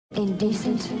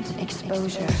Indecent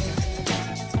exposure.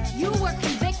 You were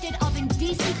convicted of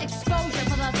indecent exposure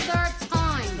for the third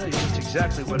time. Tell you just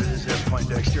exactly what it is there,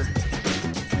 Poindexter.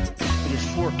 It is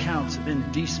 4 counts of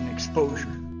indecent exposure.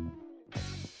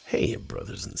 Hey,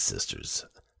 brothers and sisters.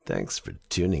 Thanks for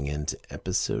tuning in to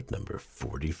episode number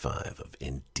 45 of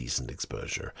Indecent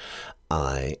Exposure.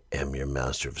 I am your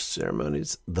master of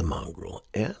ceremonies, the Mongrel,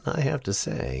 and I have to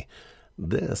say,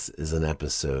 this is an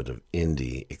episode of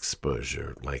indie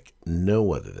exposure like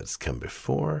no other that's come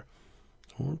before,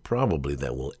 or probably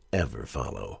that will ever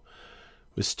follow.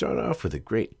 We start off with a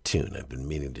great tune I've been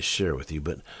meaning to share with you,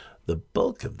 but the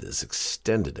bulk of this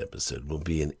extended episode will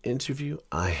be an interview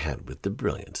I had with the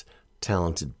brilliant,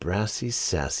 talented, brassy,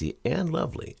 sassy, and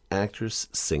lovely actress,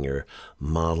 singer,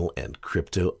 model, and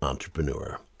crypto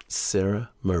entrepreneur,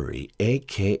 Sarah Marie,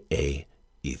 a.k.a.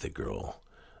 Ether Girl.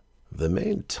 The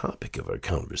main topic of our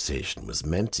conversation was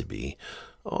meant to be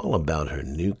all about her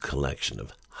new collection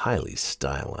of highly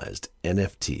stylized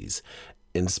NFTs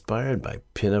inspired by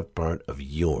pinup art of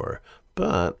yore,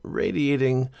 but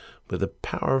radiating with a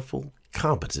powerful,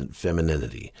 competent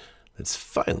femininity that's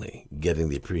finally getting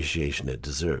the appreciation it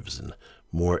deserves in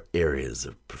more areas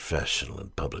of professional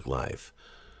and public life.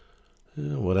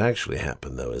 What actually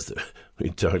happened, though, is that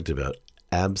we talked about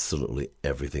absolutely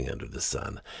everything under the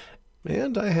sun.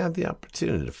 And I had the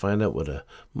opportunity to find out what a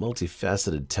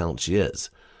multifaceted talent she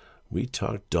is. We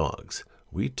talked dogs.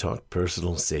 We talked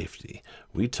personal safety.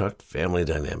 We talked family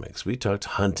dynamics. We talked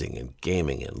hunting and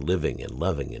gaming and living and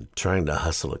loving and trying to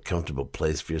hustle a comfortable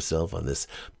place for yourself on this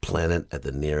planet at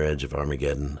the near edge of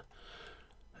Armageddon.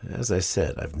 As I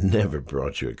said, I've never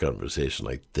brought you a conversation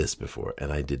like this before,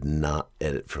 and I did not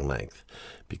edit for length.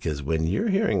 Because when you're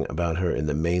hearing about her in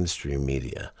the mainstream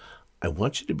media, I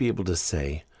want you to be able to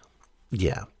say,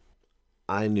 yeah,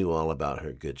 I knew all about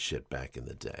her good shit back in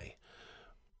the day.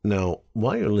 Now,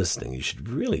 while you're listening, you should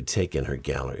really take in her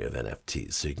gallery of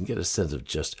NFTs so you can get a sense of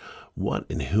just what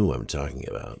and who I'm talking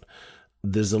about.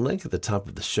 There's a link at the top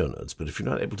of the show notes, but if you're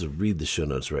not able to read the show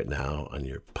notes right now on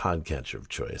your podcatcher of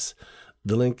choice,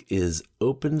 the link is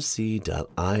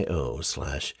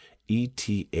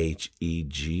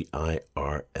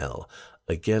OpenSea.io/ETHEGIRL.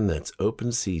 Again, that's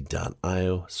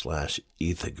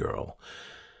OpenSea.io/EtherGirl.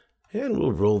 And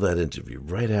we'll roll that interview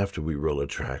right after we roll a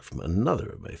track from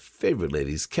another of my favorite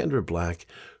ladies, Kendra Black,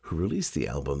 who released the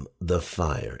album The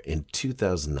Fire in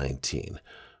 2019.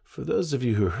 For those of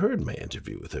you who heard my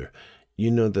interview with her,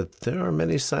 you know that there are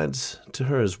many sides to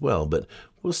her as well, but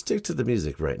we'll stick to the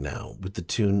music right now with the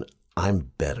tune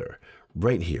I'm Better,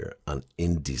 right here on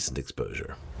Indecent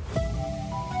Exposure.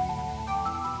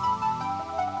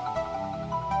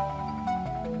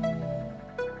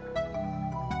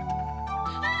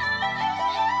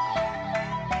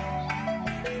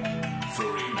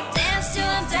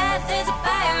 There's a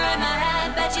fire in my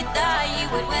head, bet you thought you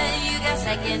would win. You got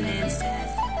second instead.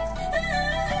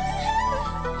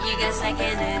 You got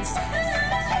second instead.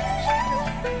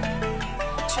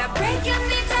 Try breaking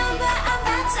me down, but I'm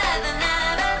better than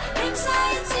ever.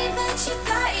 Anxiety, but you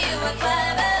thought you were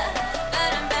clever.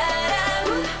 But I'm better,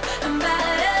 I'm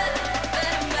better, but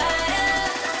I'm better.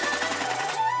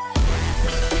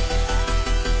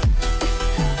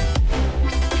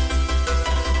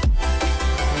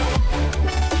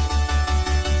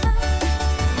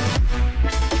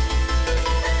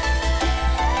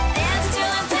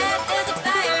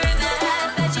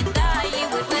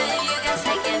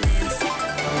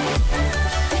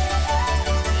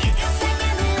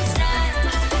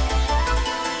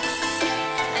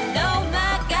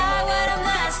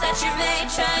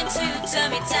 Tell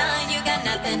me, telling you got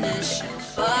nothing to show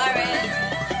for it.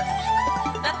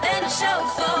 Nothing to show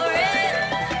for it.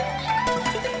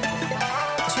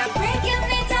 Try breaking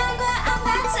me down, but I'm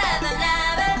better than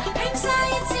ever.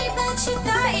 Anxiety, but you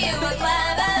thought you were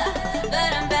clever.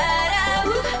 But I'm better,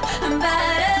 I'm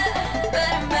better,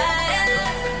 but I'm better.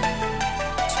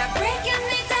 Try breaking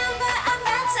me down, but I'm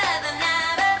better than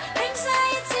ever.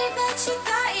 Anxiety, but you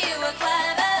thought you were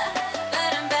clever.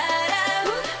 But I'm better,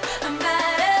 I'm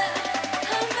better.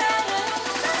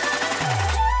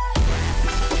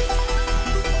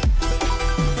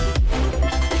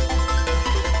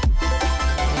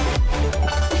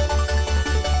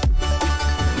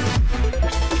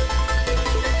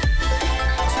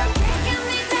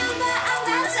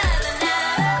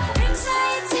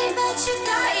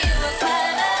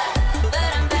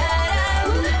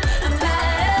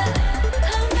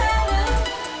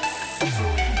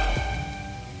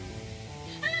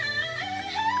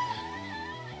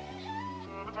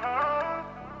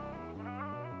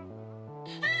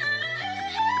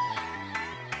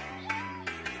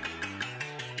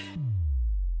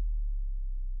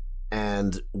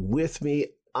 And with me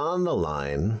on the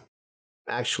line,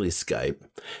 actually Skype,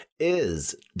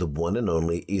 is the one and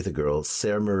only Ether Girl,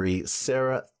 Sarah Marie.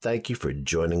 Sarah, thank you for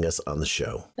joining us on the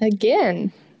show.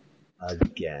 Again.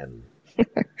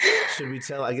 Should we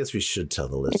tell? I guess we should tell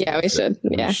the listeners. Yeah, we should.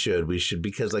 Yeah. We should,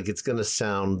 because like it's going to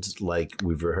sound like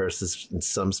we've rehearsed this in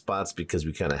some spots, because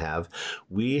we kind of have.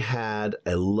 We had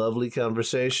a lovely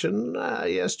conversation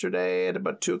yesterday at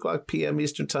about 2:00 p.m.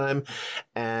 Eastern time,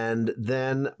 and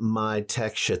then my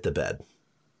tech shit the bed.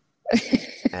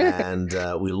 And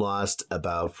we lost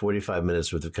about 45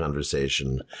 minutes worth of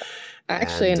conversation.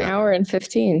 Actually, an hour and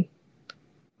 15.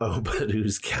 Oh, but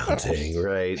who's counting,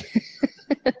 right?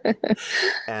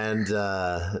 And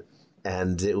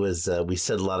it was we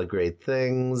said a lot of great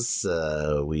things.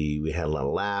 We had a lot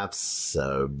of laughs.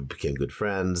 We became good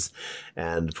friends,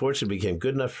 and fortunately became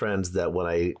good enough friends that when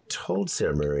I told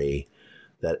Sarah Marie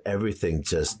that everything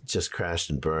just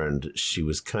crashed and burned, she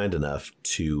was kind enough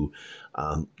to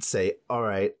say, "All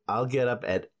right, I'll get up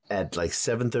at like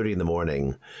 7:30 in the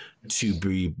morning to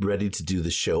be ready to do the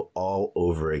show all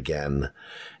over again."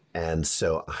 And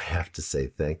so I have to say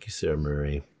thank you, Sarah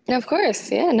Marie. Of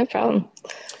course. Yeah, no problem.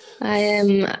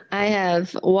 I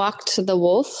have walked the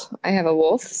wolf. I have a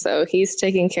wolf, so he's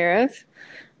taken care of.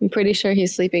 I'm pretty sure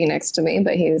he's sleeping next to me,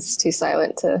 but he's too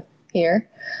silent to hear.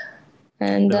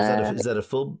 And now, is that a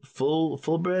full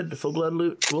blood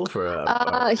wolf, or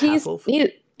a he's wolf?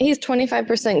 He's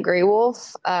 25% gray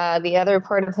wolf. The other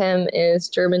part of him is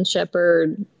German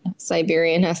Shepherd,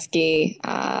 Siberian Husky,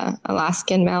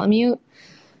 Alaskan Malamute.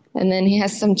 And then he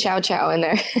has some Chow Chow in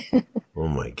there. Oh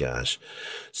my gosh.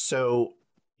 So,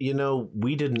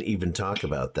 we didn't even talk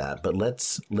about that, but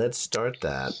let's start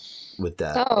that with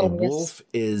that. Oh, a wolf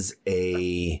is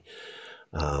a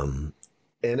and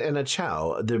a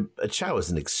Chow. A Chow is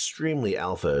an extremely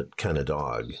alpha kind of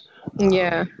dog.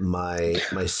 Yeah. My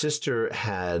sister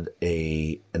had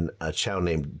a Chow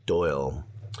named Doyle.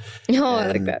 Oh, I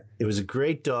like that. It was a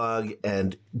great dog,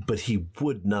 but he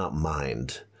would not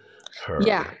mind her.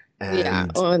 Yeah.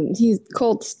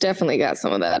 Colt's definitely got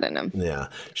some of that in him. Yeah.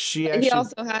 He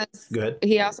also has. Go ahead.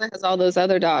 He also has all those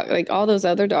other dogs, like all those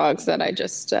other dogs that I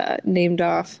just named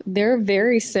off. They're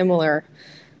very similar.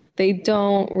 They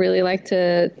don't really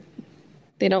they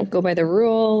don't go by the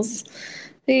rules.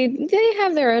 They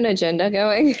have their own agenda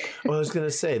going. Well, I was going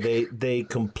to say they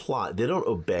comply. They don't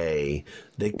obey.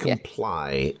 They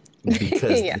comply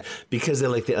because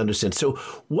they understand. So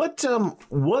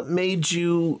what made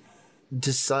you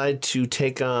decide to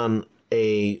take on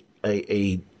a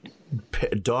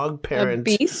dog parent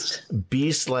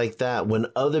beast like that when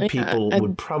other people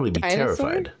would probably be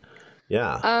terrified?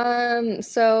 Yeah.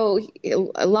 So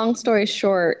long story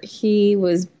short, he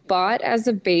was bought as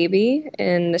a baby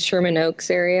in the Sherman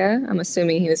Oaks area. I'm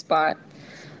assuming he was bought.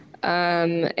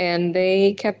 And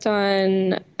they kept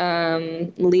on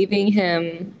leaving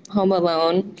him home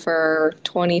alone for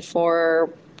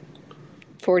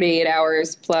 48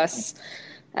 hours plus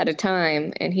at a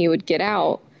time, and he would get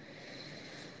out.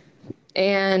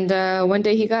 And one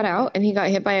day he got out and he got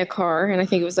hit by a car, and I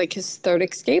think it was like his third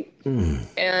escape.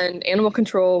 And animal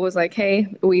control was like, "Hey,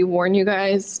 we warn you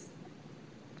guys.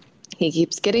 He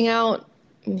keeps getting out.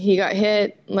 He got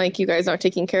hit. Like, you guys aren't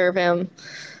taking care of him,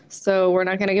 so we're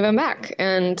not going to give him back."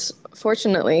 And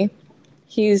fortunately,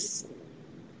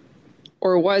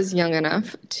 was young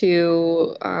enough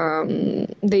to,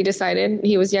 they decided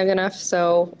he was young enough,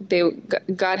 so they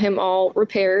got him all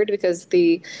repaired, because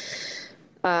the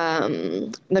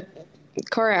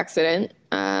car accident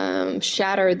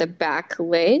shattered the back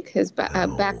leg, his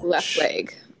back left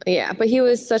leg. Yeah, but he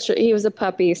was a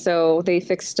puppy, so they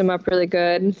fixed him up really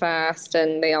good and fast,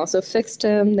 and they also fixed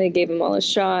him. They gave him all his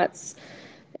shots.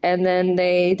 And then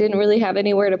they didn't really have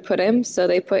anywhere to put him, so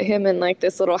they put him in like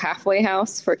this little halfway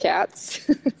house for cats.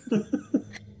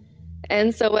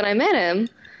 And so when I met him,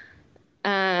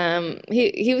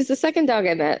 he was the second dog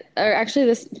I met, or actually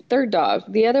this third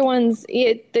dog. The other ones,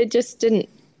 they just didn't.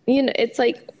 It's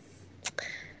like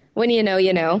when you know.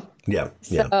 Yeah.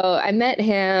 So I met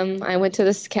him. I went to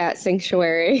this cat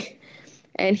sanctuary,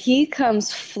 and he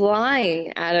comes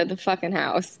flying out of the fucking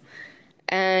house,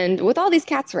 and with all these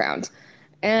cats around.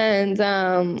 And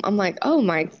I'm like, oh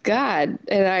my God.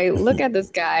 And I look at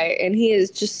this guy, and he is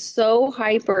just so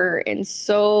hyper and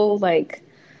so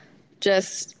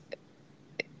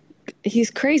he's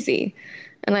crazy.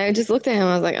 And I just looked at him.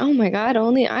 I was like, oh my God,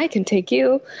 only I can take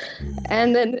you.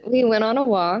 And then we went on a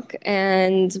walk.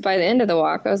 And by the end of the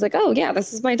walk, I was like, oh yeah,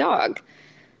 this is my dog.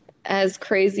 As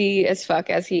crazy as fuck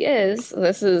as he is,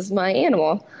 this is my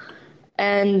animal.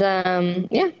 And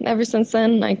ever since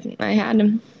then, I had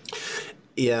him.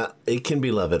 Yeah, it can be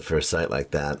love at first sight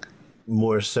like that.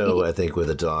 More so, I think, with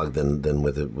a dog than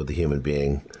with a human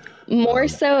being. More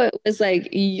so, it was like,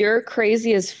 you're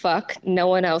crazy as fuck. No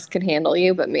one else can handle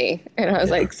you but me. And I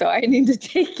was like, so I need to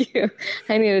take you.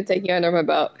 I need to take you under my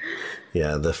belt.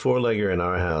 Yeah, the four-legger in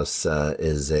our house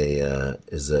is a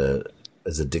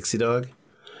Dixie dog.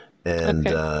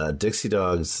 And Dixie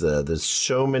dogs, there's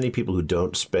so many people who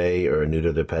don't spay or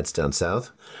neuter their pets down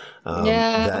south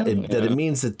that it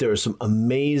means that there are some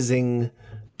amazing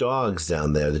dogs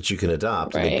down there that you can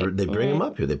adopt. Right. They bring them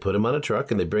up here. They put them on a truck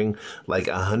and they bring like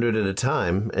 100 at a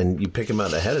time, and you pick them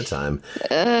out ahead of time.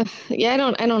 Yeah, I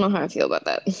don't know how I feel about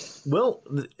that. Well,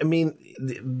 I mean,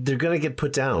 they're gonna get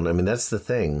put down. I mean, that's the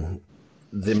thing.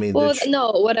 Well, no,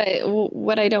 what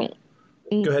I don't.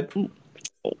 Go ahead.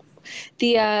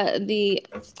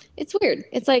 It's weird.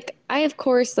 It's like, I, of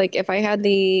course, like, if I had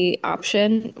the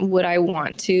option, would I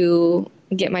want to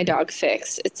get my dog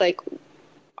fixed? It's like,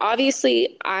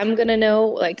 obviously I'm gonna know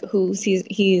like who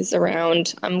he's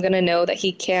around. I'm gonna know that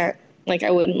he can't, like, I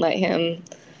wouldn't let him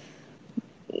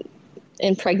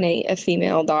impregnate a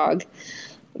female dog.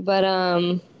 But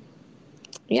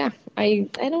yeah, I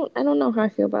don't know how I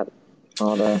feel about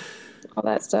all that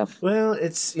stuff. Well,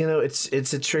 it's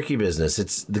a tricky business.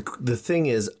 It's the thing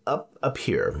is up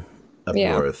here,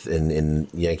 north in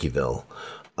Yankeeville.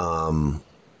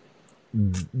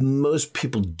 Most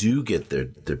people do get their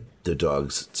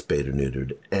dogs spayed or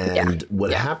neutered, and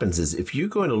what happens is if you're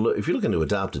looking to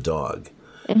adopt a dog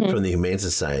from the Humane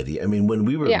Society, I mean, when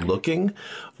we were looking,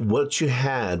 what you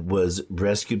had was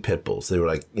rescued pit bulls. They were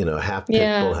like, half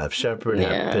pit bull, half shepherd,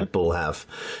 half pit bull, half,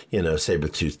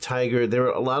 saber-toothed tiger. There were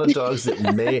a lot of dogs that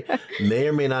may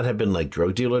or may not have been like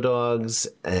drug dealer dogs,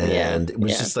 and it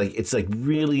was just like, it's like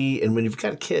really, and when you've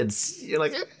got kids, you're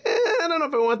like, I don't know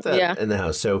if I want that in the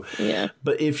house. So,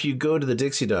 but if you go to the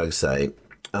Dixie Dog site,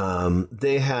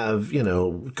 they have,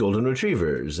 golden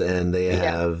retrievers, and they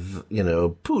have,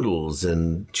 poodles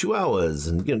and chihuahuas,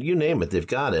 and, you name it, they've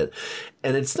got it.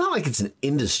 And it's not like it's an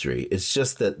industry. It's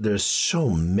just that there's so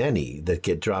many that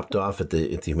get dropped off at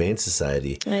the Humane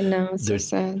Society. I know, it's so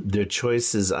sad. Their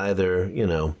choice is either,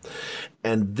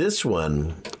 and this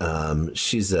one,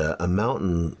 she's a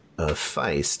mountain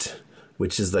Feist,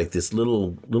 which is like this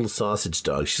little sausage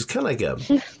dog. She's kind of like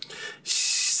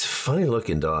she's a funny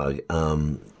looking dog.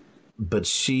 But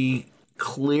she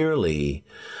clearly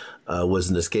was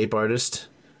an escape artist.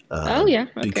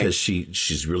 Because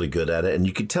she's really good at it. And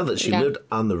you could tell that she lived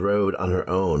on the road on her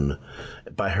own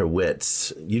by her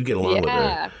wits. You'd get along with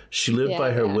her. She lived by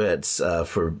her wits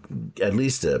for at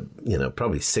least,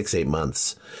 probably 6-8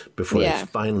 months before they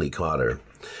finally caught her.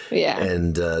 Yeah.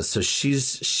 And so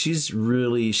she's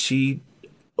really, she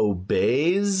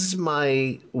obeys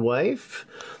my wife.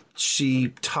 She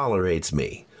tolerates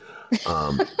me.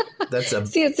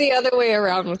 See, it's the other way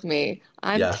around with me.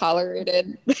 I'm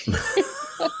tolerated,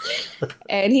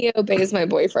 and he obeys my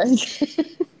boyfriend.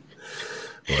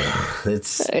 Well,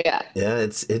 it's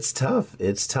tough.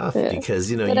 It's tough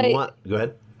because Go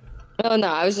ahead. Oh no,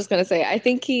 I was just gonna say, I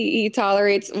think he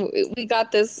tolerates. We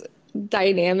got this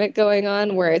dynamic going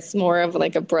on where it's more of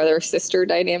like a brother-sister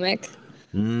dynamic.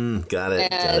 Got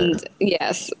it.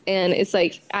 Yes, and it's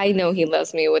like, I know he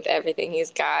loves me with everything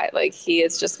he's got. Like, he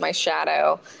is just my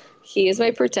shadow. He is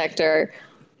my protector,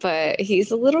 but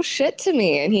he's a little shit to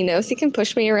me, and he knows he can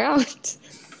push me around.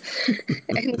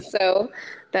 And so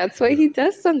that's what he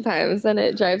does sometimes, and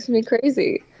it drives me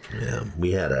crazy. Yeah,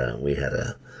 we had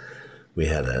a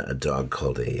dog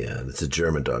called it's a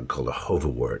German dog called a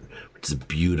Hovewart. It's a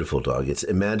beautiful dog.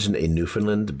 Imagine a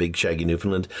Newfoundland, a big shaggy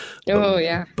Newfoundland.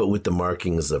 But with the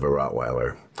markings of a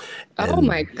Rottweiler. Oh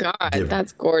my God,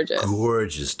 that's gorgeous.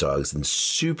 Gorgeous dogs and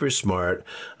super smart.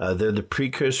 They're the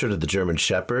precursor to the German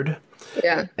Shepherd.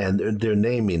 Yeah. And their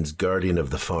name means guardian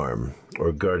of the farm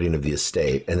or guardian of the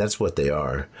estate. And that's what they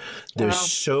are. They're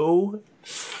so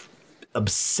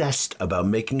obsessed about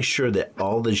making sure that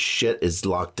all this shit is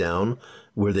locked down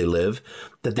where they live,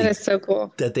 that is so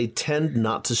cool. That they tend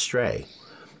not to stray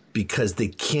because they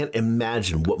can't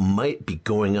imagine what might be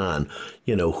going on.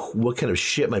 What kind of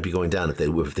shit might be going down if they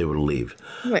were to leave.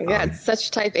 Oh my God,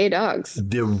 such type A dogs.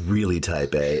 They're really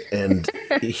type A, and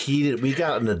we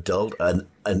got an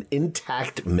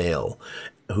intact male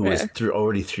who was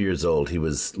already 3 years old. He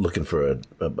was looking for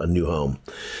a new home,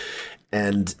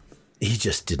 and he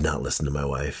just did not listen to my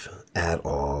wife at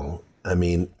all. I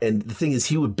mean, and the thing is,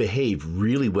 he would behave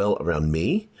really well around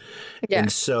me. Yeah.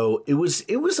 And so it was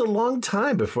a long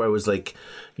time before I was like,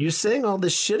 you're saying all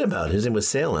this shit about him. His name was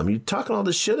Salem. You're talking all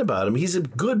this shit about him. He's a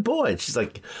good boy. And she's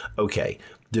like, okay,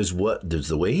 there's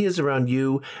the way he is around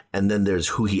you, and then there's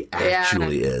who he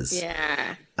actually is.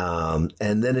 Yeah.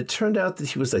 And then it turned out that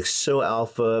he was like so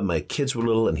alpha. My kids were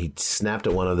little, and he snapped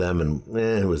at one of them, and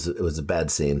it was a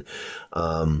bad scene.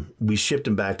 We shipped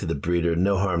him back to the breeder.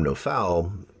 No harm, no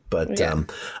foul. But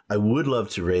I would love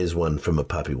to raise one from a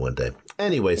puppy one day.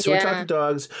 Anyway, so we're talking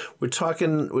dogs. We're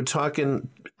talking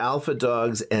alpha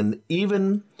dogs, and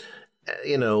even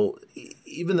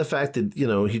the fact that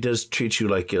he does treat you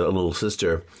like a little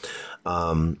sister.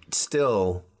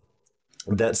 Still,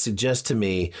 that suggests to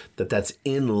me that that's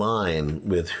in line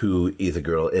with who Ether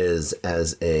Girl is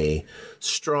as a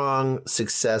strong,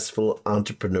 successful,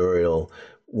 entrepreneurial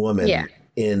woman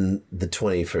in the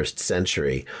 21st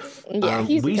century. Yeah,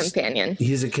 he's a companion.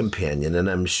 He's a companion, and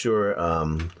I'm sure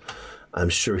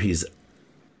he's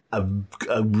a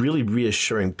really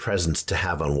reassuring presence to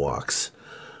have on walks.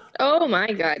 Oh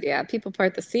my God! Yeah, people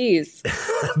part the seas.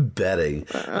 I'm betting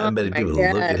people look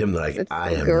at him like it's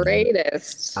I am the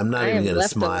greatest. I'm not even going to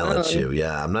smile at you.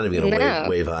 Yeah, I'm not even going to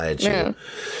wave hi at you.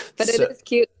 But it is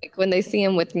cute, like when they see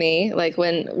him with me. Like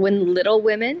when little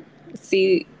women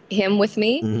see him with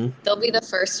me, they'll be the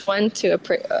first one to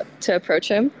approach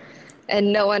him,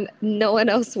 and no one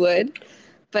else would.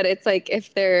 But it's like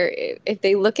if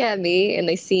they look at me and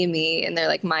they see me and they're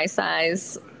like my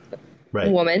size. Right.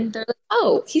 Woman, they're like,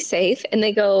 oh, he's safe, and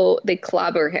they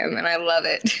clobber him, and I love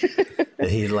it.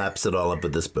 And he laps it all up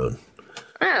with the spoon.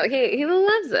 Oh, he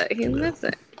loves it. He loves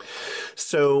it.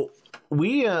 So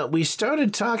we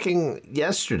started talking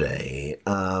yesterday,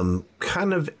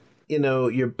 kind of,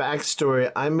 your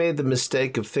backstory. I made the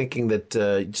mistake of thinking that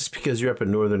just because you're up in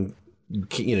northern,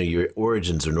 your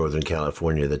origins are Northern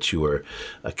California, that you were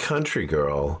a country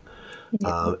girl.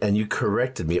 And you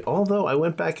corrected me. Although I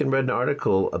went back and read an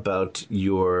article about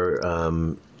you're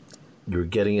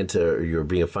being a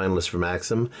finalist for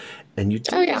Maxim, and you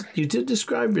did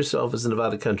describe yourself as a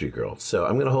Nevada country girl. So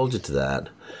I'm going to hold you to that.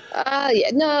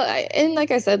 And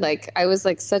like I said, like I was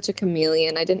like such a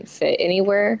chameleon. I didn't fit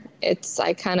anywhere.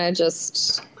 I kind of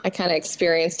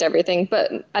experienced everything,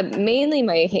 but mainly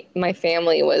my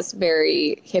family was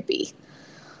very hippie.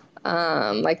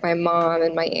 Like my mom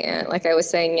and my aunt, like I was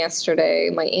saying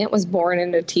yesterday, my aunt was born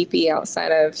in a teepee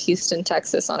outside of Houston,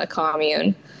 Texas on a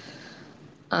commune.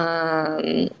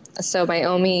 So my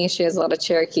Omi, she has a lot of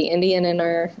Cherokee Indian in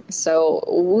her. So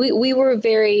we were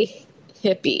very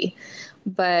hippie,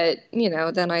 but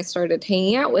then I started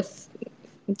hanging out with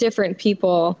different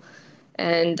people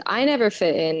and I never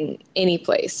fit in any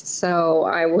place. So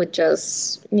I would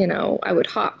just, I would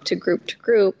hop to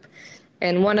group.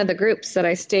 And one of the groups that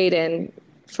I stayed in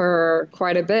for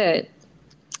quite a bit,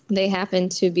 they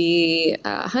happened to be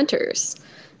hunters,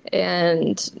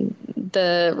 and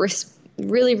the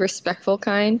really respectful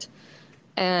kind.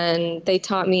 And they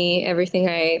taught me everything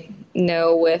I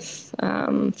know with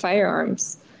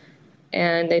firearms.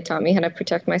 And they taught me how to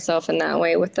protect myself in that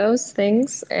way with those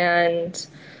things. And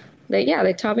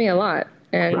they taught me a lot.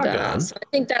 And so I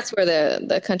think that's where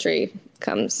the country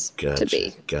comes to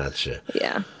be. Gotcha.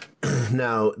 Yeah.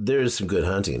 Now, there's some good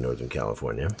hunting in Northern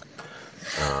California.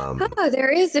 There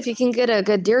is if you can get a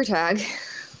good deer tag.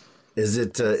 Is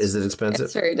it expensive?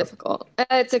 It's very difficult.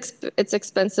 It's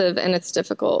expensive and it's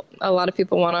difficult. A lot of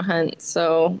people want to hunt,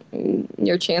 so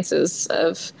your chances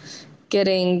of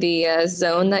getting the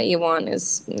zone that you want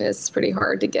is pretty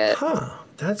hard to get. Huh.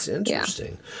 That's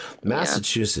interesting. Yeah.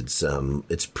 Massachusetts,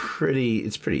 it's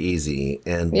pretty easy,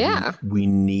 and we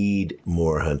need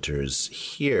more hunters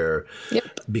here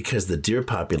because the deer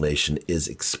population is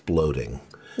exploding.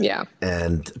 Yeah.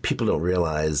 And people don't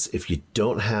realize if you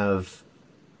don't have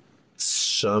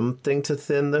something to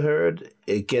thin the herd,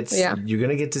 you're going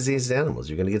to get diseased animals.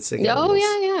 You're going to get sick animals. Oh,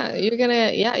 yeah. You're going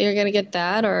to get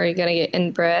that, or you're going to get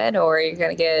inbred, or you're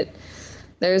going to get...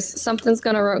 something's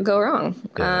going to go wrong.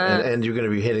 Yeah, and you're going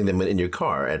to be hitting them in your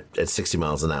car at 60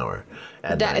 miles an hour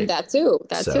at night. That too.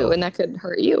 And that could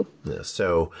hurt you. Yeah,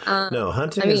 so, no,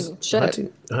 hunting is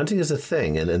a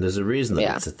thing, and there's a reason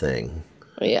that it's a thing.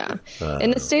 Yeah. In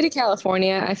the state of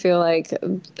California, I feel like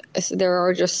there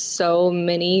are just so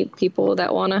many people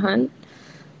that want to hunt.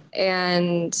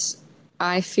 And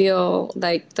I feel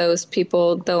like those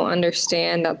people don't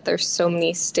understand that there's so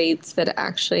many states that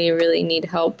actually really need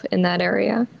help in that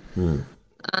area.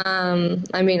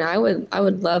 I mean, I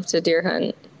would love to deer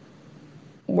hunt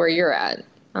where you're at,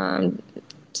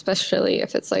 especially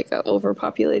if it's like a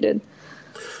overpopulated.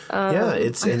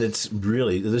 It's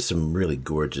really, there's some really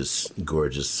gorgeous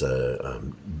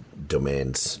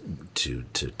domains to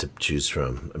choose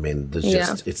from. I mean, there's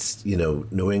just it's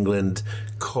New England,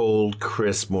 cold,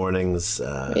 crisp mornings.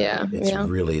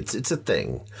 It's a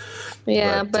thing.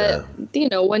 Yeah, but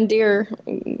one deer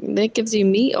that gives you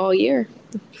meat all year.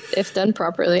 if done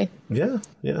properly. Yeah,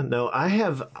 yeah. No, I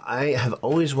have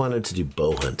always wanted to do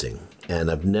bow hunting,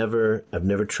 and I've never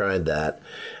tried that,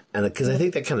 and because I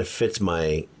think that kind of fits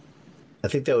my, I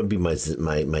think that would be my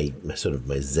sort of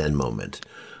my Zen moment,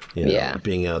 you know, Yeah.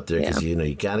 being out there because Yeah. you know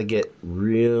you got to get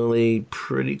really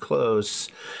pretty close,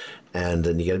 and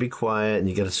then you got to be quiet, and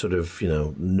you got to sort of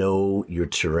know your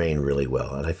terrain really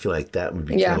well, and I feel like that would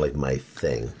be Yeah. kind of like my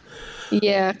thing.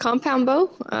 Yeah, compound bow.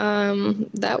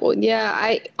 That would. Yeah,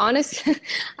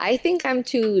 I think I'm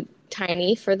too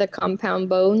tiny for the compound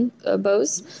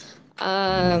bows.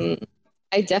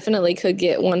 I definitely could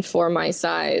get one for my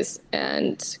size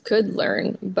and could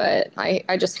learn, but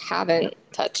I just haven't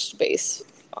touched base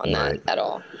on Right. that at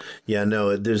all. Yeah,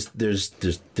 no, there is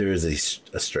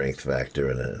a strength factor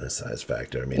and a size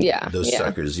factor. I mean, Yeah, those yeah.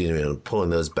 suckers, pulling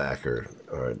those back are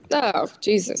Oh,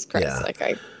 Jesus Christ! Yeah. Like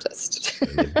I just.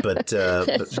 but It's a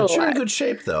you're in lot. good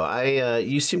shape though.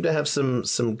 You seem to have some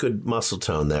good muscle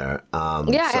tone there.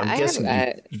 Yeah, so I'm I have guessing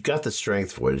that. you've got the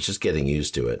strength for it. It's just getting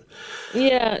used to it.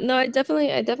 Yeah, no, I definitely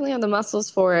have the muscles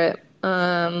for it.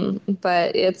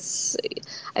 But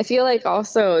I feel like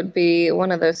also it'd be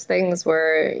one of those things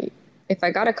where if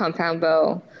I got a compound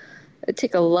bow, it'd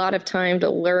take a lot of time to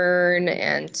learn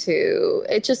and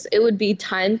it would be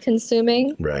time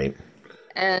consuming. Right.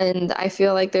 And I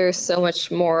feel like there's so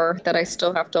much more that I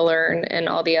still have to learn in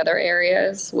all the other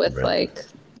areas with Right.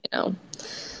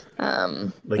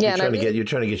 Like yeah, you're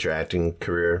trying to get your acting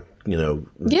career, Yeah,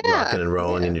 rocking and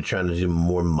rolling, yeah. and you're trying to do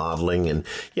more modeling. And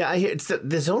yeah, I hear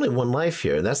there's only one life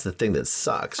here. That's the thing that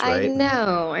sucks, right?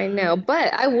 I know,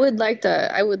 but I would like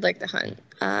to hunt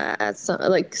at some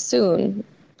like soon,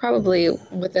 probably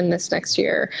within this next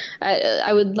year.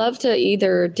 I would love to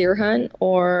either deer hunt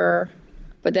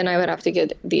but then I would have to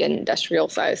get the industrial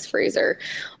sized freezer,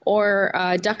 or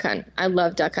duck hunt. I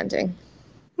love duck hunting.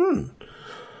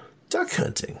 Duck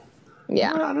hunting.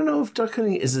 Yeah. Well, I don't know if duck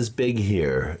hunting is as big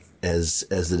here as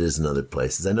it is in other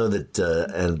places. I know that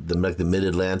and the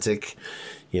Mid-Atlantic,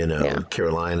 Yeah.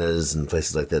 Carolinas and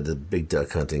places like that, the big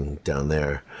duck hunting down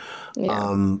there.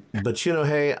 Yeah. But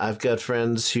hey, I've got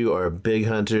friends who are big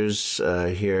hunters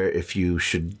here. If you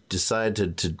should decide to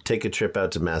take a trip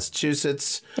out to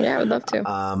Massachusetts, Yeah, I would love to.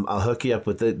 I'll hook you up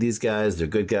with these guys. They're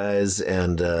good guys,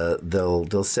 and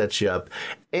they'll set you up.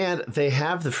 And they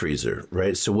have the freezer,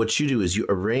 right? So what you do is you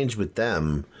arrange with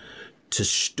them to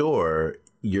store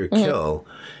your kill,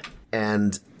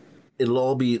 and it'll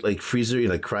all be like freezer,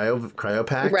 like cryo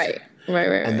packed, Right.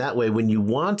 And that way, when you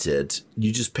want it,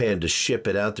 you just pay them to ship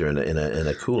it out there in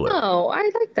a cooler. Oh, I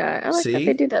like that. I like See? that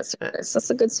they do that service. That's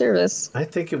a good service. I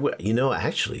think it would.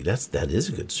 Actually, that is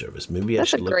a good service. Maybe I That's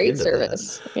a should look great into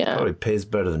service. that. Yeah. Probably pays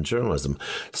better than journalism.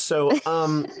 So,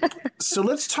 so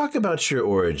let's talk about your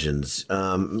origins.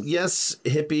 Yes,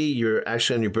 hippie. You're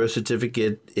actually on your birth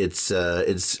certificate. It's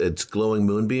glowing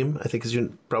moonbeam. I think is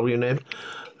probably your name.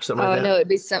 Something like that. No,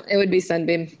 it would be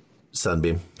Sunbeam.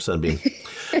 Sunbeam.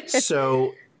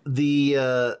 So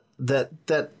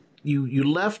that you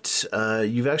left.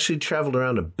 You've actually traveled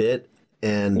around a bit,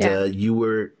 and Yeah. you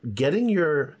were getting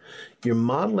your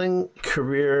modeling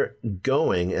career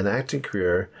going, and acting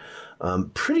career,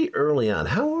 pretty early on.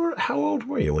 How old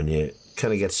were you when you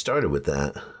kind of get started with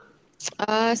that?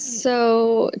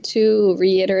 So to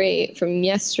reiterate from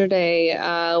yesterday,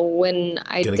 when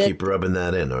I Gonna did, keep rubbing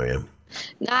that in, are you?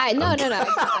 no.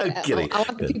 I'm kidding. I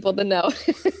want the people to know,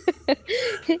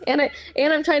 and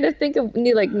I'm trying to think of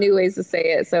new ways to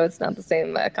say it, so it's not the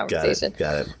same conversation.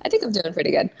 Got it. I think I'm doing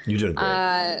pretty good. You're doing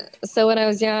great. So when I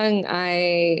was young,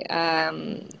 I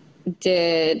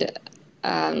did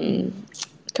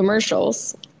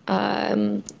commercials.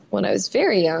 When I was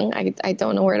very young, I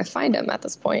don't know where to find them at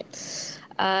this point.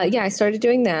 I started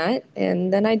doing that,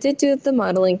 and then I did do the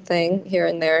modeling thing here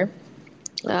and there.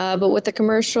 But with the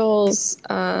commercials,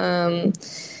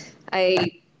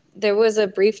 there was a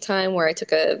brief time where I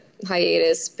took a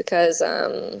hiatus because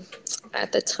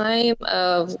at the time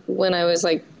of when I was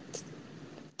like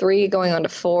 3 going on to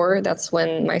 4, that's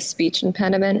when my speech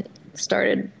impediment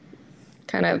started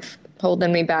kind of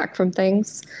holding me back from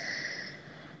things.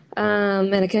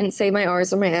 And I couldn't say my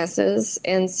R's or my S's.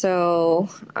 And so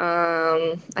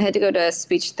I had to go to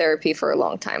speech therapy for a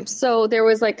long time. So there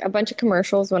was like a bunch of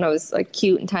commercials when I was like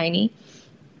cute and tiny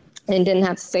and didn't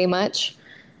have to say much.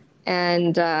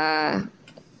 And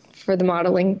for the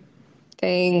modeling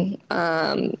thing,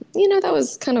 that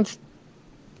was kind of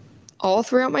all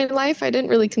throughout my life. I didn't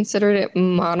really consider it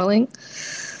modeling.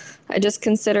 I just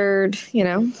considered,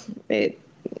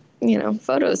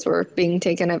 photos were being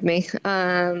taken of me.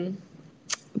 So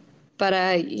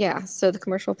the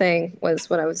commercial thing was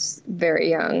when I was very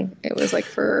young. It was like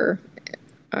for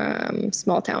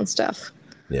small town stuff.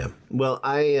 Yeah. Well,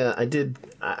 I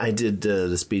did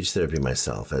the speech therapy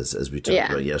myself, as we talked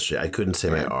about yesterday. I couldn't say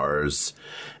my R's,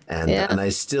 and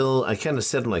I kind of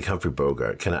said them like Humphrey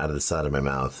Bogart, kind of out of the side of my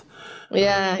mouth.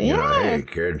 Yeah, You know, hey,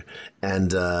 kid.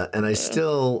 And I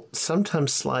still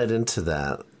sometimes slide into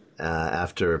that.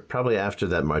 After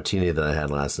that martini that I had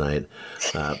last night,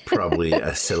 probably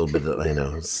I said a little bit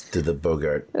that did the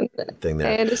Bogart thing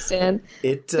there. I understand.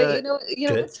 But you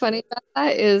know what's funny about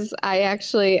that is I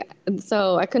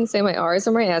couldn't say my R's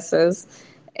or my S's,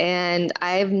 and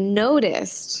I've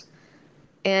noticed,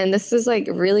 and this is like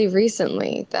really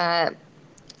recently, that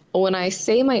when I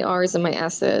say my R's and my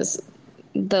S's,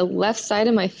 the left side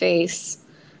of my face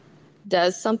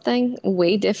does something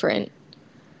way different.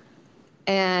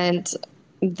 And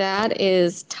that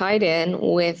is tied in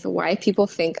with why people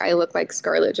think I look like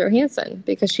Scarlett Johansson,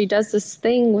 because she does this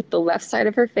thing with the left side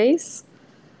of her face.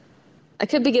 I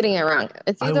could be getting it wrong.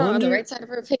 It's either on the right side of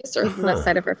her face or the left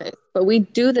side of her face. But we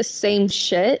do the same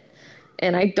shit,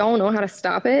 and I don't know how to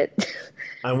stop it.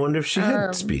 I wonder if she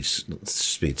had speech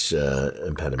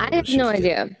impediment. I have no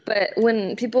idea. But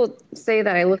when people say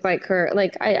that I look like her,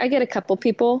 like I get a couple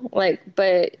people,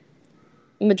 but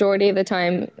majority of the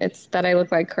time it's that I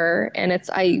look like her, and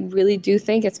I really do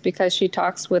think it's because she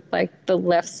talks with like the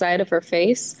left side of her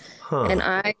face, and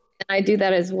I do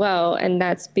that as well, and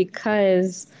that's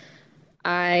because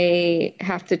I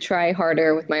have to try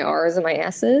harder with my R's and my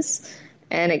S's,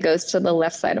 and it goes to the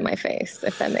left side of my face,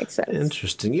 if that makes sense.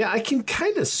 Interesting. Yeah, I can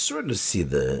kind of sort of see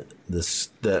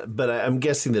but I'm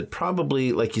guessing that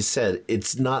probably, like you said,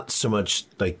 it's not so much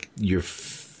like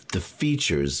the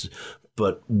features,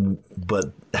 but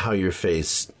how your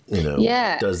face,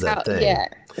 does that thing.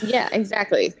 Yeah,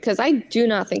 exactly. Because I do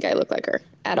not think I look like her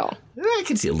at all. I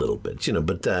can see a little bit,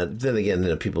 but then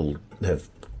again, people have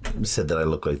said that I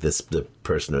look like the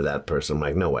person or that person. I'm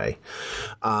like, no way.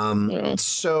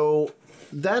 So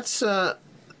that's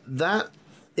that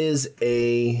is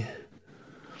an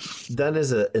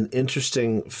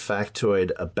interesting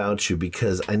factoid about you,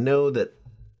 because I know that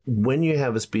when you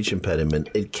have a speech impediment,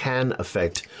 it can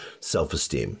affect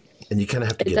self-esteem, and you kind of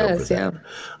have to get over that.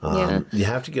 You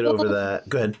have to get over that.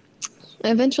 Go ahead.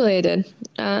 Eventually I did.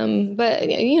 But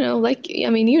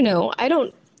I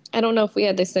don't know if we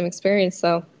had the same experience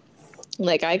though.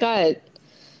 Like I got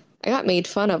made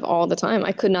fun of all the time.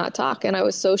 I could not talk, and I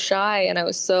was so shy, and I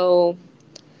was so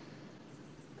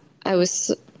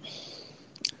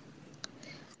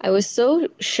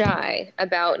shy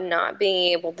about not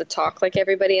being able to talk like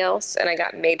everybody else, and I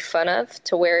got made fun of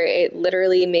to where it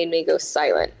literally made me go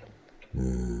silent.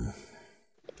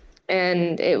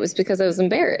 And it was because I was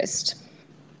embarrassed.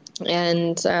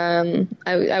 And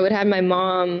I would have my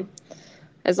mom,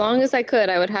 as long as I could,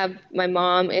 I would have my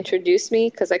mom introduce me,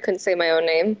 because I couldn't say my own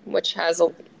name, which has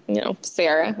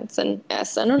Sarah. It's an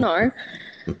S and an R.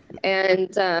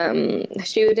 And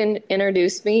she would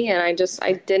introduce me, and I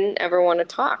didn't ever want to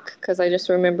talk, because I just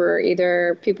remember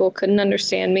either people couldn't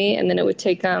understand me, and then it would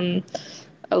take a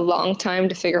long time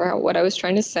to figure out what I was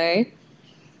trying to say,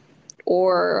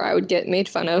 or I would get made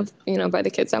fun of, by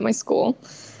the kids at my school.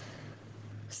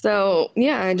 So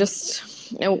yeah, I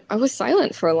was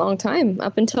silent for a long time,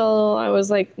 up until I was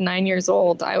like 9 years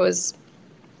old. I was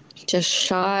just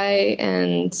shy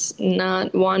and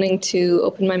not wanting to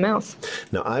open my mouth.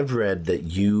 Now, I've read that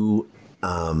you,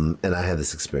 and I had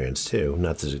this experience too,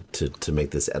 not to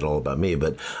make this at all about me,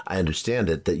 but I understand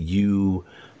it, that you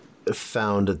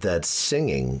found that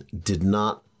singing did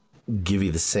not give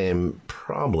you the same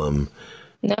problem.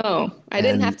 No, I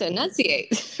didn't have to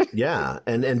enunciate. Yeah,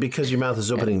 and because your mouth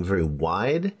is opening very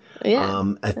wide,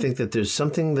 I think that there's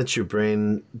something that your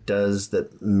brain does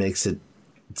that makes it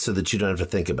so that you don't have to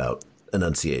think about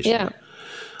enunciation.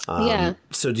 Yeah.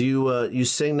 So do you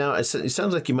sing now? It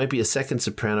sounds like you might be a second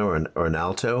soprano or an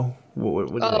alto.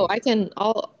 What I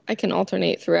can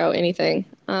alternate throughout anything.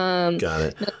 Got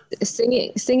it.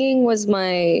 Singing was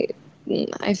I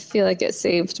feel like it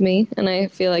saved me, and I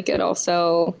feel like it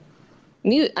also.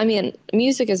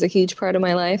 Music is a huge part of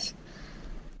my life.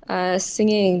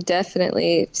 Singing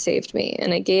definitely saved me,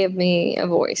 and it gave me a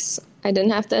voice. I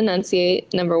didn't have to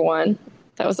enunciate, number one.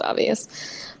 That was obvious.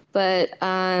 But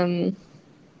I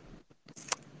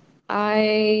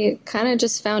kind of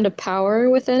just found a power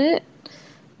within it.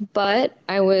 But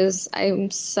I'm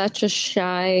such a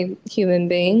shy human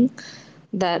being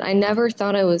that I never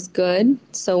thought I was good.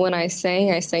 So when I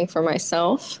sang for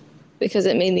myself, because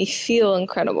it made me feel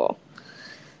incredible.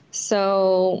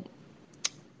 So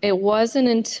it wasn't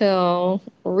until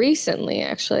recently,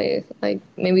 actually, like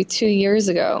maybe 2 years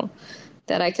ago,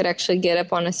 that I could actually get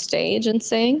up on a stage and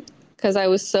sing, because I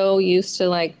was so used to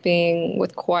like being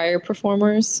with choir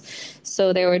performers.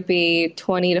 So there would be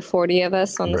 20 to 40 of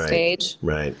us on the stage.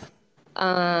 Right.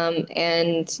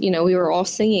 And we were all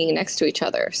singing next to each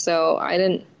other. So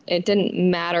it didn't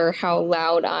matter how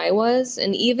loud I was.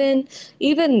 And even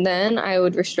then I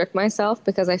would restrict myself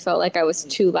because I felt like I was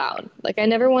too loud. Like I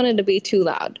never wanted to be too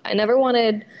loud. I never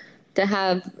wanted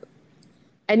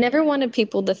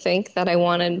people to think that I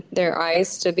wanted their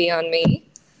eyes to be on me.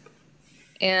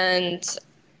 And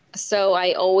so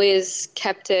I always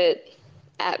kept it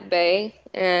at bay,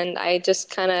 and I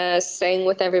just kind of sang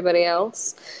with everybody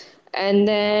else. And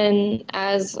then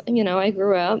as, I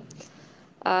grew up,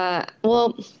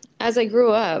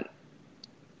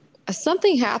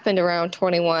 something happened around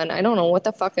 21. I don't know what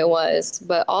the fuck it was,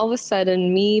 but all of a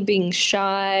sudden me being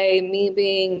shy,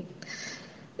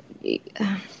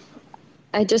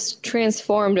 I just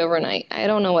transformed overnight. I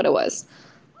don't know what it was.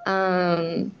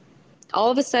 All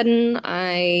of a sudden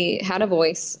I had a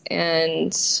voice,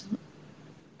 and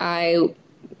I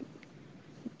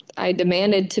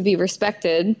demanded to be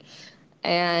respected,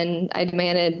 and I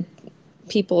demanded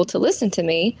people to listen to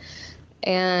me.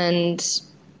 And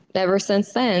ever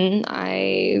since then,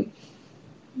 I've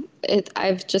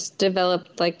just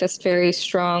developed like this very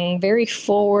strong, very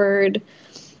forward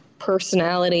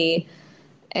personality.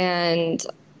 And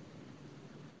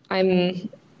that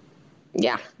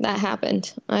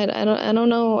happened. I don't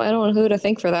know who to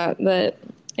thank for that, but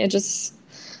it just,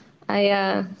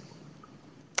 I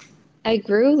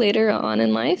grew later on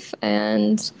in life,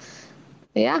 and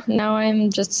now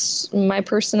my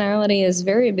personality is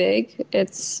very big.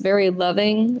 It's very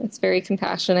loving. It's very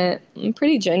compassionate. I'm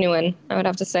pretty genuine, I would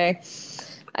have to say.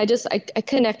 I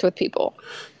connect with people.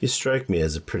 You strike me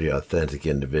as a pretty authentic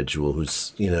individual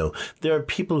who's, there are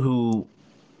people who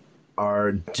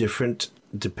are different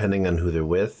depending on who they're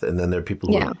with. And then there are people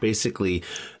who are basically,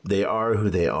 they are who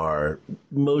they are,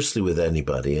 mostly with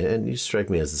anybody. And you strike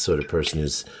me as the sort of person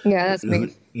who's... Yeah, that's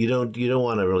me. You don't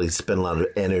want to really spend a lot of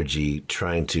energy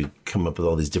trying to come up with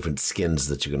all these different skins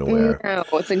that you're going to wear. No,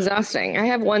 it's exhausting. I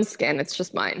have one skin. It's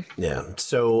just mine. Yeah.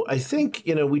 So I think,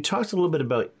 we talked a little bit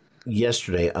about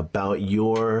yesterday about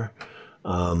your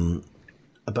mom.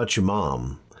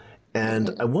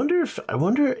 And I wonder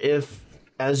if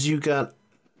as you got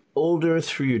older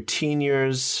through your teen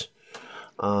years,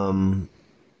 the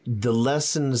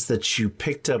lessons that you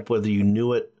picked up, whether you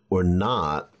knew it or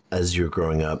not, as you're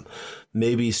growing up,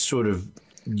 maybe sort of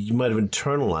you might have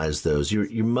internalized those.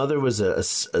 Your mother was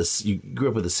you grew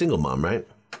up with a single mom, right?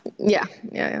 Yeah.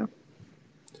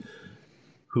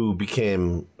 Who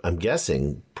became, I'm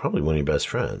guessing, probably one of your best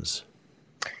friends.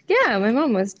 Yeah, my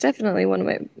mom was definitely one of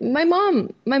my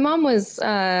mom was,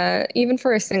 even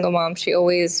for a single mom, she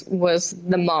always was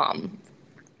the mom.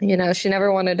 She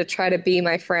never wanted to try to be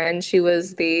my friend. She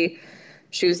was the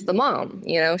mom.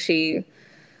 She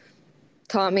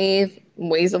taught me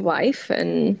ways of life,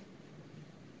 and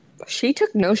she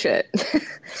took no shit.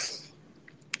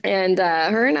 And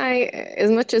her and I,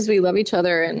 as much as we love each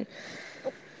other, and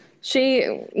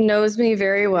she knows me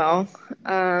very well,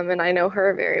 and I know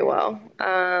her very well.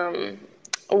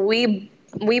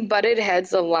 We butted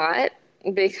heads a lot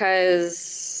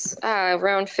because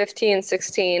around 15,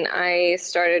 16, I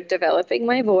started developing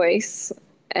my voice,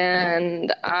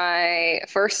 and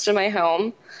first in my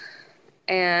home,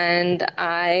 and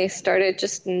I started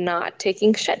just not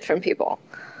taking shit from people.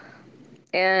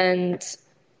 And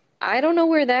I don't know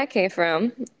where that came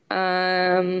from.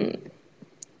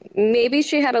 Maybe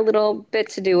she had a little bit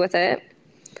to do with it.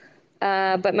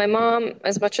 But my mom,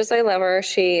 as much as I love her,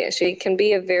 she can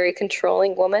be a very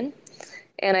controlling woman.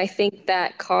 And I think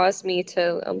that caused me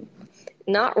to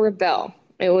not rebel.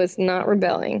 It was not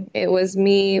rebelling. It was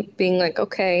me being like,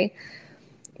 okay,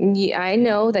 I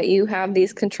know that you have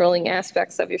these controlling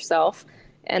aspects of yourself,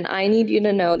 and I need you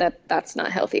to know that that's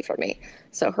not healthy for me.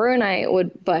 So her and I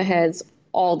would butt heads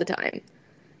all the time.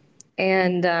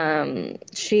 And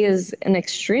she is an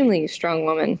extremely strong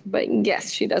woman, but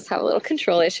yes, she does have a little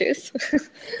control issues.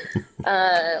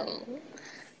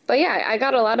 But yeah, I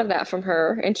got a lot of that from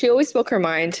her, and she always spoke her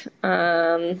mind,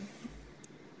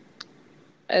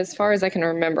 as far as I can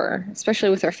remember, especially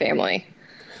with her family.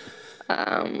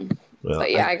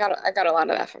 But yeah, I got a lot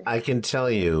of that from her. I can tell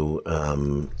you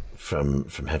from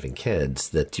having kids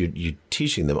that you're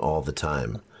teaching them all the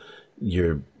time.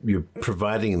 You're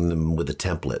providing them with a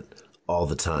template all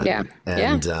the time. Yeah.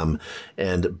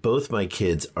 And both my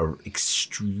kids are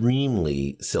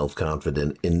extremely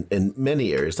self-confident in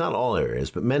many areas, not all areas,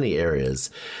 but many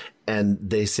areas. And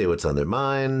they say what's on their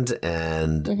mind,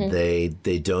 and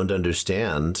they don't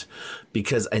understand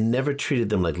because I never treated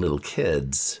them like little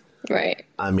kids. Right.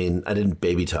 I mean, I didn't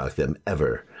baby talk them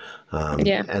ever.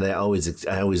 Yeah. And I always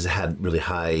had really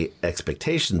high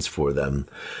expectations for them.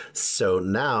 So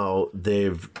now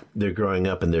they're growing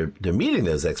up and they're meeting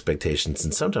those expectations.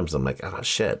 And sometimes I'm like, oh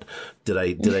shit, did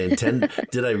I intend?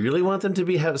 Did I really want them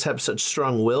to have such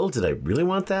strong will? Did I really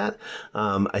want that?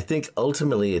 I think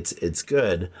ultimately it's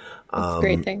good. It's a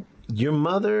great thing. Your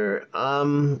mother,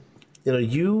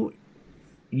 you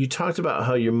talked about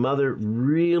how your mother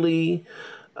really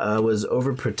was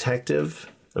overprotective.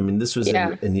 I mean, this was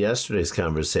in yesterday's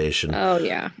conversation. Oh,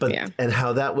 yeah. But yeah. And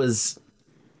how that was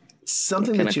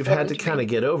something that you've had to kind of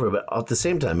get over. But at the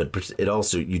same time, it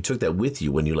also, you took that with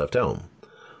you when you left home.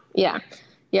 Yeah.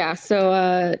 Yeah.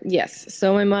 So, yes.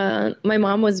 So my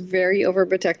mom was very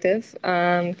overprotective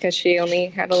because she only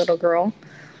had a little girl.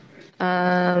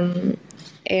 And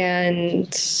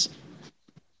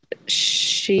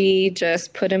she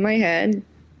just put in my head,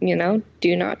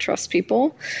 do not trust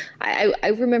people. I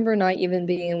remember not even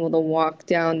being able to walk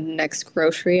down the next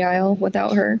grocery aisle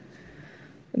without her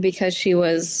because she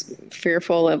was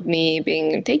fearful of me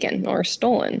being taken or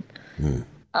stolen.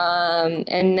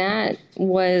 And that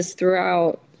was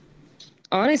throughout,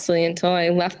 honestly, until I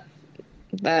left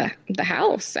the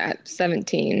house at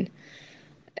 17.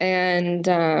 And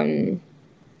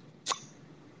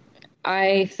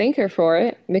I thank her for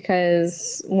it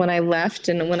because when I left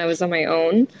and when I was on my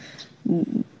own,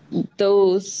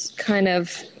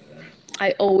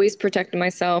 I always protected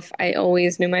myself. I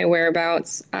always knew my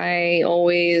whereabouts. I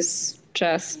always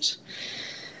just,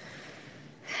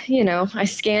 I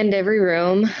scanned every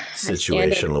room.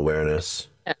 Situational awareness.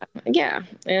 Yeah.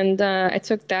 And I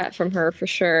took that from her for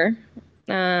sure.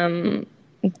 Do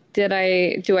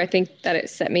I think that it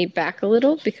set me back a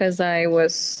little because I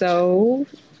was so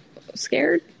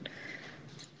scared?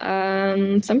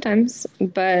 Sometimes,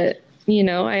 but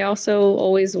I also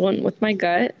always went with my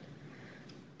gut,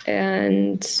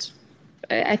 and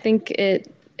I think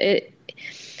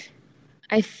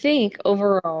I think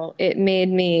overall it made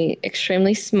me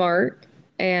extremely smart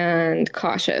and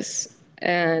cautious.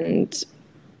 And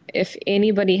if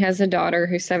anybody has a daughter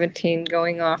who's 17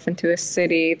 going off into a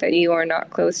city that you are not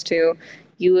close to,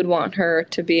 you would want her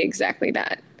to be exactly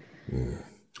that.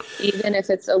 Even if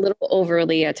it's a little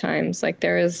overly at times. Like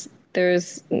there's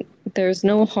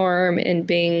no harm in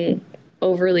being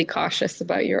overly cautious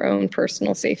about your own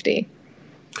personal safety.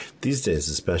 These days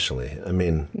especially. I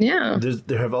mean, yeah.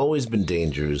 There have always been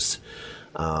dangers.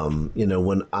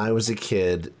 When I was a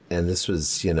kid, and this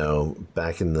was,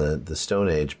 back in the Stone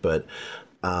Age, but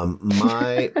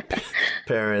my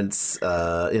parents,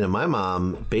 my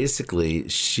mom, basically,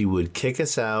 she would kick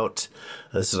us out.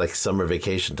 This is like summer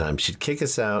vacation time. She'd kick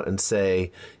us out and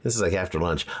say, this is like after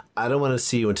lunch, I don't want to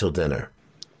see you until dinner.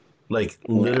 Like,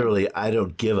 literally, I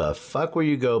don't give a fuck where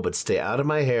you go, but stay out of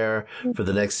my hair for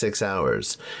the next 6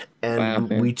 hours.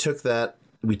 And we took that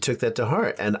to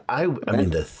heart. And I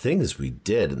mean, the things we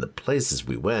did and the places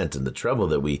we went and the trouble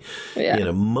that we,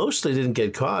 mostly didn't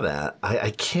get caught at.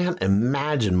 I can't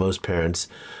imagine most parents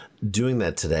doing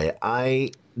that today.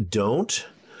 I don't.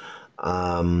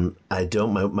 My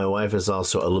wife is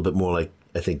also a little bit more like,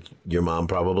 I think, your mom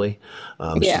probably.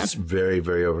 She's very,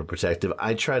 very overprotective.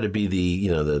 I try to be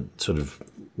the sort of,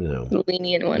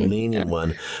 lenient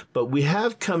one. But we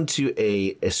have come to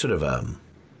a sort of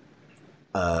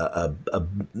a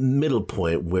middle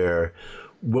point where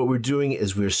what we're doing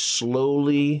is we're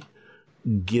slowly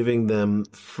giving them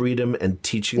freedom and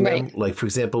teaching them. Like, for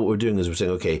example, what we're doing is we're saying,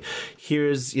 okay,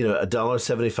 here's,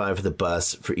 $1.75 for the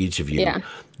bus for each of you. Yeah.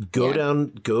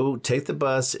 Go take the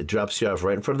bus. It drops you off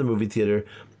right in front of the movie theater.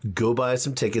 Go buy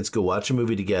some tickets, go watch a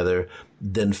movie together,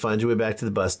 then find your way back to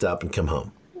the bus stop and come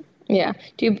home. Yeah.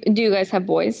 Do you guys have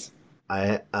boys?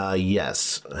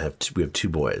 Yes. We have 2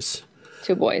 boys.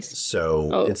 2 boys.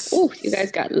 So you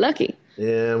guys got lucky.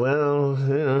 Yeah, well,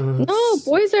 No,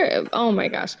 boys are, oh my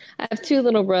gosh. I have 2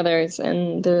 little brothers,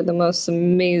 and they're the most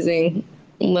amazing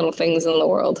little things in the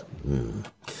world.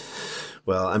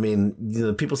 Well, I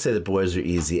mean, people say that boys are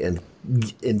easy, and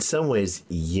in some ways,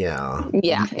 yeah.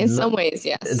 Yeah, in some ways,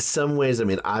 yes. In some ways, I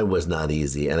mean, I was not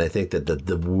easy, and I think that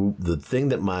the thing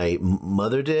that my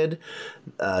mother did,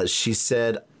 she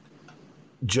said,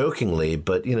 jokingly,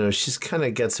 but she's kind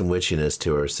of got some witchiness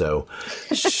to her. So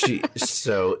she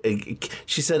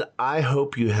said, I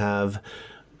hope you have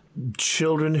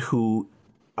children who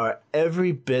are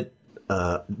every bit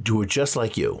who are just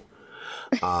like you.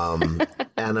 And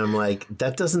I'm like,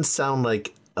 that doesn't sound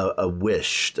like a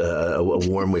wish, a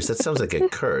warm wish. That sounds like a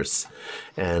curse.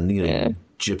 And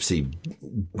gypsy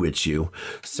witch you.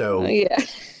 So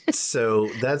so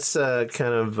that's kind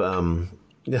of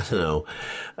No,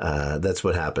 that's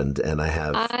what happened. And I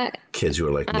have kids who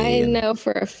are like me. I know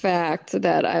for a fact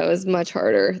that I was much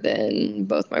harder than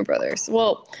both my brothers.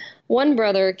 Well, one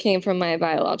brother came from my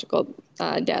biological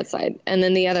dad's side, and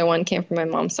then the other one came from my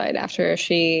mom's side after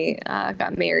she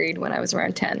got married when I was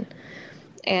around 10.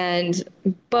 And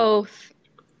both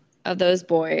of those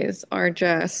boys are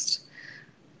just,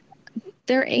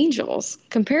 they're angels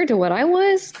compared to what I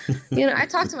was. I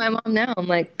talk to my mom now. I'm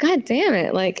like, God damn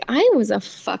it. Like, I was a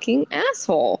fucking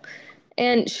asshole.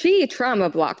 And she trauma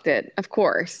blocked it, of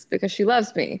course, because she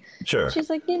loves me. Sure. She's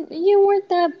like, you weren't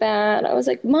that bad. I was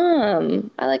like,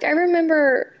 Mom, I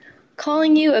remember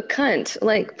calling you a cunt.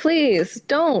 Like, please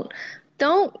don't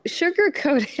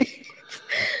sugarcoat it.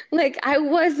 Like, I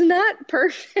was not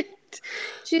perfect.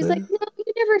 She's like, no,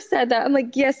 you never said that. I'm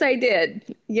like, yes, I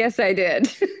did. Yes, I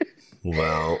did.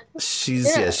 Well,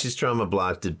 she's trauma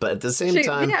blocked it, but at the same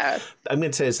time, I'm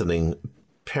going to tell you something.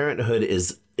 Parenthood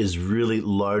is really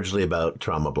largely about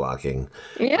trauma blocking.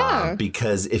 Yeah.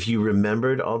 Because if you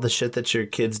remembered all the shit that your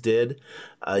kids did,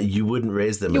 you wouldn't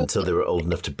raise them until they were old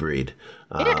enough to breed.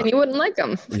 And you wouldn't like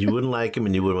them. You wouldn't like them,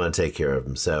 and you wouldn't want to take care of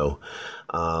them. So,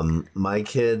 my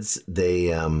kids,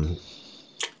 they, I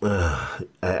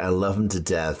love them to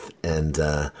death, and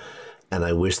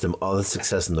I wish them all the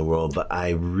success in the world. But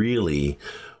I really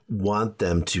want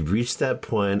them to reach that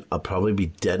point. I'll probably be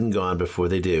dead and gone before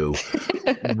they do,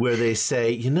 where they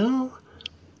say,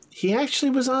 he actually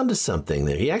was onto something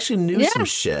there. He actually knew some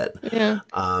shit. Yeah.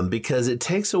 Because it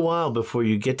takes a while before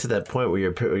you get to that point where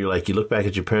you're like, you look back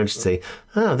at your parents and say,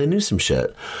 oh, they knew some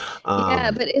shit.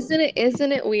 But isn't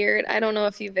it weird? I don't know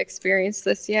if you've experienced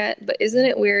this yet, but isn't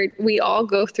it weird? We all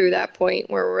go through that point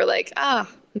where we're like,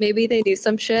 maybe they do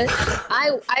some shit.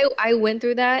 I went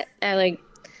through that, and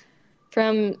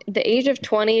from the age of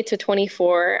 20 to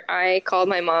 24, I called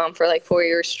my mom for 4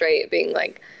 years straight, being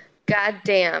like, God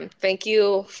damn, thank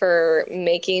you for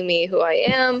making me who I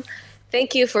am.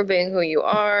 Thank you for being who you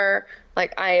are.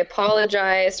 I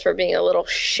apologize for being a little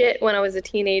shit when I was a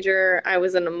teenager. I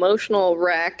was an emotional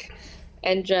wreck,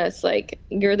 and just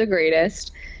you're the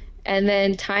greatest. And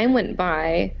then time went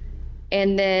by,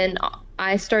 and then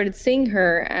I started seeing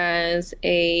her as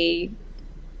a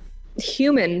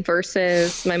human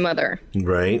versus my mother.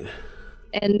 Right.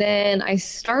 And then I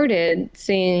started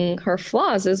seeing her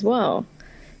flaws as well,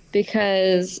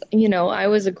 because, I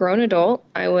was a grown adult.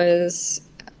 I was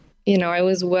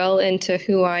well into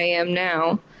who I am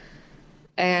now.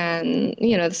 And,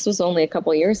 this was only a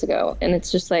couple years ago. And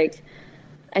it's just I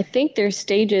think there's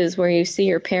stages where you see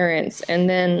your parents, and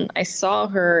then I saw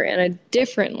her in a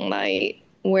different light,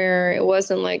 where it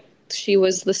wasn't she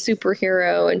was the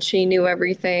superhero and she knew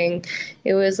everything.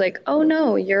 It was oh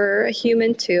no, you're a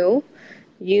human too.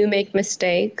 You make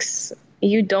mistakes.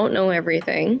 You don't know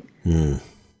everything. And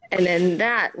then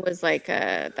that was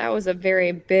a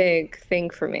very big thing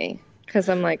for me, because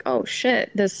I'm like, oh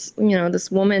shit, this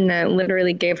woman that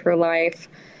literally gave her life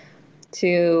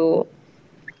to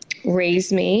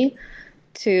raise me,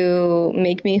 to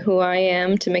make me who I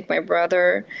am, to make my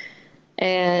brother.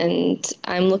 And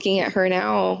I'm looking at her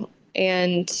now,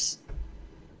 and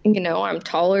I'm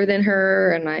taller than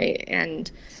her,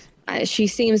 and she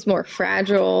seems more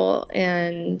fragile,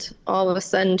 and all of a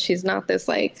sudden she's not this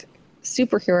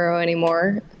superhero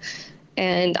anymore.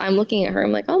 And I'm looking at her,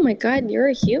 I'm like, oh my God, you're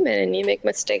a human and you make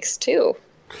mistakes too.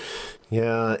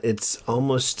 Yeah, it's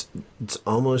almost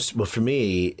well for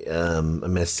me.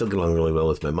 I still get along really well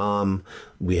with my mom.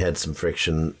 We had some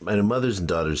friction. I know mothers and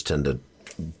daughters tend to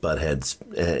butt heads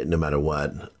no matter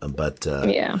what, but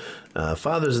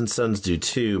fathers and sons do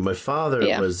too. My father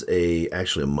was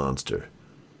actually a monster.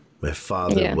 My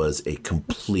father was a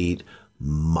complete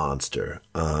monster.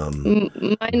 Mine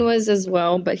was as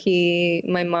well, but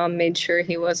my mom made sure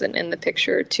he wasn't in the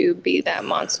picture to be that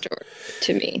monster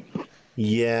to me.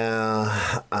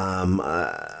 Yeah.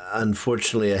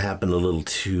 Unfortunately, it happened a little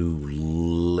too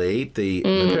late. My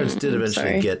parents did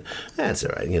eventually get. That's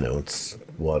all right. It's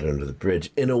water under the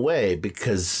bridge in a way,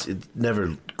 because it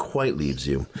never quite leaves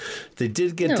you. They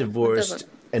did get divorced.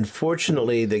 And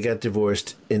fortunately, they got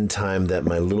divorced in time that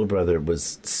my little brother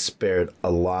was spared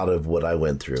a lot of what I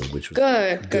went through, which was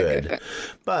good.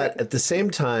 But at the same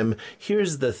time,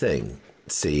 here's the thing.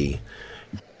 See,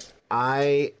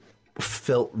 I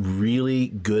felt really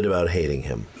good about hating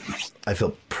him. I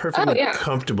felt perfectly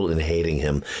comfortable in hating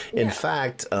him. In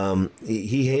fact,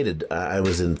 he hated. I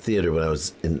was in theater when I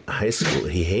was in high school.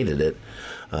 He hated it.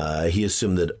 He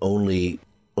assumed that only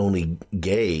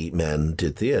gay men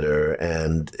did theater,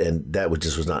 and that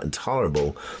just was not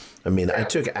intolerable. I mean, I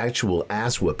took actual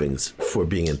ass whoopings for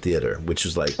being in theater, which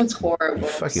was like That's horrible.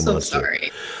 fucking So monster.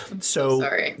 sorry. So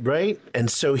sorry. right, and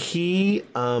so he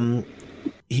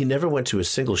never went to a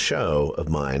single show of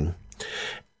mine,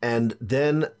 and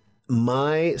then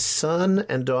my son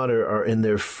and daughter are in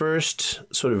their first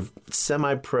sort of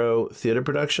semi-pro theater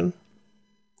production,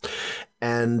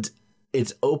 and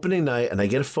it's opening night, and I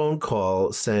get a phone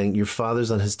call saying your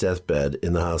father's on his deathbed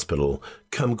in the hospital.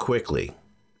 Come quickly.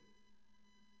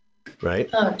 Right?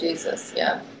 Oh, Jesus.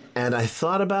 Yeah. And I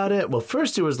thought about it. Well,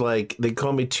 first it was like they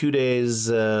called me 2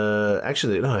 days.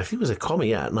 Actually, no, I think it was they called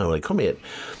me at like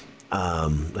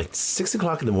 6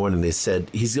 o'clock in the morning. They said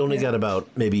he's only got about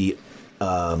maybe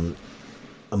a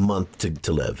month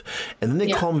to live. And then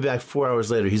they called me back 4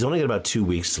 hours later. He's only got about 2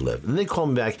 weeks to live. And then they called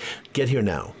me back, get here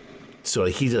now. So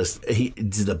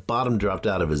the bottom dropped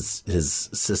out of his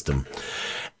system.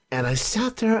 And I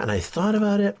sat there and I thought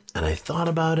about it and I thought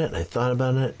about it and I thought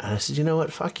about it. And I said, you know what?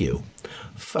 Fuck you.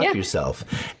 Fuck yourself.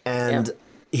 And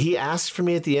he asked for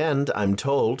me at the end, I'm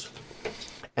told.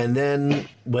 And then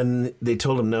when they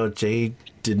told him, no, Jay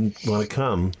didn't want to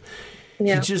come,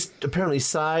 he just apparently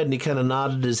sighed and he kind of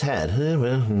nodded his head.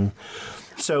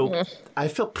 So I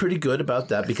felt pretty good about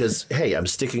that because, hey, I'm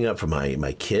sticking up for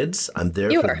my kids. I'm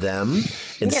there for them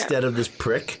instead of this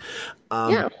prick.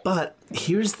 But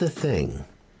here's the thing.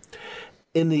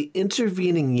 In the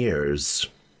intervening years,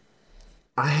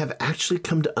 I have actually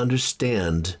come to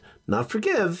understand, not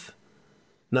forgive,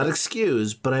 not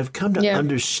excuse, but I've come to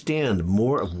understand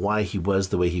more of why he was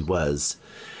the way he was.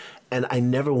 And I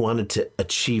never wanted to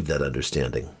achieve that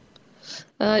understanding.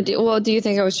 Do you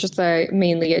think it was just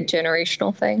mainly a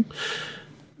generational thing?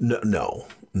 No.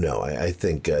 I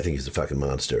think he's a fucking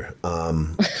monster.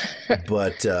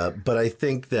 But I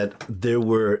think that there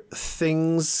were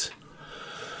things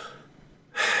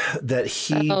that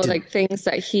he like things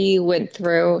that he went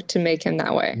through to make him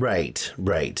that way. Right.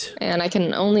 And I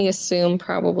can only assume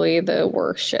probably the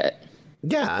worst shit.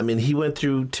 Yeah, I mean, he went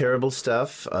through terrible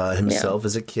stuff himself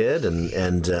as a kid,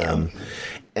 and there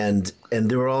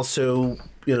were also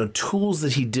tools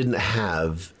that he didn't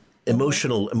have,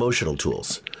 emotional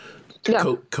tools.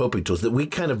 Coping tools that we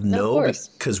kind of know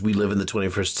because we live in the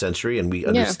 21st century and we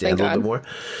understand a little bit more.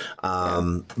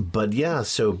 But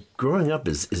so growing up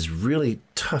is really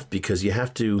tough because you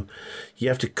have to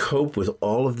cope with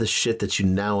all of the shit that you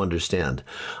now understand.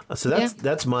 So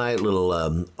that's my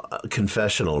little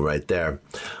confessional right there.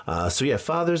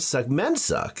 Fathers suck, men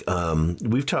suck.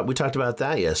 We talked about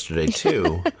that yesterday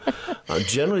too.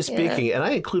 Generally speaking, and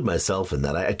I include myself in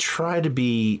that. I try to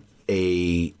be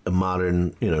a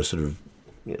modern, sort of,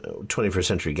 21st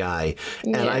century guy,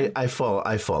 and I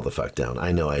fall the fuck down.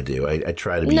 I know I do. I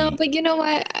try to be. No, but you know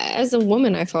what? As a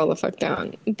woman, I fall the fuck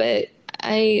down. But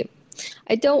I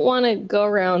don't want to go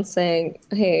around saying,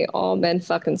 "Hey, all men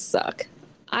fucking suck."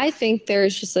 I think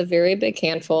there's just a very big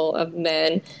handful of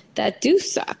men that do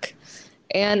suck.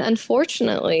 And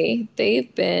unfortunately,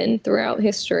 they've been throughout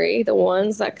history the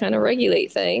ones that kind of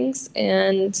regulate things,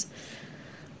 and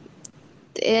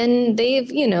they've,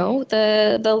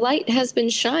 the light has been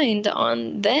shined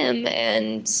on them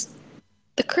and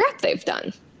the crap they've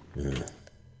done.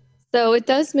 So it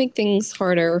does make things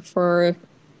harder for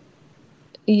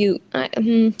you.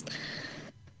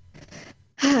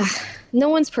 No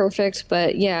one's perfect,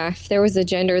 but if there was a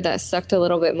gender that sucked a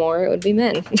little bit more, it would be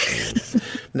men.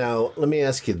 Now, let me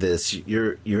ask you this.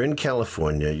 You're in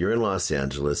California, you're in Los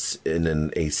Angeles,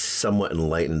 in a somewhat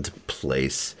enlightened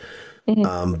place.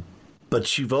 Mm-hmm.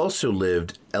 But you've also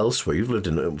lived elsewhere. You've lived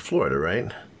in Florida,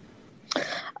 right?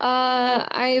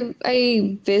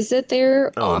 I visit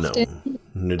there often.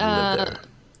 No. Live there.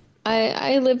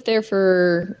 I lived there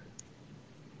for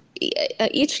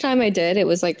each time I did, it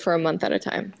was like for a month at a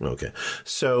time. Okay.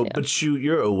 So, but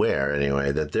you're aware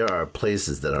anyway that there are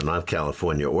places that are not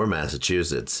California or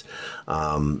Massachusetts.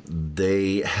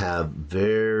 They have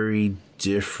very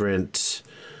different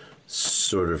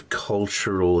sort of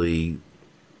culturally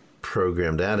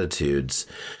programmed attitudes.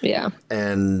 Yeah.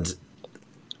 And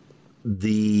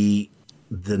the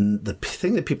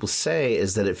thing that people say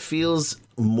is that it feels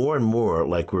more and more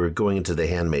like we're going into The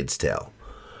Handmaid's Tale.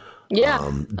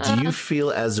 Yeah. Do you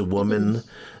feel as a woman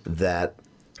that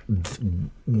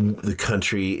the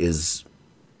country is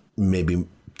maybe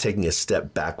taking a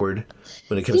step backward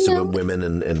when it comes to women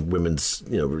and women's,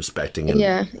 respecting? And...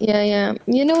 Yeah.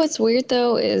 You know what's weird,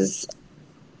 though, is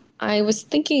I was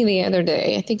thinking the other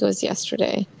day, I think it was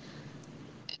yesterday,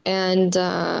 and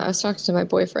I was talking to my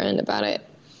boyfriend about it,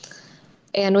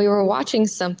 and we were watching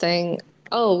something.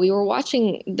 Oh, we were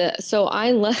watching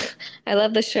I love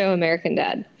the show American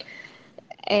Dad.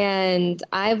 And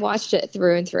I've watched it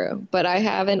through and through, but I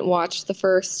haven't watched the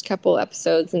first couple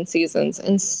episodes and seasons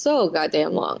in so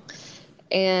goddamn long.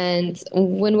 And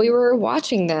when we were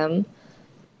watching them,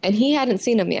 and he hadn't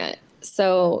seen them yet,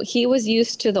 so he was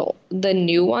used to the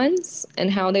new ones and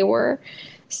how they were.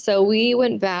 So we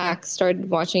went back, started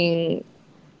watching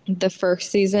the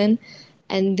first season,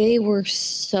 and they were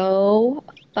so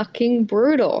fucking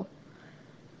brutal.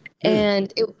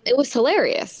 And it was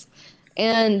hilarious.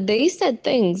 And they said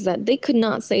things that they could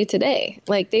not say today.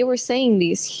 Like, they were saying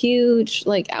these huge,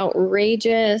 like,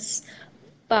 outrageous,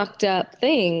 fucked up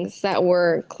things that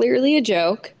were clearly a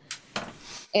joke.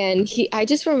 And I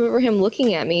just remember him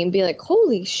looking at me and be like,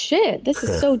 holy shit, this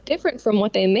is so different from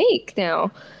what they make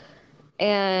now.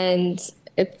 And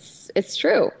it's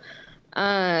true.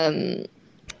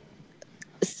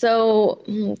 So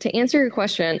to answer your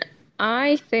question,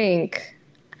 I think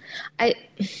I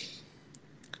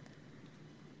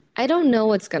don't know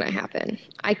what's going to happen.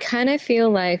 I kind of feel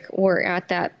like we're at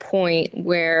that point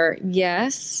where,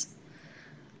 yes,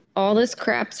 all this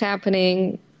crap's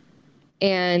happening,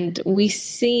 and we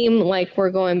seem like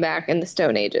we're going back in the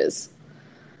Stone Ages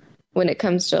when it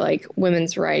comes to, like,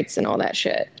 women's rights and all that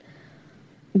shit.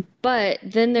 But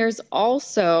then there's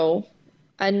also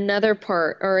another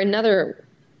part or another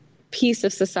piece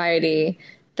of society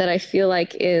that I feel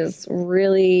like is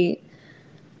really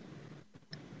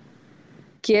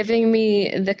giving me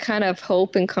the kind of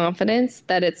hope and confidence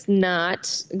that it's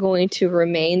not going to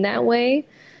remain that way,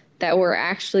 that we're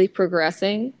actually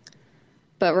progressing.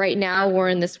 But right now we're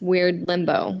in this weird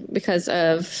limbo because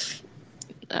of,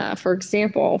 for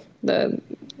example, the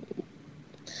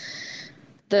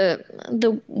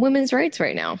women's rights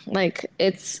right now. Like,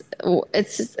 it's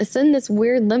in this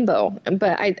weird limbo,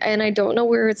 but I don't know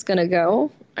where it's gonna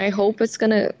go. I hope it's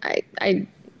gonna.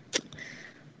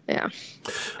 Yeah.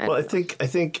 Well, I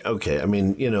think okay. I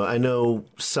mean, I know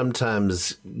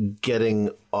sometimes getting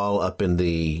all up in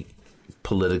the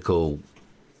political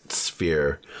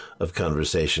sphere of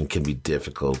conversation can be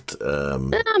difficult.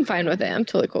 I'm fine with it. I'm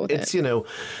totally cool with it.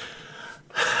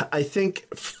 I think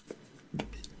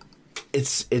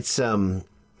it's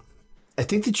I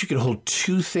think that you can hold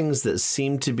two things that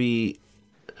seem to be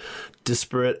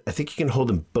disparate. I think you can hold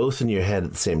them both in your head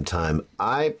at the same time.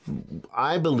 I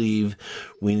believe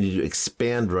we need to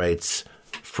expand rights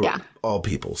for all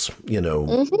peoples,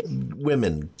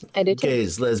 women,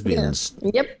 gays, lesbians,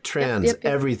 trans,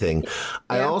 everything.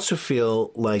 I also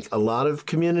feel like a lot of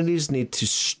communities need to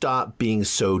stop being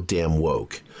so damn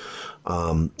woke.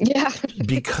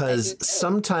 Because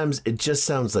sometimes it just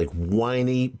sounds like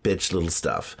whiny bitch little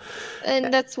stuff.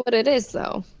 And that's what it is,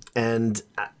 though. And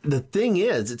the thing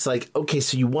is, it's like, okay,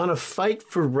 so you want to fight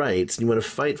for rights and you want to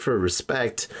fight for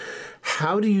respect.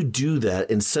 How do you do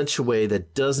that in such a way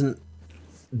that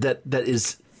that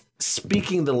is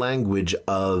speaking the language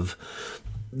of,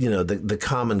 the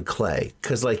common clay?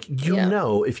 Because, like,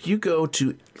 if you go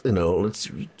to,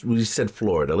 we said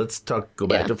Florida. Let's go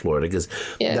back to Florida, because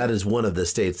that is one of the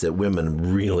states that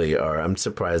women really are. I'm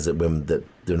surprised that that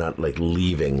they're not, like,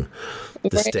 leaving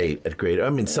the state at great.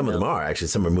 I mean, some of them are actually.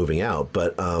 Some are moving out,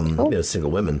 but single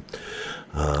women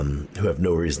who have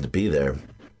no reason to be there.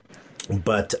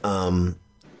 But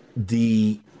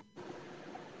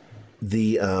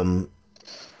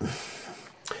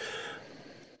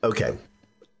okay,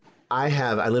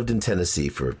 I lived in Tennessee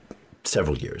for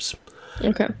several years.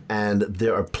 Okay, and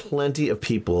there are plenty of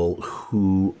people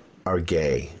who are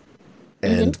gay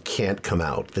and can't come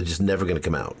out. They're just never going to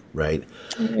come out, right?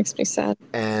 It makes me sad.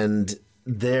 And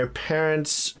their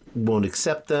parents won't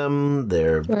accept them.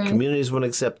 Their communities won't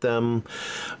accept them.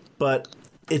 But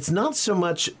it's not so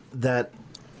much that's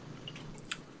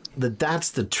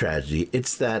the tragedy.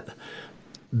 It's that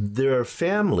there are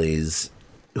families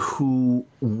who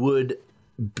would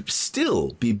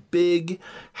still be big,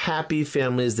 happy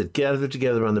families that gather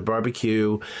together on the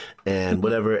barbecue and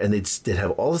whatever, and they'd have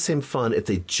all the same fun if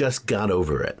they just got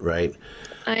over it, right?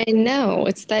 I know.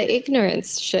 It's that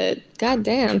ignorance shit. God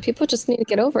damn. People just need to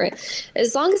get over it.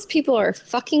 As long as people are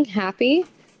fucking happy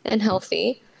and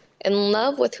healthy, in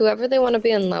love with whoever they want to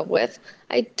be in love with,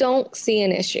 I don't see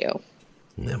an issue.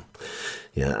 Yeah,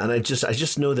 and I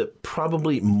just know that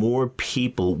probably more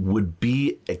people would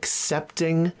be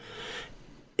accepting.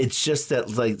 It's just that,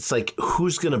 like, it's like,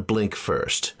 who's going to blink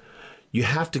first? You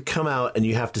have to come out and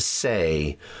you have to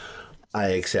say, I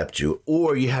accept you.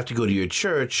 Or you have to go to your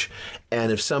church,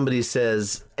 and if somebody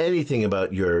says anything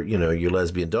about your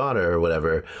lesbian daughter or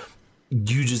whatever,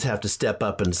 you just have to step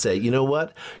up and say, you know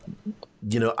what?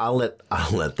 I'll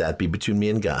let that be between me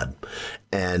and God,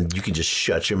 and you can just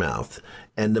shut your mouth.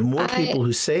 And the more people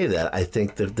who say that, I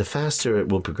think the faster it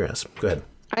will progress. Go ahead.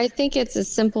 I think it's as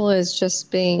simple as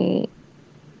just being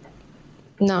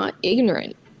not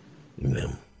ignorant.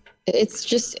 Yeah. It's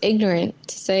just ignorant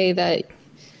to say that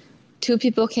two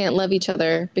people can't love each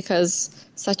other because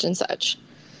such and such.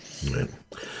 Right.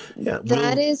 Yeah.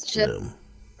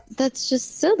 That's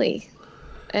just silly.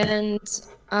 And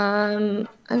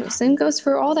same goes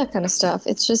for all that kind of stuff.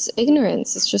 It's just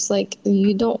ignorance. It's just like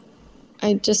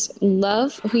I just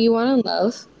love who you want to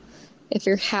love. If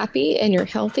you're happy and you're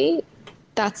healthy,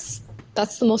 that's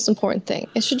the most important thing.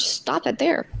 It should just stop it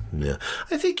there. Yeah.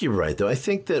 I think you're right, though. I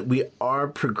think that we are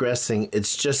progressing.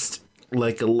 It's just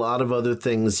like a lot of other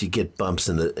things, you get bumps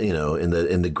in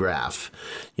the graph.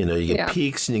 You get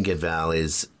peaks and you get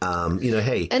valleys.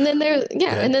 Hey. And then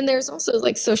and then there's also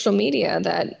like social media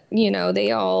that,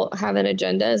 they all have an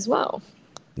agenda as well.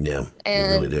 Yeah,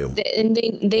 and they really do.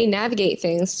 And they navigate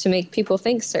things to make people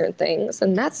think certain things,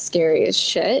 and that's scary as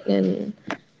shit, and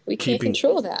we can't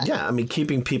control that. Yeah, I mean,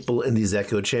 keeping people in these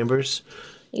echo chambers.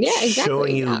 Yeah, exactly.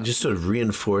 Showing you, just sort of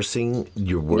reinforcing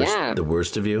your worst, the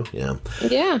worst of you. Yeah.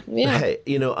 Yeah. Hey,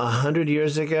 100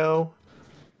 years ago,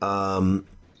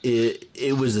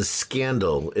 it was a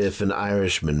scandal if an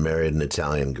Irishman married an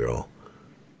Italian girl.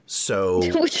 So,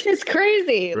 which is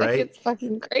crazy. Right? Like, it's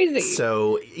fucking crazy.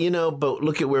 So, but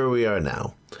look at where we are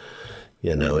now.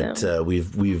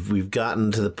 We've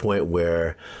gotten to the point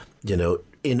where,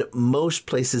 in most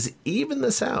places, even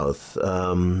the South,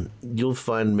 you'll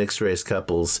find mixed race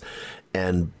couples,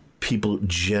 and people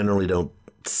generally don't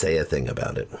say a thing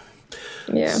about it.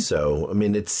 Yeah. So, I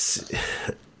mean,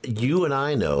 you and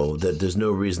I know that there's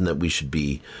no reason that we should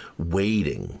be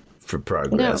waiting for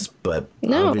progress, but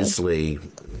obviously,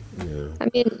 I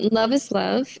mean, love is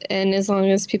love, and as long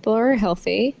as people are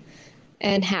healthy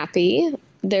and happy,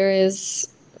 that's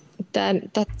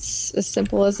as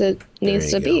simple as it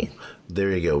needs to be.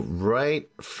 There you go. Right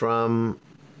from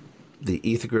the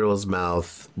Ether Girl's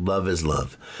mouth, love is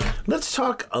love. Let's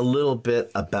talk a little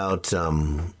bit about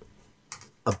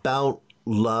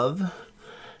love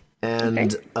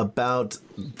and about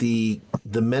the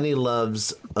many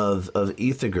loves of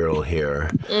Ether Girl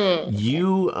here.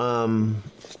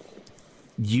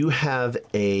 You have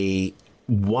a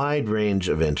wide range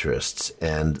of interests,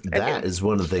 and that is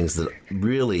one of the things that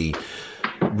really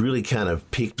kind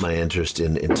of piqued my interest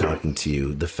in talking to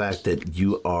you. The fact that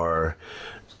you're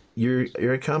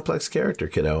a complex character,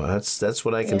 kiddo. That's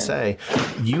what I can say.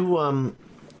 You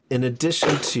in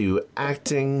addition to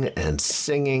acting and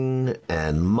singing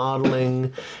and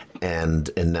modeling and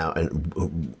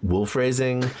wolf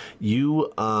raising,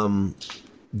 you and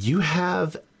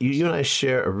I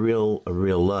share a real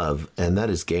love, and that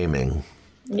is gaming.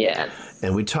 Yes.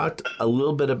 And we talked a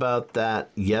little bit about that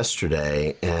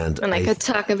yesterday, and I could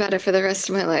talk about it for the rest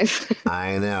of my life.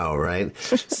 I know, right?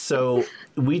 So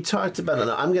we talked about it.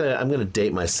 I'm gonna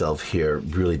date myself here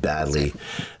really badly,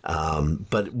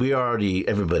 but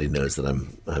everybody knows that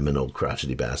I'm an old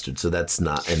crotchety bastard, so that's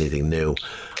not anything new.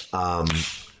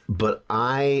 But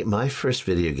my first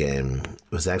video game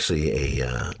was actually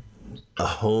a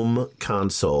home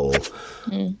console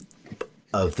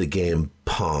of the game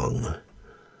Pong.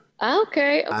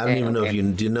 Okay. I don't even know if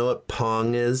do you know what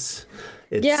Pong is?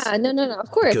 No. Of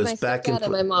course, goes my back stepdad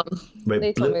and my mom. Right,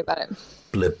 they told me about it.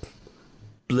 Blip,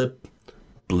 blip,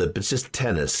 blip. It's just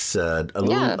tennis, a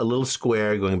little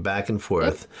square going back and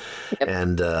forth, Yep.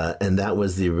 and that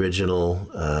was the original.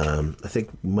 I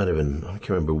think might have been. I can't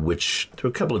remember which. There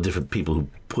were a couple of different people who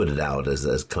put it out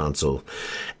as console,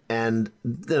 and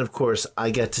then of course I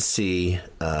get to see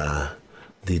the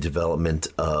development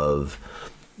of.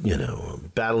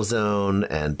 Battlezone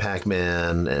and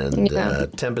Pac-Man and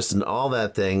Tempest and all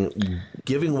that thing,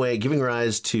 giving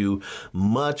rise to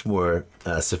much more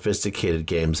sophisticated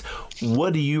games.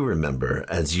 What do you remember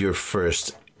as your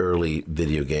first early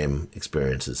video game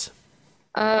experiences?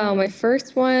 My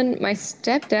first one, my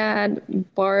stepdad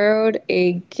borrowed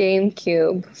a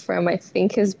GameCube from, I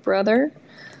think, his brother.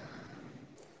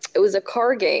 It was a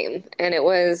car game, and it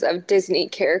was of Disney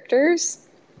characters.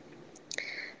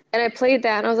 And I played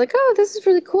that, and I was like, oh, this is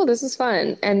really cool. This is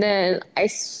fun. And then I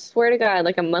swear to God,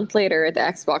 like a month later, the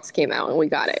Xbox came out, and we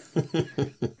got it.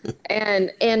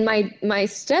 and my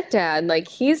stepdad, like,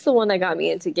 he's the one that got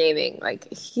me into gaming. Like,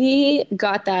 he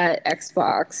got that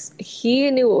Xbox.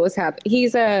 He knew what was happening.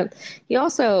 He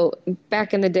also,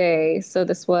 back in the day, so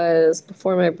this was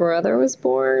before my brother was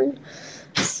born.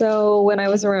 So when I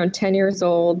was around 10 years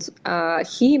old,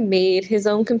 he made his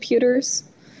own computers.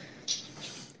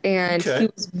 And he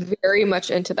was very much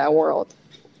into that world.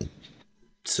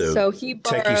 So he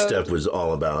borrowed, techie stuff was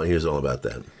all about. He was all about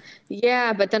that.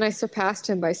 Yeah, but then I surpassed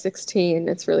him by 16.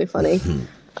 It's really funny.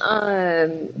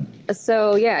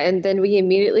 So yeah, and then we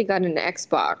immediately got an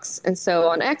Xbox. And so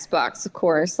on Xbox, of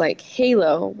course, like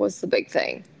Halo was the big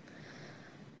thing.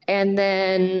 And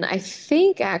then I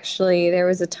think actually there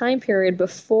was a time period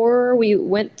before we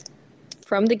went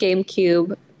from the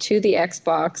GameCube to the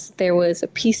Xbox, there was a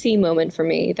PC moment for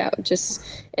me that just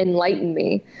enlightened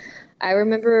me. I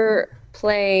remember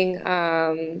playing,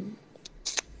 I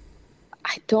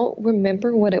don't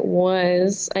remember what it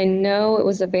was. I know it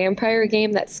was a vampire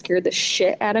game that scared the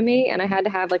shit out of me, and I had to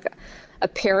have like a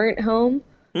parent home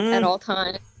at all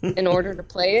times in order to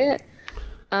play it.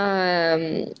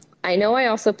 I know I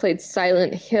also played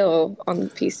Silent Hill on the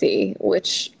PC,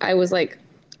 which I was like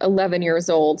 11 years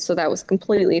old, so that was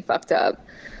completely fucked up.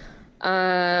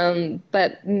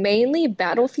 But mainly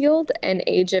Battlefield and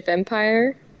Age of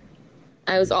Empire,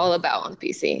 I was all about on the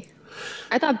PC.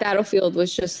 I thought Battlefield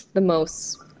was just the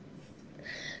most...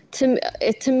 To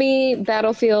me,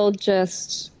 Battlefield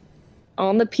just...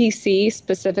 On the PC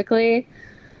specifically,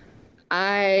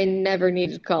 I never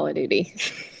needed Call of Duty.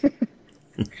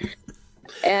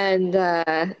 And,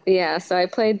 yeah, so I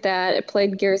played that. I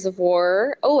played Gears of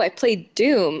War. Oh, I played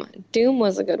Doom. Doom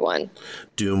was a good one.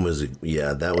 Doom was, and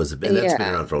that's been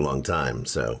around for a long time,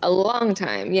 so. A long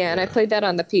time, yeah, and I played that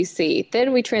on the PC.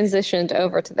 Then we transitioned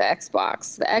over to the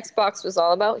Xbox. The Xbox was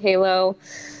all about Halo.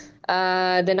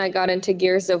 Then I got into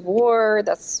Gears of War.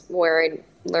 That's where I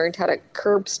learned how to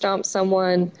curb stomp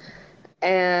someone.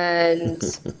 And...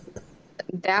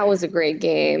 that was a great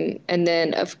game. And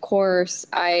then, of course,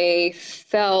 I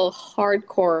fell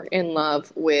hardcore in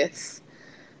love with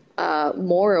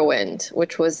Morrowind,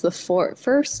 which was the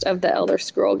first of the Elder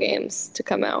Scroll games to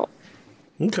come out.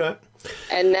 Okay.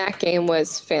 And that game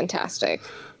was fantastic.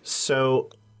 So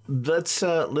let's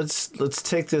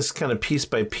take this kind of piece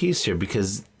by piece here,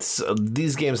 because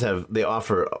these games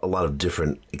offer a lot of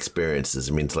different experiences.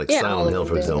 I mean, it's like Silent Hill,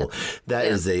 for example. That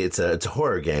is it's a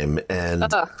horror game, and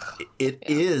it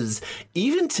is,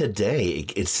 even today,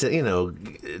 it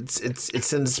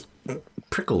sends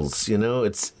prickles.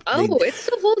 It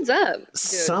still holds up, dude.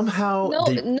 Somehow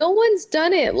no one's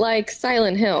done it like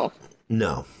Silent Hill.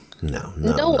 No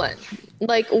one.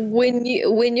 Like when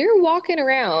you're walking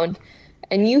around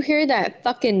and you hear that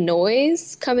fucking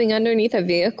noise coming underneath a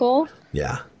vehicle.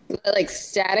 Yeah. Like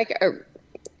static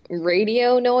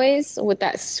radio noise with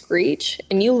that screech.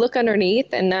 And you look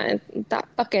underneath, and that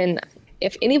fucking...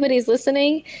 If anybody's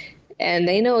listening and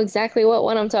they know exactly what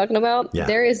one I'm talking about,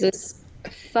 there is this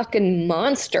fucking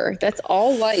monster that's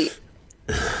all white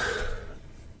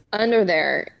under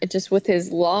there, just with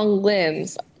his long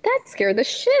limbs. That scared the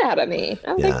shit out of me.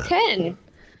 I was like 10.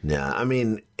 Yeah, I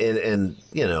mean, and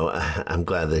I'm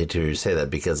glad that you say that,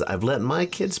 because I've let my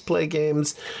kids play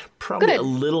games probably a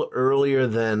little earlier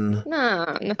than...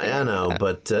 I know,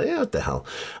 but what the hell.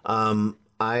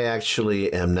 I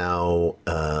actually am now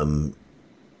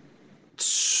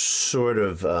sort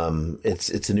of...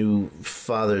 it's a new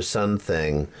father-son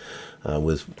thing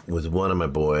with one of my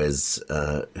boys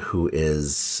who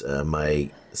is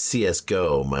my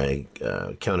CSGO, my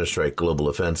Counter-Strike Global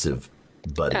Offensive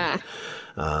buddy.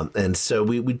 And so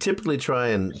we typically try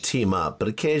and team up, but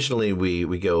occasionally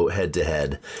we go head to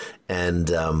head. And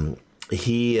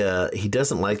he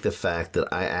doesn't like the fact that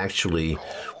I actually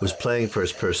was playing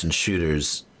first person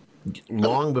shooters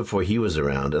long before he was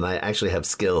around, and I actually have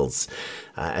skills.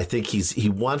 I think he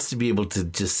wants to be able to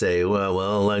just say,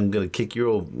 well, I'm going to kick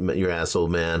your ass, old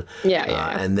man.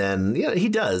 Yeah. And then he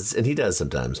does, and he does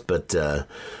sometimes, but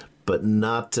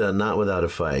not without a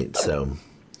fight. So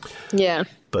yeah.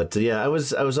 But I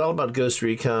was all about Ghost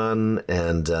Recon,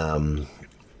 and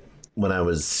when I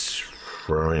was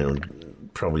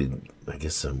probably, I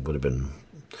guess I would have been.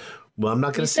 Well, I'm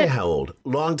not going to say how old.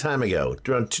 Long time ago,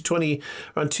 around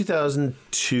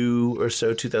 2002 or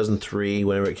so, 2003,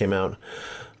 whenever it came out.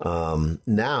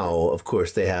 Now, of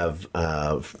course, they have,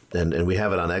 and we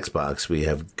have it on Xbox. We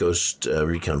have Ghost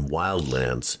Recon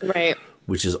Wildlands, right?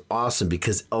 Which is awesome,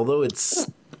 because although it's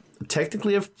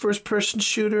technically a first-person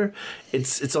shooter,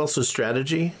 it's also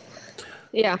strategy.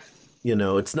 Yeah.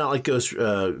 It's not like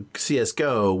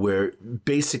CSGO, where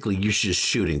basically you're just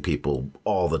shooting people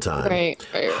all the time. Right.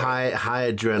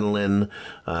 High adrenaline.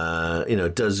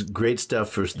 Does great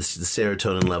stuff for the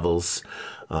serotonin levels.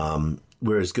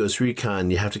 Whereas Ghost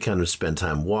Recon, you have to kind of spend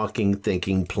time walking,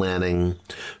 thinking, planning,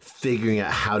 figuring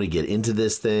out how to get into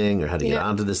this thing or how to get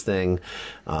onto this thing.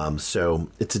 So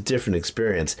it's a different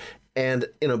experience. And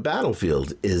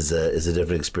Battlefield is a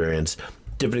different experience.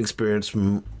 Different experience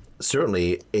from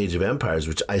certainly Age of Empires,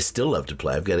 which I still love to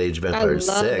play. I've got Age of I Empires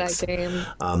love 6. that game.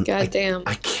 God damn.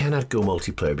 I cannot go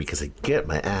multiplayer because I get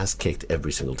my ass kicked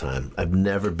every single time. I've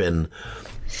never been.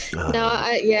 No,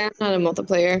 I'm not a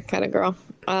multiplayer kind of girl.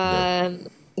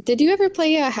 Did you ever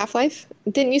play Half-Life?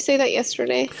 Didn't you say that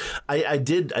yesterday? I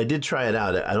did try it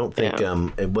out. I don't think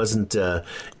it wasn't.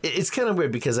 It's kind of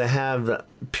weird because I have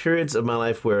periods of my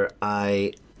life where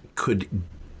I could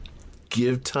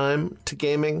give time to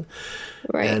gaming,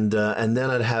 Right. and then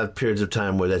I'd have periods of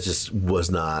time where that just was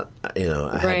not. I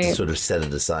had to Right. sort of set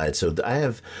it aside. So I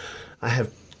have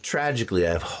tragically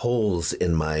I have holes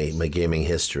in my gaming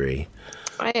history.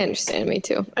 I understand. Me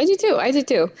too. I do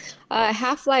too.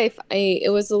 Half-Life,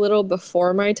 it was a little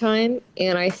before my time,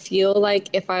 and I feel like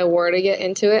if I were to get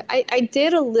into it, I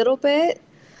did a little bit,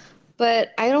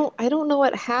 but I don't know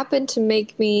what happened to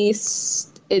make me.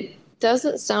 It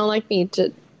doesn't sound like me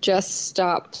to just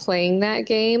stop playing that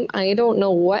game. I don't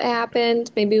know what happened.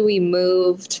 Maybe we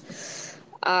moved.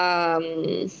 All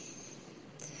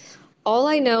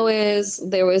I know is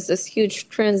there was this huge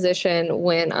transition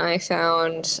when I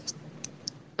found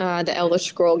the Elder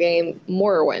Scroll game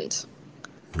Morrowind.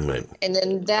 Right. And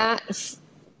then that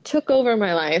took over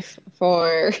my life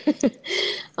for,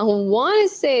 I want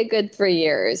to say, a good 3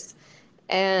 years.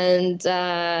 And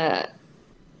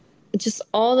just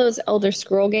all those Elder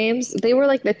Scroll games, they were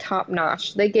like the top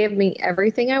notch. They gave me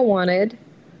everything I wanted.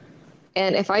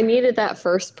 And if I needed that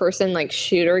first person like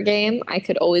shooter game, I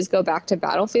could always go back to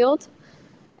Battlefield.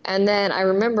 And then I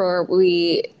remember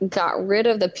we got rid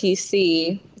of the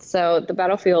PC, so the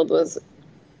Battlefield was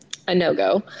a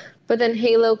no-go. But then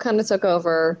Halo kind of took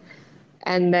over,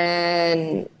 and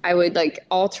then I would like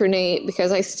alternate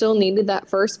because I still needed that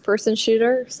first-person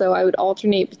shooter, so I would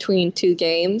alternate between two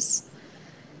games.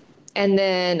 And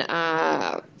then, in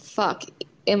my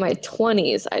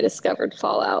 20s, I discovered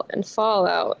Fallout. And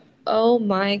Fallout, oh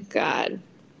my God,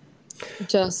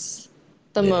 just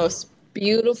the most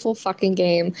beautiful fucking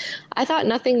game. I thought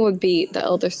nothing would beat the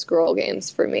Elder Scroll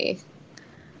games for me.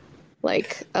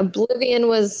 Like, Oblivion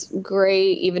was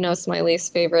great, even though it's my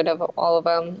least favorite of all of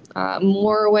them.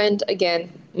 Morrowind,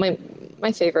 again, my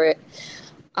favorite.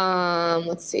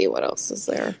 Let's see, what else is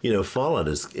there? Fallout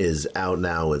is out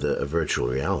now with a virtual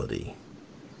reality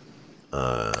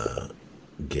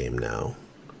game now.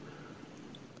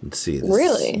 Let's see.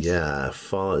 Really? Yeah,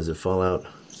 Fallout. Is it Fallout?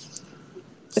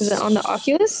 Is it on the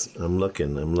Oculus? I'm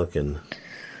looking.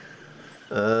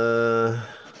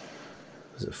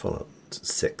 Is it Fallout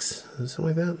 6? Something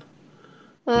like that?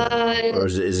 Or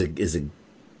is it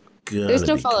gonna There's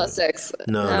no be Fallout coming? 6.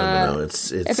 No.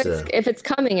 It's if it's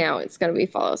coming out, it's gonna be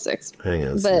Fallout 6. hang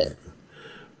on. But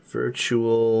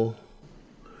Virtual.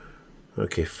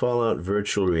 Okay, Fallout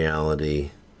virtual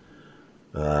reality.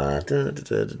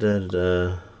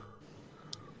 The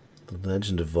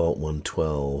Legend of Vault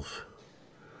 112.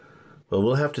 Well,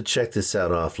 we'll have to check this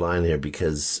out offline here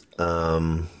because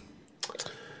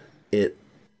it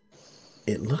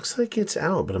looks like it's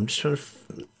out, but I'm just trying to.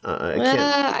 I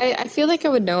can't. I feel like I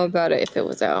would know about it if it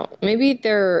was out. Maybe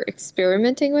they're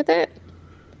experimenting with it.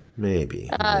 Maybe.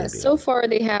 So far,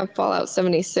 they have Fallout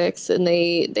 76, and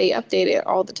they update it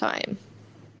all the time.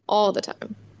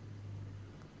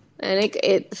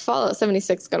 And Fallout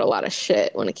 76 got a lot of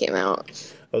shit when it came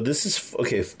out. Oh, this is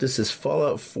okay. This is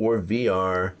Fallout 4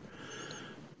 VR,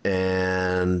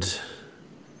 and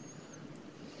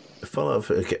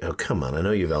Fallout. Okay, oh come on! I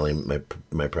know you value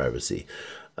my privacy.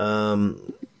 Okay,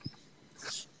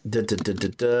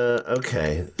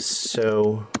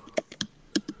 so.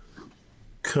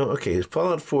 Okay,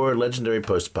 Fallout 4, legendary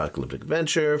post-apocalyptic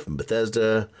adventure from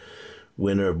Bethesda,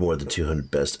 winner of more than 200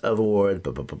 Best of awards.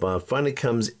 Finally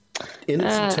comes in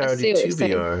its entirety to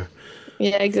VR.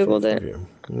 Yeah, I googled it.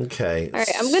 Okay. All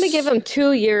right, I'm gonna give them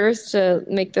 2 years to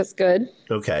make this good.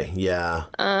 Okay. Yeah.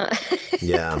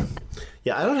 Yeah.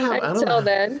 I don't have. Until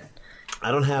then.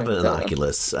 I don't have an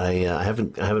Oculus. I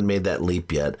haven't made that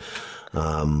leap yet.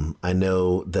 I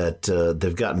know that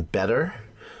they've gotten better.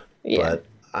 Yeah. But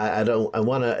I don't. I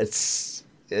want to.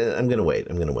 I'm gonna wait.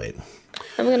 I'm gonna wait.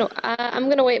 I'm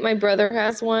gonna wait. My brother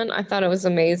has one. I thought it was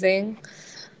amazing.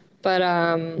 But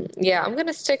yeah, I'm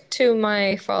gonna stick to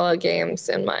my Fallout games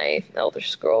and my Elder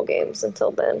Scroll games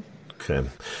until then. Okay.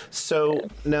 So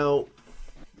now,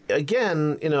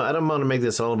 again, I don't want to make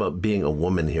this all about being a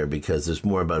woman here because there's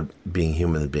more about being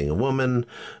human than being a woman,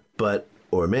 or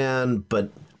a man. But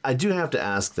I do have to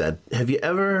ask that: Have you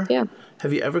ever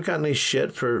gotten any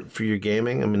shit for your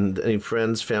gaming? I mean, any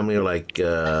friends, family, are like,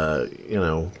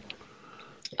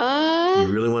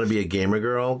 You really want to be a gamer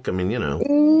girl? I mean,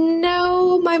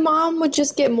 No, my mom would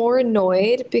just get more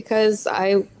annoyed because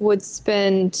I would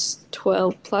spend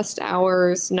 12 plus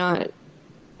hours not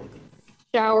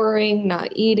showering, not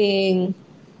eating.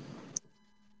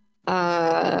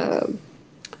 I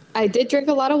did drink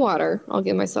a lot of water. I'll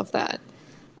give myself that.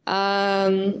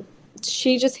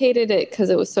 She just hated it because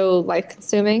it was so life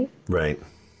consuming. Right.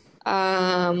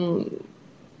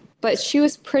 But she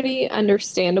was pretty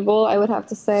understandable, I would have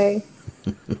to say.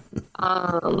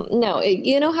 No,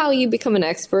 you know how you become an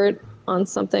expert on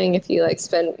something if you like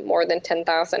spend more than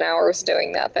 10,000 hours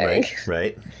doing that thing?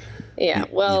 Right. Yeah.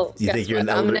 Well, you think you're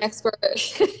I'm an expert.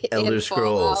 Elder in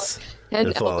Scrolls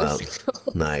and Fallout. Elder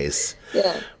Scrolls. Nice.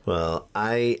 Yeah. Well,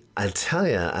 I tell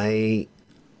you, I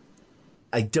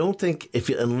don't think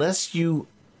unless you,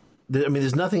 I mean,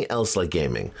 there's nothing else like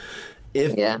gaming.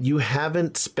 If you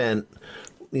haven't spent,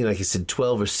 like I said,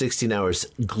 12 or 16 hours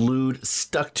glued,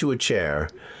 stuck to a chair,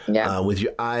 with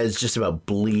your eyes just about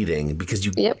bleeding because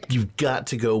you've got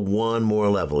to go one more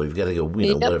level. You've got to go,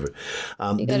 whatever.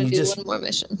 You got to do one more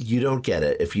mission. You don't get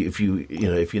it if you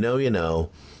know, you know.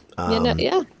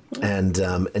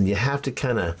 And you have to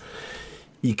kind of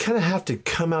have to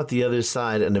come out the other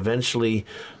side and eventually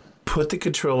put the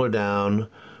controller down,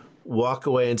 walk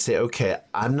away and say, okay,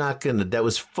 that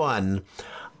was fun.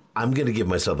 I'm going to give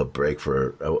myself a break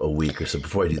for a week or so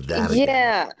before I do that again.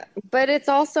 Yeah, but it's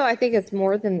also, I think it's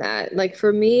more than that. Like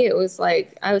for me, it was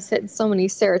like I was hitting so many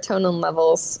serotonin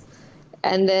levels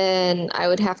and then I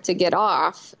would have to get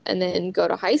off and then go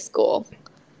to high school.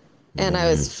 And I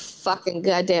was fucking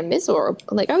goddamn miserable.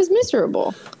 Like I was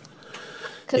miserable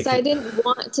because I didn't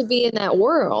want to be in that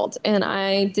world and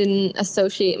I didn't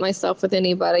associate myself with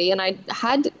anybody. And I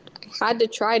had to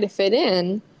try to fit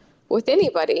in with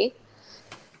anybody.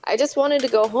 I just wanted to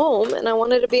go home and I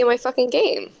wanted to be in my fucking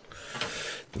game.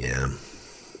 Yeah.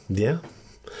 Yeah.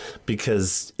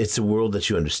 Because it's a world that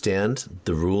you understand.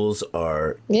 The rules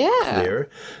are clear.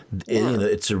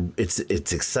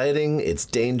 It's exciting, it's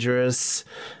dangerous,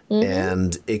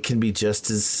 and it can be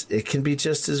just as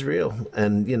real.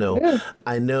 And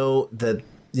I know that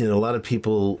a lot of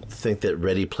people think that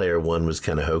Ready Player One was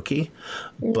kind of hokey.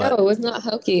 But no, it was not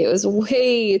hokey. It was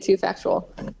way too factual.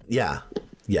 Yeah.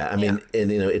 Yeah, I mean,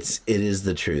 and it is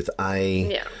the truth.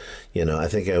 I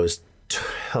think I was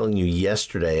telling you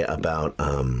yesterday about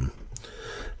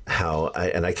how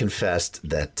I confessed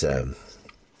that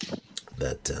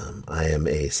I am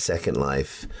a Second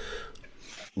Life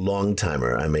long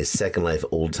timer. I'm a Second Life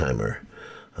old timer,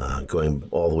 going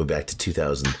all the way back to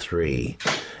 2003,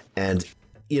 and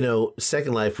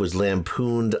Second Life was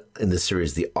lampooned in the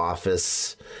series The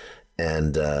Office.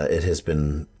 And it has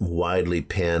been widely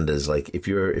panned as like if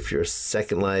you're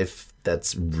Second Life,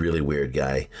 that's really weird,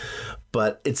 guy.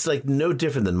 But it's like no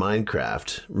different than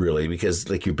Minecraft, really, because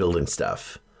like you're building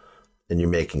stuff and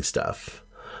you're making stuff.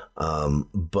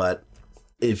 But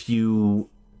if you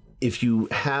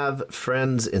have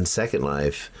friends in Second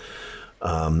Life,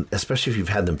 especially if you've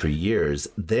had them for years,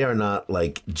 they are not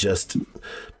like just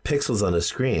pixels on a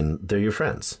screen. They're your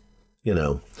friends,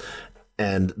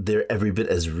 And they're every bit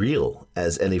as real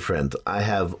as any friend. I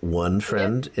have one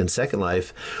friend in Second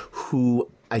Life who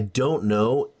I don't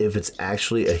know if it's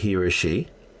actually a he or a she.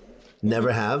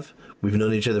 Never have. We've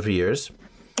known each other for years.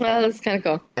 Well, that's kind of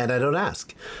cool. And I don't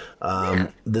ask.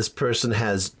 This person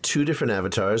has two different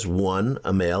avatars, one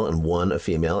a male and one a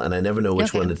female, and I never know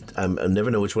which one. I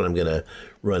never know which one I'm going to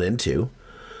run into.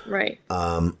 Right.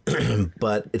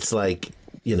 But it's like,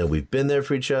 we've been there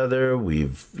for each other.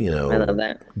 We've, I love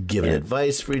that. given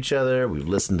advice for each other. We've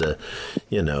listened to,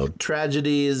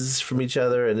 tragedies from each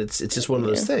other. And it's just one of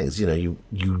those things, again,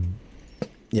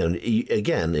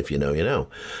 if you know, you know.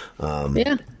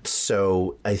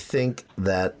 So I think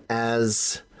that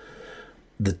as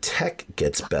the tech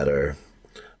gets better,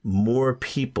 more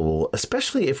people,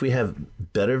 especially if we have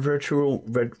better virtual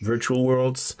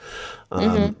worlds.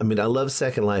 I mean, I love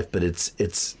Second Life, but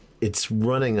it's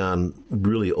running on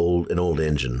really an old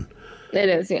engine. It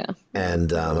is, yeah.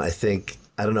 And I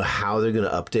don't know how they're going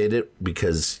to update it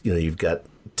because, you've got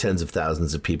tens of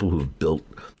thousands of people who've built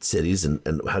cities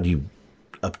and how do you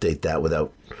update that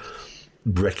without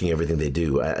wrecking everything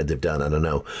they've done? I don't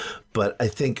know. But I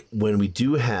think when we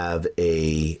do have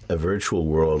a virtual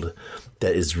world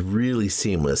that is really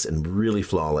seamless and really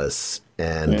flawless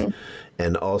and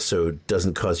also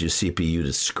doesn't cause your CPU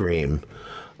to scream,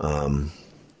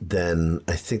 then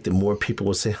I think that more people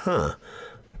will say,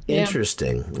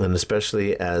 interesting. And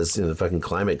especially as the fucking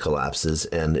climate collapses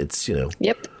and it's,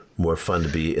 more fun to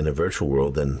be in a virtual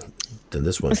world than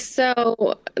this one.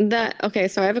 So I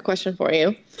have a question for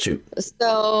you. Shoot.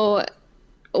 So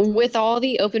with all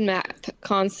the open map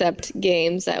concept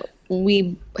games that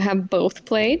we have both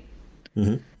played,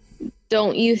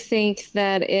 don't you think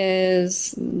that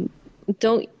is,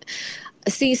 don't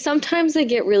see, sometimes I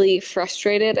get really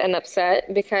frustrated and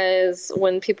upset because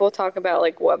when people talk about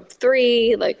like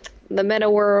Web3, like the meta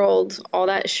world, all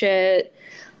that shit,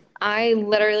 I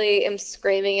literally am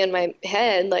screaming in my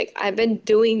head, like, I've been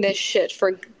doing this shit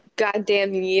for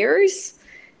goddamn years.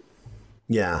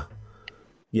 Yeah.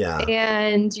 Yeah.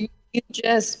 And you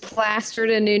just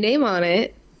plastered a new name on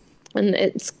it, and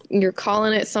you're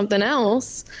calling it something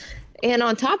else. And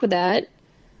on top of that,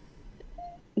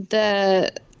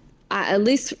 at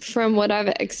least from what I've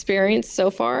experienced so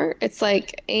far, it's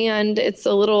like, and it's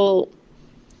a little,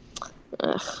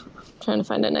 I'm trying to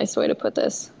find a nice way to put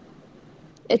this.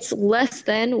 It's less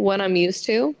than what I'm used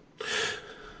to.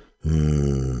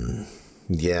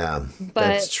 Yeah, but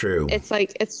that's true. It's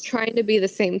like, it's trying to be the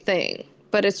same thing,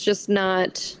 but it's just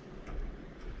not,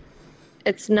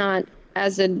 it's not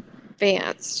as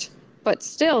advanced. But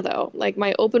still, though, like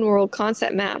my open world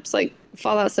concept maps, like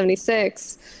Fallout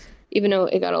 76, even though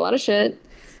it got a lot of shit,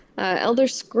 Elder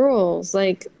Scrolls,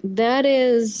 like that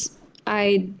is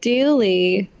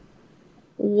ideally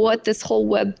what this whole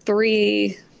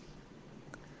Web3.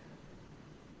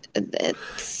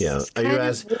 Yeah.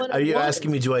 Are you asking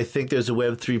me, do I think there's a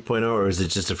Web 3.0, or is it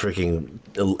just a freaking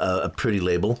a pretty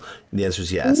label? And the answer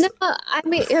is yes. No, I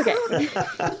mean, okay.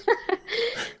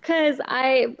 Because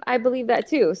I believe that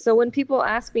too. So when people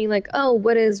ask me like, oh,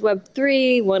 what is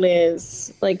Web3?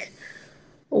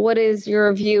 What is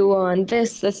your view on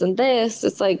this, and this?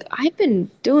 It's like, I've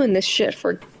been doing this shit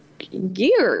for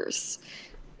years.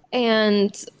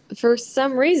 And for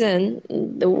some reason,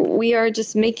 we are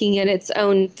just making it its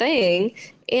own thing.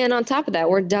 And on top of that,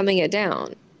 we're dumbing it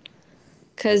down.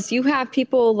 Because you have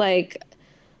people like,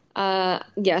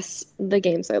 yes, the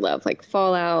games I love, like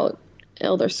Fallout,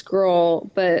 Elder Scroll,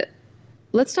 but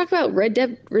let's talk about Red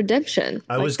Dead Redemption.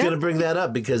 I was going to bring that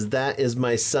up because that is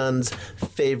my son's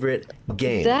favorite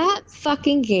game. That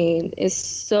fucking game is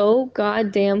so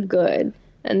goddamn good.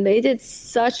 And they did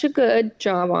such a good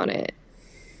job on it.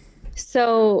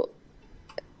 So,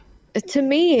 to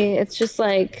me, it's just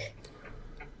like,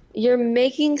 you're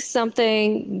making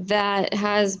something that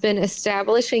has been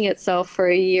establishing itself for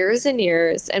years and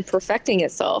years and perfecting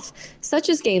itself, such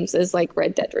as games as like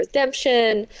Red Dead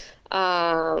Redemption,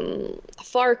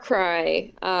 Far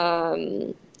Cry,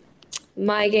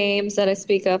 my games that I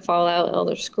speak of, Fallout,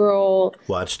 Elder Scroll,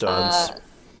 Watch Dogs.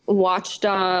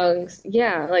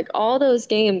 Yeah, like all those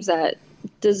games that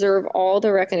deserve all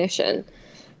the recognition.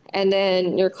 And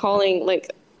then you're calling,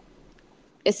 like,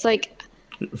 it's like,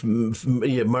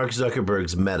 yeah, Mark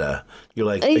Zuckerberg's Meta. You're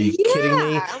like, are you kidding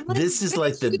me? Like, this is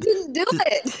like you didn't do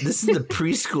it. This is the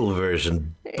preschool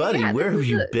version, buddy. Yeah, where have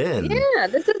you been? Yeah,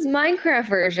 this is Minecraft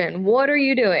version. What are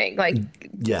you doing? Like,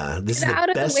 yeah, this is get out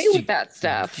the of best. the way with that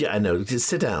stuff. Yeah, I know. Just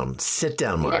sit down,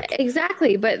 Mark. Yeah,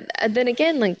 exactly. But then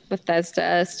again, like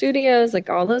Bethesda Studios, like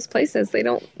all those places, they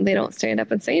don't stand up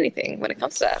and say anything when it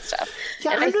comes to that stuff.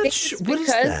 Yeah, and I'm I think not sure. it's What is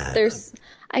that?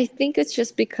 I think it's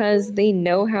just because they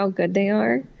know how good they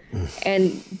are,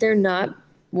 and they're not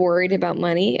worried about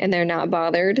money, and they're not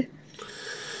bothered.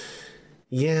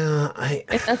 Yeah,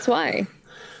 And that's why.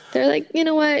 They're like, you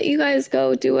know what? You guys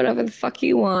go do whatever the fuck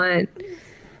you want.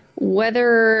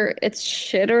 Whether it's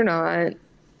shit or not.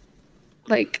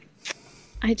 Like,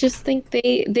 I just think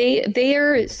they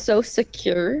are so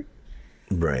secure.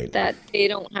 Right. That they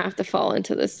don't have to fall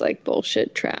into this like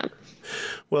bullshit trap.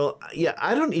 Well, yeah,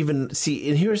 I don't even see,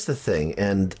 and here's the thing,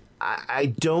 and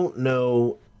I don't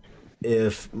know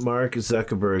if Mark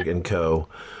Zuckerberg and co.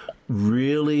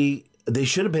 really, they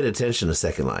should have paid attention to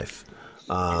Second Life.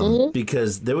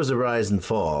 Because there was a rise and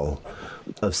fall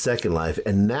of Second Life,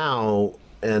 and now,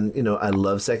 and you know, I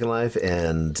love Second Life,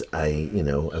 and I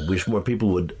wish more people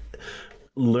would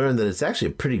learn that it's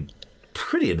actually pretty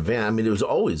advanced. I mean, it was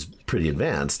always pretty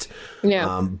advanced.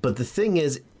 Yeah. But the thing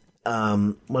is,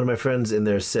 one of my friends in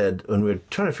there said, when we were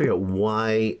trying to figure out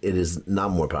why it is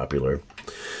not more popular,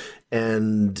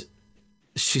 and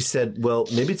she said, well,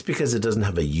 maybe it's because it doesn't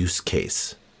have a use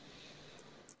case.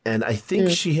 And I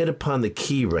think she hit upon the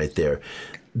key right there.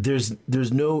 There's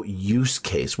no use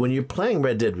case. When you're playing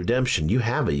Red Dead Redemption, you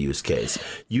have a use case.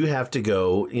 You have to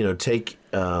go, take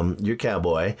your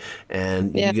cowboy,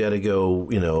 and you got to go,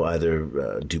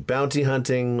 either do bounty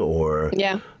hunting or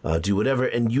do whatever.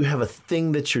 And you have a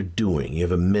thing that you're doing. You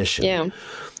have a mission. Yeah.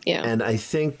 Yeah. And I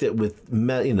think that with the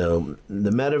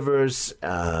metaverse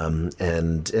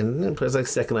and places like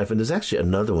Second Life, and there's actually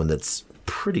another one that's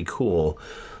pretty cool.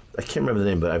 I can't remember the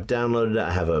name, but I've downloaded it.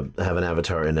 I have an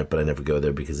avatar in it, but I never go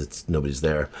there because nobody's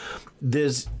there.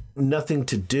 There's nothing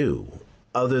to do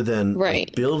other than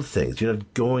like, build things. You're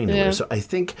not going anywhere. Yeah. So I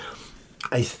think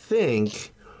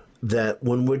that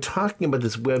when we're talking about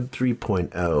this Web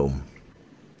 3.0,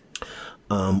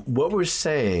 what we're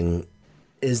saying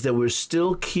is that we're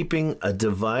still keeping a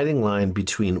dividing line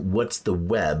between what's the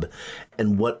web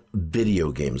and what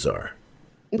video games are.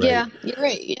 Right? Yeah, you're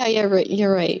right. Yeah, right.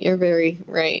 You're right. You're very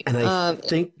right. And I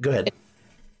think, go ahead.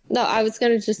 No, I was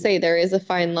going to just say there is a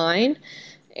fine line,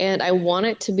 and I want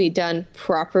it to be done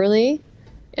properly,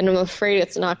 and I'm afraid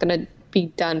it's not going to be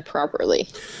done properly.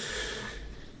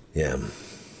 Yeah.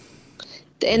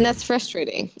 And that's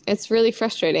frustrating. It's really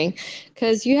frustrating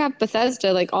because you have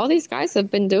Bethesda, like all these guys have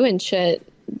been doing shit,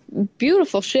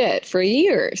 beautiful shit for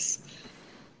years,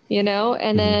 you know?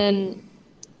 And then,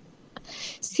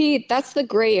 see, that's the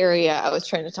gray area I was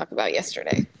trying to talk about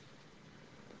yesterday.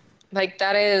 Like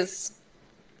that's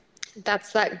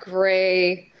that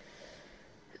gray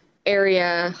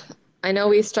area. I know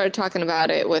we started talking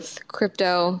about it with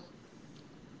crypto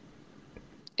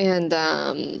and,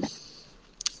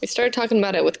 we started talking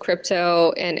about it with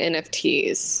crypto and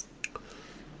NFTs.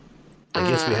 I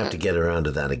guess we have to get around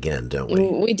to that again, don't we?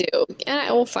 We do.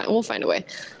 And we'll find a way.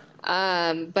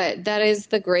 But that is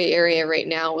the gray area right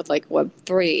now with like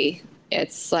Web3.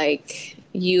 It's like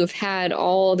you've had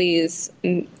all these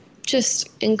just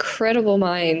incredible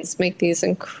minds make these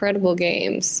incredible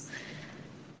games.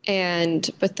 And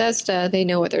Bethesda, they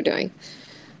know what they're doing.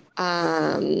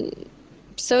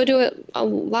 So do a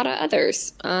lot of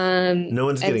others. No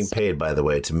one's getting paid, by the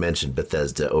way, to mention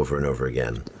Bethesda over and over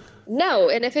again. No,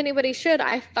 and if anybody should,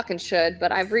 I fucking should.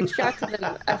 But I've reached out to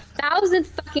them 1,000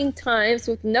 fucking times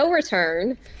with no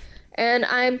return, and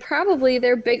I'm probably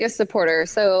their biggest supporter.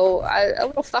 So a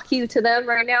little fuck you to them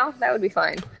right now. That would be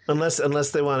fine.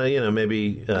 Unless they want to,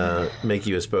 maybe make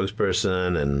you a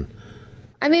spokesperson and.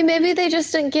 I mean, maybe they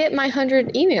just didn't get my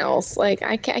 100 emails. Like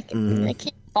I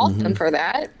can't fault them for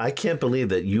that. I can't believe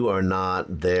that you are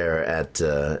not there at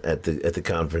the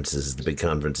conferences, the big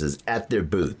conferences, at their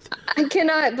booth. I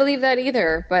cannot believe that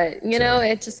either. But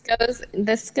it just goes.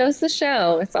 This goes to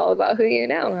show it's all about who you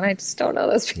know, and I just don't know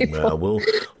those people. Well,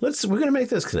 we're going to make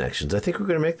those connections. I think we're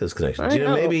going to make those connections. I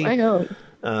hope.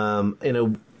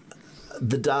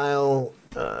 The Dial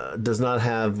does not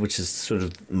have, which is sort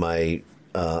of my.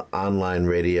 Online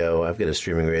radio. I've got a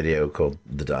streaming radio called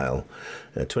The Dial.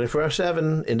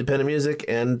 24/7, independent music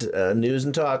and news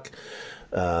and talk.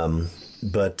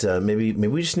 But maybe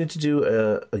we just need to do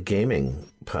a gaming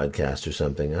podcast or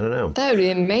something. I don't know. That would be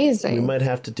amazing. We might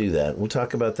have to do that. We'll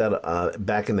talk about that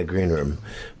back in the green room.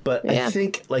 But I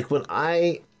think, like,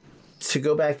 to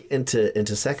go back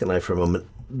into Second Life for a moment,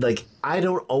 like, I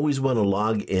don't always want to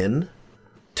log in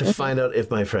to find out if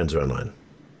my friends are online.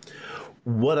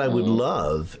 What I would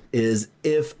love is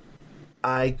if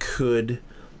I could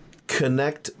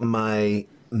connect my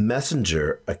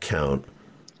Messenger account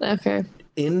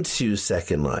into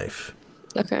Second Life.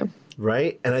 Okay.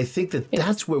 Right? And I think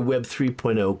that's where Web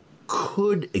 3.0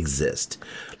 could exist.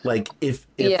 Like if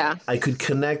I could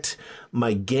connect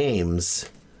my games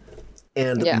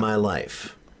and my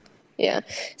life. Yeah.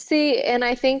 See, and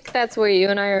I think that's where you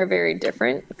and I are very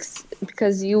different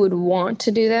because you would want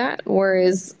to do that,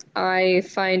 whereas I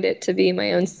find it to be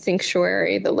my own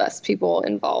sanctuary the less people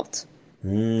involved.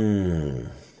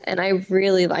 And I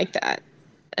really like that.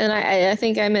 And I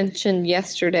think I mentioned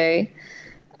yesterday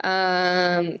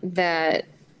that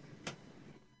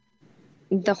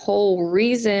the whole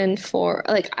reason for,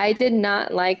 like, I did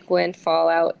not like when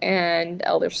Fallout and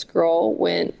Elder Scroll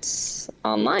went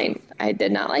online. I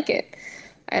did not like it.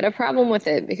 I had a problem with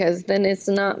it because then it's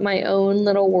not my own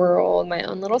little world, my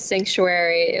own little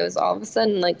sanctuary. It was all of a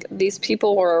sudden like these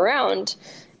people were around,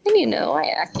 and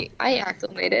I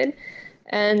acclimated.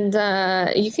 And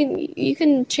you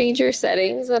can change your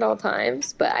settings at all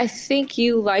times, but I think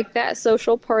you like that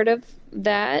social part of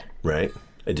that, right?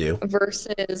 I do.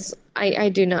 Versus, I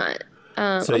do not.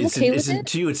 So to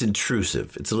you, it's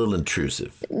intrusive. It's a little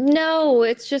intrusive. No,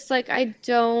 it's just like I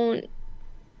don't.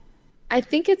 I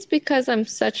think it's because I'm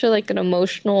such an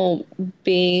emotional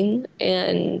being,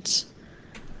 and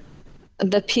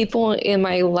the people in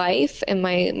my life and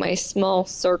my small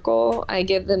circle, I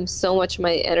give them so much of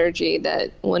my energy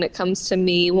that when it comes to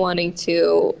me wanting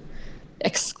to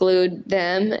exclude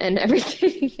them and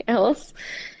everything else,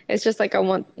 it's just like I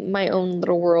want my own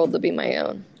little world to be my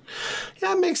own.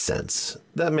 Yeah, that makes sense.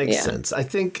 That makes sense. I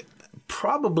think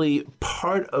probably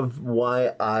part of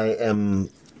why I am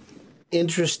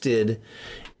interested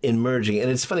in merging, and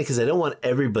it's funny because I don't want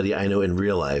everybody I know in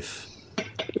real life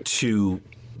to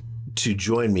to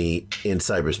join me in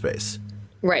cyberspace.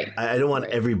 Right. I don't want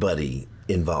everybody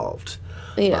involved.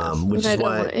 Yeah. Which I is don't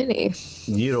why want any.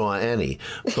 you don't want any.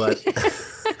 But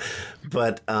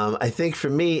but I think for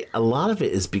me, a lot of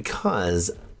it is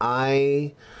because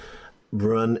I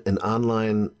run an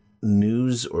online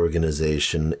news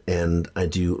organization and I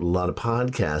do a lot of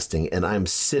podcasting, and I'm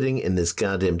sitting in this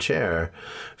goddamn chair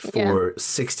for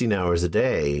 16 hours a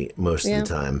day most of the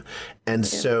time. And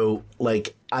so,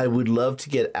 like, I would love to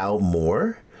get out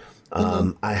more.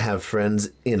 I have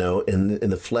friends, in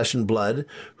the flesh and blood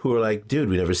who are like, dude,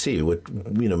 we never see you.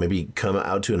 Maybe come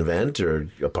out to an event or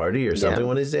a party or something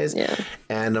one of these days. Yeah.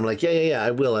 And I'm like, yeah, I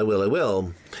will.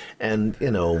 And,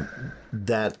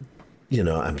 that,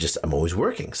 I'm always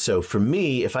working. So for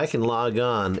me, if I can log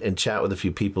on and chat with a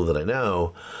few people that I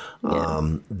know,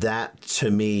 that to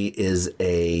me is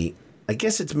I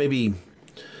guess it's maybe,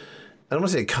 I don't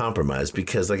want to say a compromise,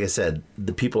 because, like I said,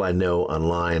 the people I know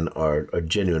online are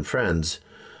genuine friends.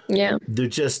 Yeah, they're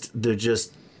just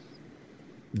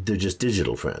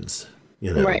digital friends,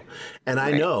 Right. And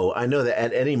I know that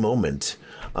at any moment,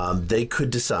 they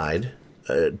could decide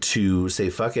to say,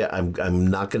 "Fuck it, I'm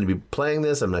not going to be playing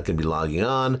this. I'm not going to be logging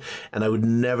on," and I would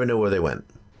never know where they went.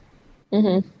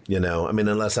 Mm-hmm. I mean,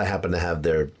 unless I happen to have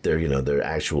their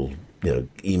actual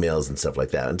emails and stuff like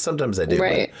that. And sometimes I do.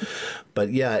 Right.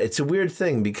 But yeah, it's a weird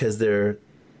thing because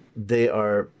they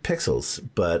are pixels,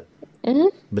 but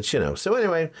so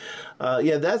anyway,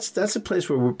 that's a place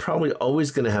where we're probably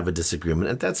always going to have a disagreement,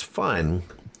 and that's fine.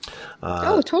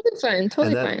 Totally fine.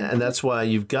 Totally fine. And that's why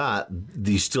you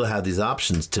still have these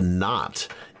options to not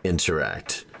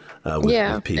interact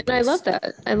with people. And I love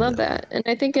that. I love that. And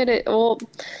I think it's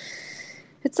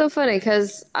so funny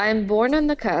because I'm born on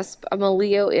the cusp. I'm a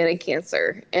Leo and a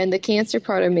Cancer. And the Cancer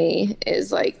part of me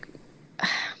is like,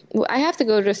 I have to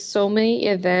go to so many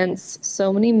events,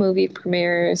 so many movie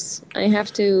premieres. I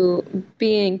have to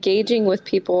be engaging with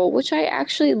people, which I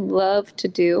actually love to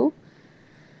do.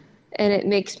 And it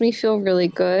makes me feel really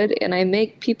good. And I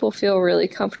make people feel really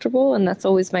comfortable. And that's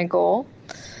always my goal.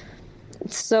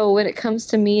 So when it comes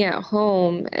to me at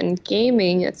home and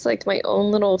gaming, it's like my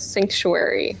own little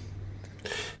sanctuary.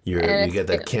 You get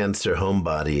that Cancer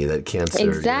homebody, that Cancer.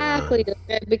 Exactly.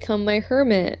 I become my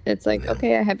hermit. It's like,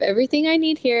 okay, I have everything I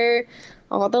need here.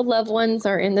 All the loved ones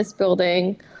are in this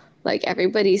building. Like,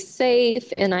 everybody's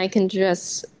safe, and I can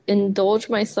just indulge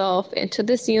myself into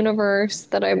this universe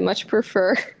that I much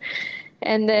prefer.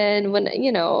 And then when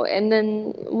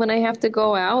I have to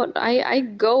go out, I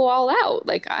go all out.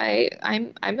 Like,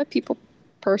 I'm a people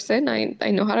person. I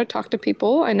know how to talk to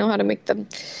people. I know how to make them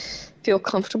feel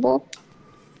comfortable.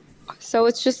 So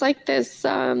it's just like this.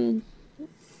 I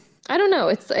don't know.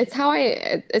 It's how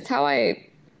I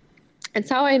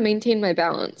maintain my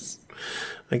balance.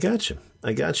 I gotcha.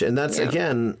 And that's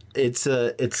again, it's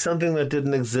something that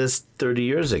didn't exist 30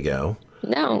 years ago.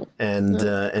 No.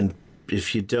 And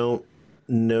if you don't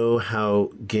know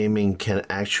how gaming can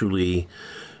actually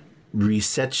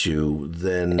reset you,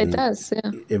 then it does.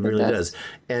 Yeah, it really does.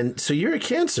 And so you're a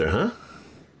Cancer, huh?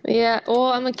 Yeah, well,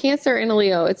 I'm a Cancer and a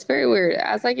Leo. It's very weird.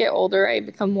 As I get older, I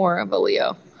become more of a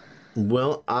Leo.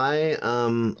 Well,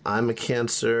 I'm a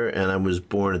Cancer, and I was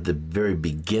born at the very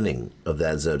beginning of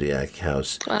that zodiac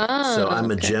house. Oh, so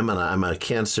I'm a Gemini. I'm a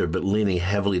Cancer, but leaning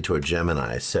heavily toward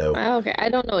Gemini. So okay, I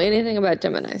don't know anything about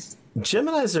Geminis.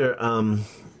 Geminis are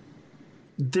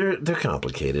they're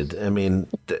complicated. I mean,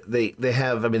 they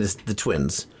have. I mean, it's the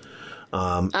twins.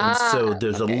 And so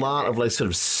there's a lot of like sort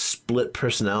of split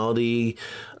personality.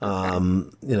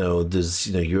 There's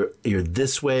you're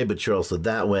this way, but you're also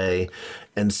that way,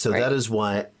 and so that is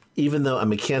why. Even though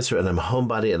I'm a Cancer and I'm a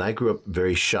homebody and I grew up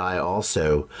very shy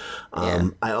also,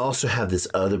 I also have this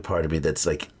other part of me that's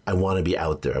like, I want to be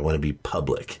out there. I want to be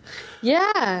public.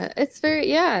 Yeah, it's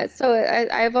So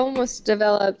I've almost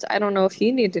developed, I don't know if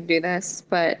you need to do this,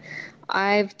 but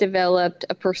I've developed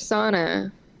a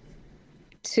persona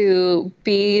to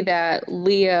be that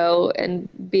Leo and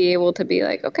be able to be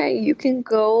like, okay, you can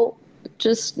go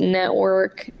just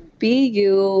network, be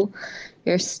you.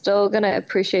 You're still going to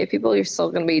appreciate people. You're still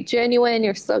going to be genuine.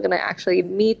 You're still going to actually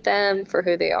meet them for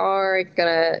who they are. You're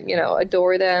going to,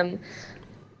 adore them.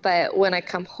 But when I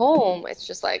come home, it's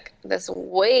just like this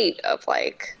weight of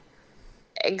like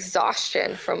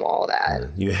exhaustion from all that.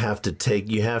 You have to take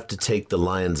the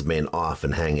lion's mane off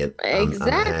and hang it.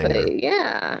 Exactly.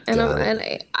 Yeah.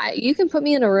 And you can put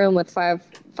me in a room with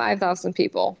 5,000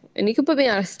 people, and you can put me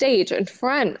on a stage in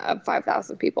front of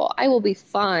 5,000 people. I will be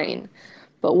fine.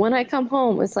 But when I come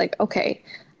home, it's like, okay,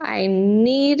 I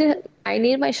need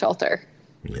my shelter.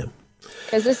 Yeah.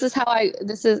 Because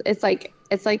it's like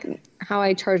how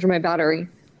I charge my battery.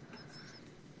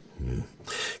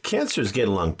 Cancers get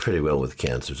along pretty well with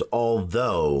cancers,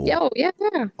 although Yeah.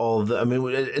 I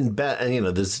mean, and you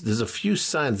know, there's a few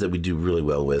signs that we do really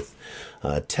well with.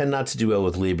 Tend not to do well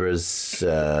with Libras.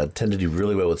 Tend to do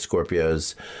really well with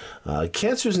Scorpios.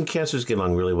 Cancers get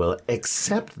along really well,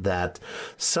 except that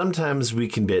sometimes we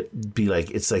can be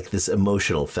like, it's like this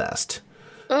emotional fest.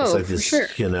 Oh, It's like for this, sure.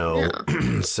 you know.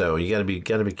 Yeah. So you gotta be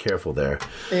careful there.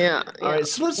 Yeah. All right,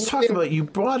 so let's talk about, you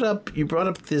brought up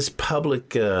this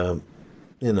public,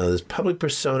 this public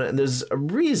persona, and there's a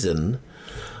reason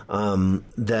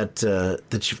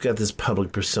that you've got this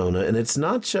public persona, and it's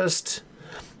not just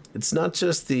the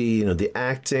the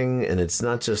acting, and it's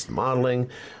not just modeling,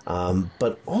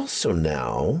 but also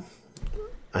now,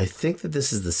 I think that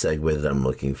this is the segue that I'm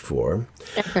looking for.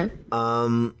 Okay.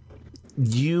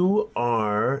 You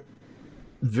are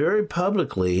very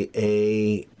publicly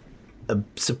a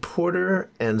supporter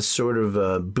and sort of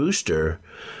a booster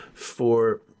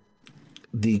for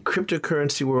the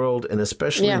cryptocurrency world, and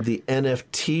especially the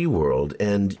NFT world,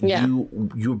 and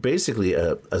you're basically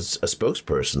a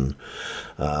spokesperson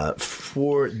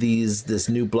for this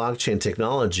new blockchain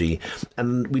technology.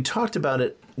 And we talked about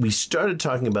it. We started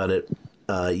talking about it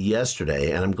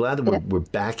yesterday, and I'm glad that we're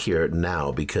back here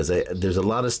now, because there's a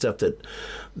lot of stuff that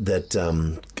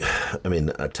I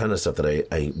mean, a ton of stuff that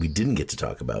we didn't get to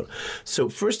talk about. So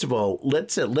first of all,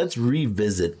 let's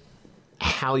revisit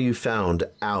how you found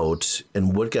out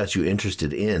and what got you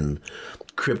interested in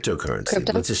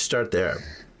cryptocurrency. Let's just start there.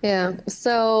 Yeah.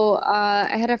 So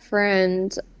I had a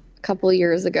friend a couple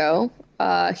years ago.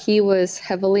 He was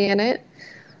heavily in it.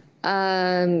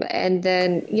 And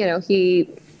then, he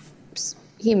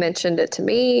mentioned it to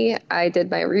me. I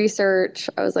did my research.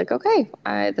 I was like, okay,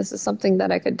 this is something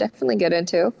that I could definitely get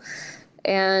into.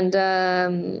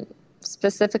 And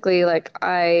specifically, like,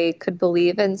 I could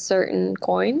believe in certain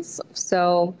coins.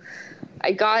 So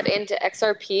I got into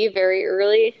XRP very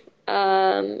early.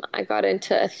 I got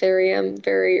into Ethereum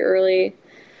very early.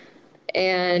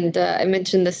 And I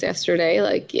mentioned this yesterday,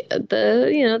 like,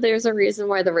 there's a reason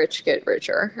why the rich get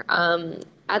richer.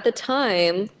 At the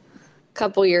time, a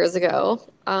couple years ago,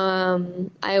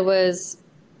 I was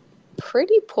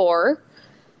pretty poor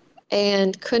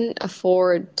and couldn't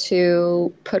afford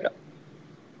to put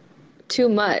too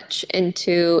much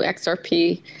into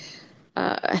XRP,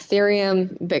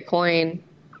 Ethereum, Bitcoin,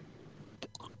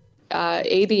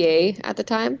 ADA at the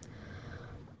time.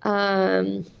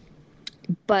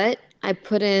 But I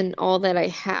put in all that I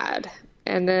had,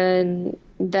 and then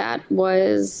that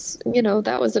was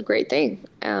a great thing.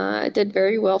 It did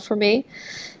very well for me.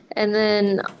 And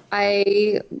then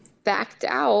I backed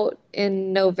out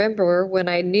in November when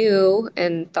I knew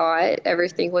and thought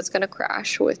everything was going to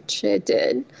crash, which it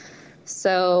did.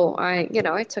 So I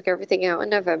took everything out in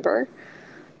November,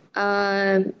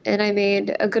 and I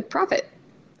made a good profit.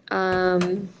 A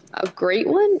great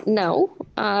one? No,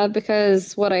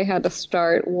 because what I had to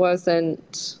start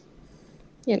wasn't,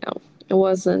 it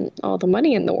wasn't all the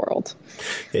money in the world.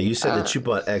 Yeah, you said that you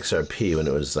bought XRP when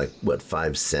it was like, what,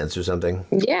 5 cents or something?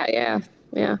 Yeah.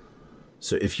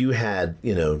 So if you had,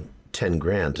 10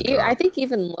 grand to drop, I think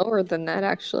even lower than that,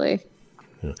 actually.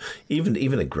 Even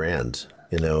a grand,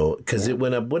 because it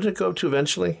went up. What did it go up to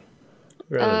eventually?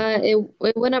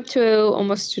 It went up to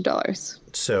almost $2.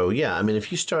 So yeah, I mean, if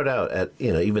you start out at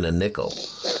even a nickel,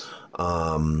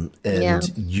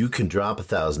 and you can drop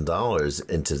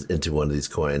 $1,000 into one of these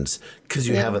coins because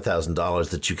you have $1,000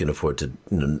 that you can afford to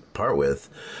part with.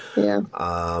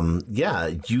 Yeah,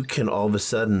 you can all of a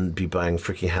sudden be buying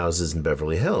freaking houses in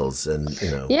Beverly Hills, and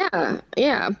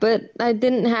Yeah, but I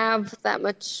didn't have that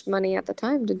much money at the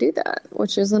time to do that,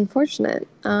 which is unfortunate.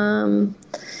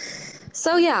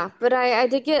 So yeah, but I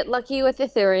did get lucky with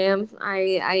Ethereum.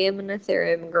 I am an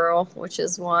Ethereum girl, which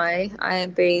is why I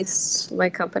based my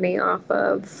company off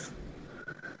of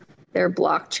their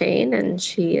blockchain, and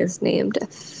she is named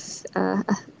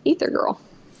Ether Girl.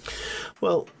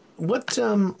 Well, what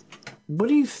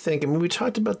do you think? I mean, we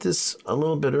talked about this a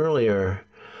little bit earlier.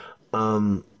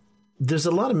 There's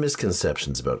a lot of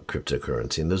misconceptions about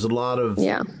cryptocurrency, and there's a lot of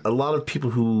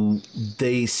people who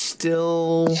they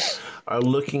still are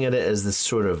looking at it as this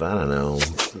sort of, I don't know,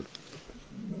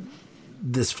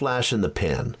 this flash in the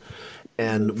pan.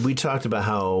 And we talked about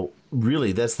how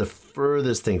really that's the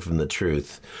furthest thing from the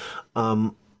truth.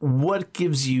 What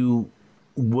gives you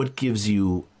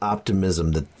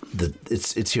optimism that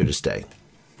it's here to stay?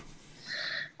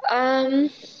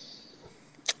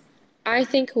 I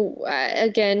think,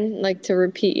 again, like to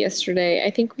repeat yesterday, I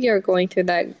think we are going through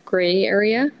that gray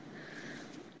area.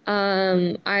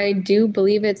 I do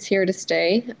believe it's here to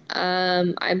stay.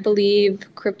 I believe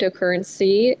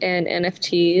cryptocurrency and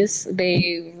NFTs,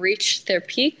 they reached their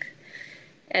peak,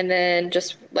 and then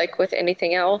just like with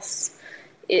anything else,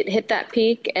 it hit that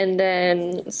peak and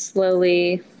then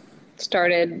slowly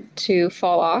started to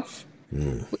fall off,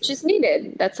 which is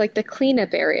needed. That's like the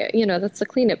cleanup area, that's the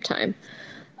cleanup time.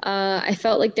 I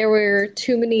felt like there were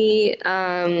too many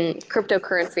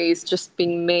cryptocurrencies just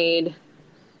being made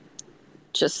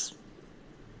just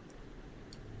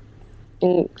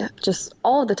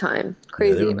all the time.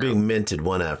 Crazy. They were amount. being minted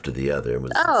one after the other. It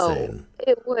was insane.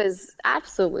 It was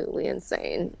absolutely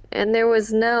insane. And there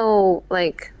was no,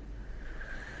 like,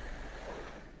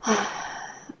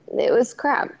 it was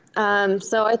crap.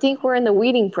 So I think we're in the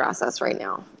weeding process right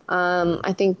now.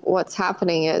 I think what's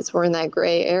happening is we're in that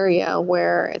gray area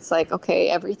where it's like, okay,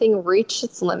 everything reached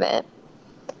its limit,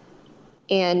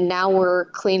 and now we're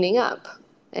cleaning up.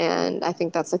 And I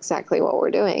think that's exactly what we're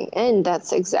doing. And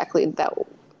that's exactly that.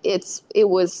 It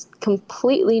was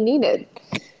completely needed.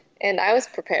 And I was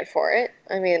prepared for it.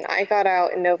 I mean, I got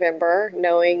out in November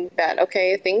knowing that,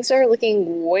 okay, things are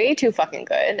looking way too fucking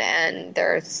good and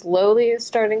they're slowly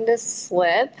starting to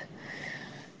slip.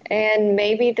 And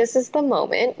maybe this is the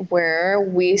moment where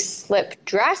we slip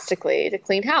drastically to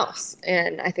clean house.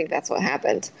 And I think that's what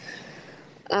happened.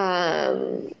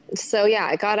 So yeah,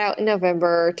 I got out in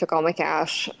November, took all my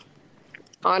cash.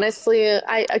 Honestly,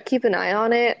 I keep an eye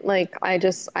on it. Like I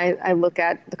look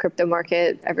at the crypto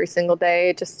market every single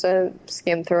day just to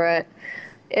skim through it.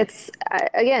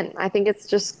 I think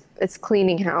it's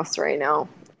cleaning house right now.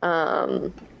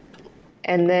 And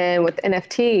then with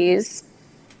NFTs,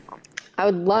 I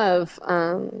would love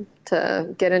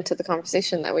to get into the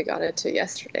conversation that we got into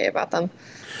yesterday about them.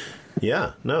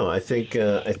 Yeah, no, I think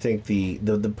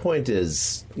the point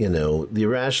is, the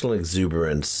irrational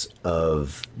exuberance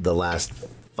of the last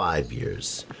 5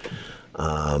 years.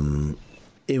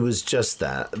 It was just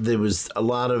that. There was a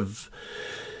lot of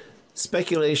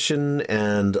speculation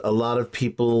and a lot of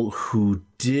people who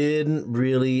didn't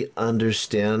really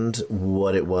understand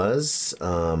what it was,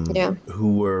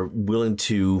 who were willing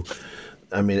to...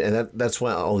 I mean, and that's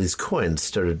why all these coins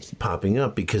started popping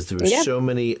up, because there were so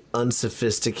many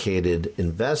unsophisticated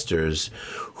investors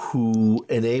who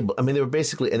they were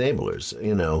basically enablers,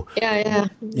 Yeah.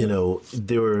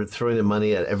 They were throwing their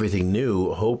money at everything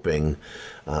new, hoping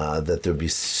that there'd be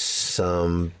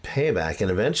some payback.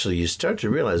 And eventually you start to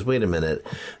realize, wait a minute,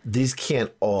 these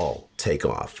can't all take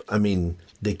off. I mean,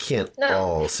 they can't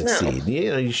all succeed.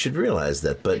 No. You should realize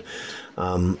that. But,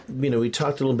 we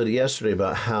talked a little bit yesterday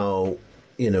about how,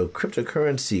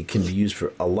 cryptocurrency can be used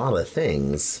for a lot of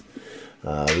things.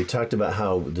 We talked about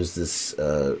how there's this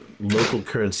local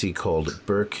currency called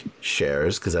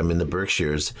Berkshires, because I'm in the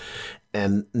Berkshires,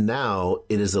 and now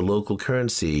it is a local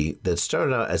currency that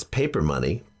started out as paper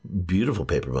money, beautiful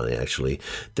paper money actually,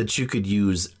 that you could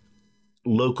use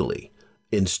locally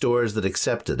in stores that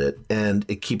accepted it, and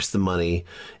it keeps the money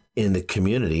in the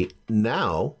community.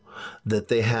 Now that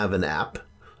they have an app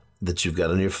that you've got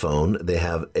on your phone, they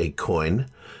have a coin.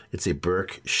 It's a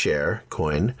Berkshire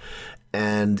coin,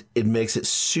 and it makes it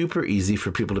super easy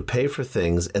for people to pay for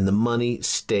things, and the money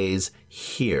stays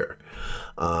here.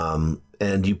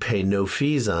 And you pay no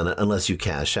fees on it unless you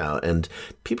cash out. And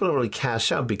people don't really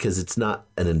cash out because it's not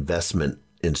an investment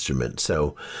instrument.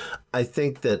 So I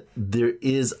think that there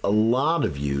is a lot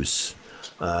of use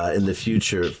in the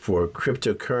future for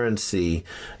cryptocurrency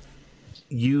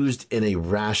used in a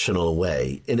rational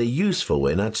way, in a useful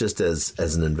way, not just as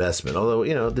an investment.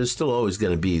 Although, there's still always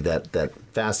going to be that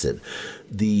facet.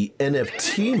 The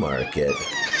NFT market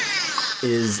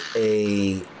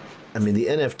the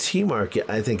NFT market,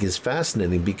 I think, is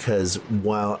fascinating because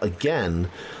while, again,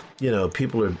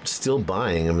 people are still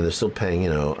buying, they're still paying,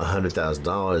 $100,000,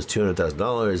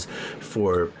 $200,000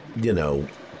 for,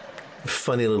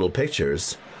 funny little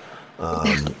pictures.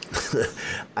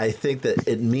 I think that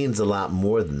it means a lot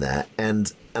more than that.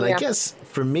 And I guess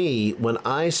for me, when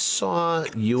I saw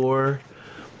your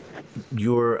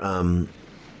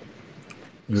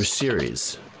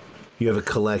series, you have a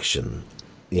collection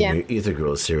in your Ether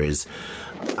Girl series,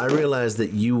 I realized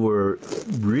that you were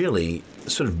really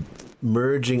sort of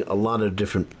merging a lot of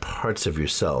different parts of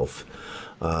yourself.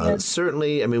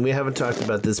 Certainly, we haven't talked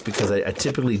about this because I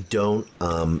typically don't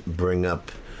bring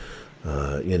up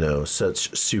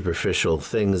such superficial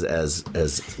things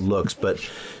as looks,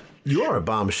 but you are a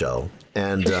bombshell,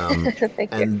 and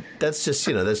and that's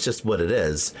just what it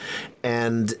is.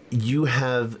 And you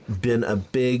have been a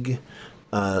big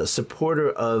supporter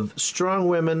of strong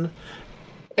women,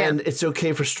 and it's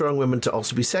okay for strong women to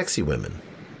also be sexy women.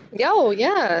 Oh,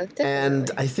 yeah. Definitely.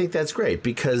 And I think that's great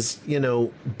because,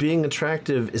 being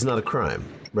attractive is not a crime,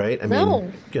 right? I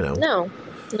mean,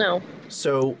 No.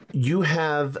 So you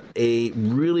have a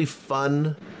really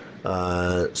fun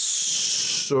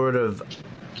sort of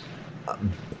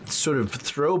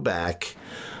throwback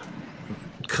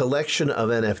collection of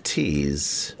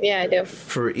NFTs. Yeah, I do.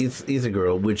 For Ether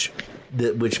Girl, which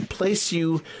place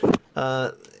you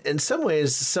in some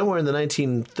ways somewhere in the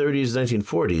 1930s,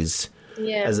 1940s.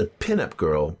 Yeah. As a pinup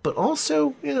girl, but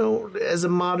also, as a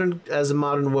modern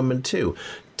woman too.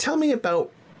 Tell me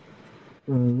about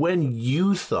when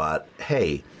you thought,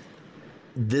 hey,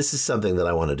 this is something that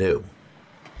I want to do.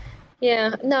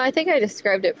 Yeah, no, I think I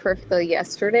described it perfectly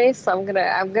yesterday, so I'm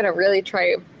gonna really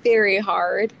try very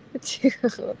hard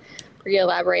to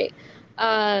re-elaborate.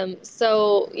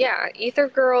 So yeah, Ether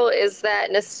Girl is that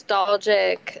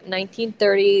nostalgic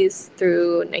 1930s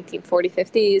through 1940s,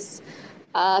 50s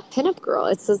pinup girl.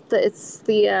 It's the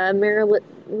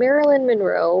Marilyn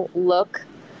Monroe look.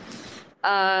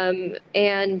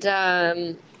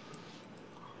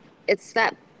 It's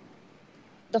that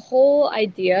the whole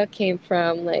idea came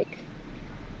from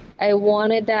I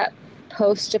wanted that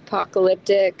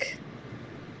post-apocalyptic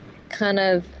kind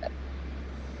of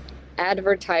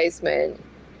advertisement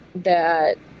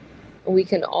that we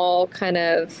can all kind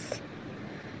of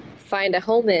find a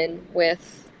home in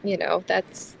with, that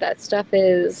stuff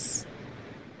is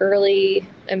early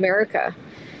America.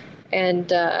 And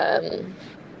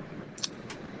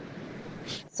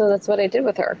so that's what I did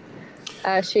with her.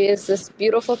 She is this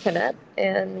beautiful pinup,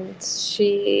 and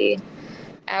she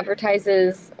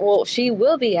advertises, she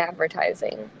will be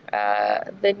advertising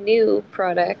the new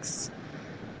products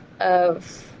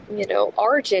of,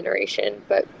 our generation,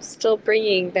 but still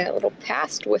bringing that little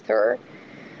past with her.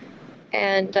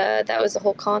 And that was the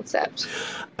whole concept.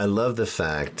 I love the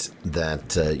fact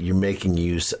that you're making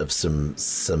use of some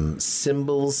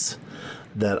symbols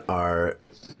that are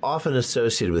often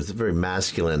associated with very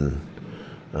masculine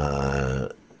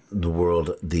the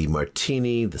world, the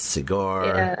martini, the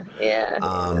cigar. Yeah.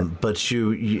 But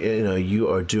you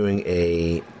are doing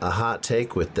a hot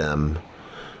take with them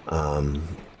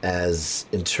as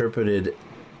interpreted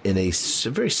in a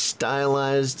very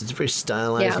stylized. It's a very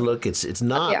stylized look. It's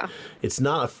not a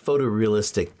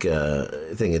photorealistic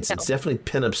thing. It's definitely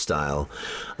pinup style.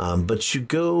 But you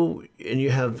go and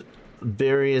you have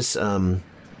various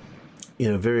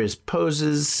various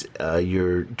poses.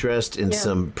 You're dressed in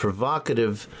some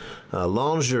provocative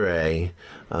lingerie,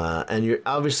 and you're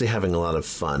obviously having a lot of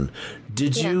fun.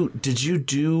 Did you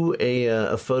do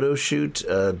a photo shoot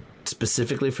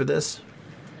specifically for this?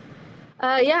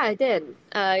 Yeah, I did.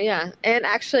 Yeah, and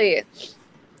actually,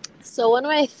 so one of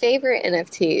my favorite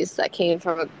NFTs that came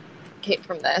from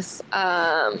this.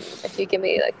 If you give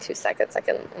me 2 seconds, I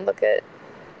can look at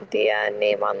the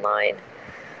name online.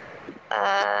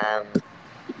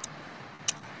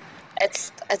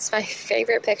 It's my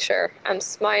favorite picture. I'm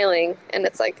smiling, and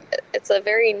it's a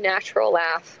very natural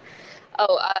laugh.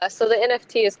 So the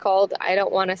NFT is called "I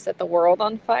Don't Want to Set the World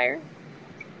on Fire,"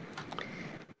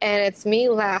 and it's me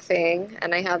laughing,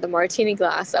 and I have the martini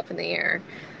glass up in the air.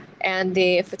 And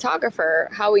the photographer,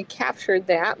 how we captured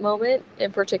that moment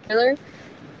in particular,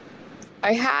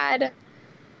 I had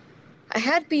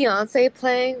Beyonce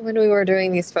playing when we were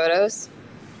doing these photos.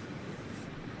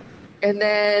 And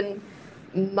then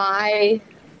my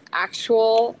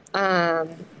actual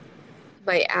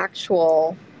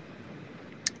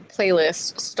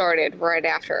playlist started right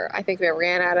after. I think we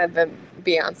ran out of the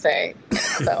Beyonce.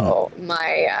 So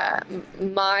my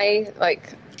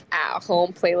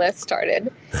at-home playlist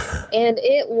started. And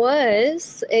it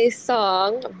was a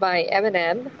song by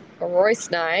Eminem,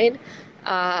 Royce 9.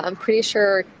 I'm pretty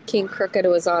sure King Crooked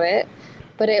was on it.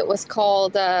 But it was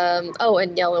called,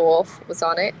 and Yellow Wolf was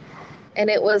on it. And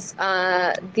it was,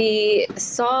 the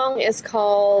song is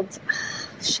called,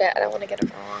 I don't want to get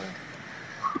it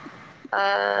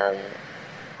wrong.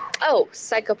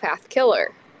 Psychopath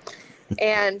Killer.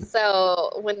 And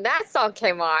so when that song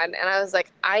came on, and I was like,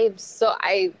 I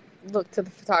looked to the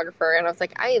photographer, and I was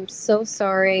like, I am so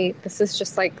sorry. This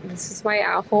is my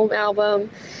at-home album.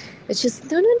 It's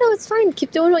just, no, it's fine.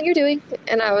 Keep doing what you're doing.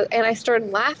 And I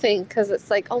started laughing because it's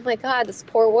like, oh my God, this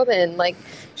poor woman,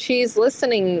 she's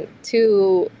listening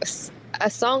to a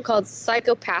song called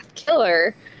Psychopath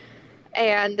Killer.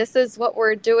 And this is what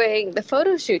we're doing the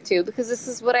photo shoot to, because this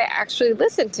is what I actually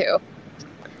listen to.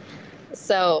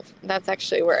 So that's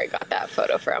actually where I got that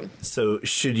photo from. So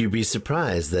should you be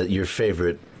surprised that your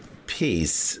favorite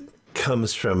piece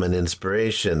comes from an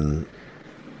inspiration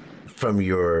from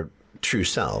your true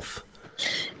self?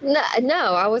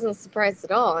 No, I wasn't surprised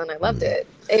at all, and I loved it.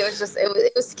 It was just,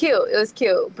 it was cute. It was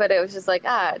cute, but it was just like,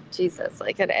 Jesus,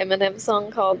 like an Eminem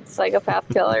song called "Psychopath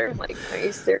Killer." Like, are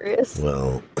you serious?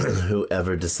 Well,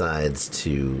 whoever decides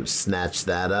to snatch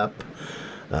that up,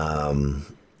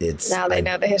 Now they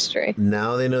know the history.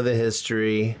 Now they know the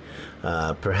history.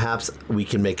 Perhaps we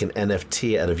can make an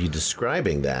NFT out of you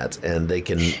describing that, and they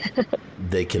can,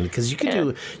 because you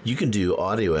can do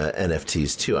audio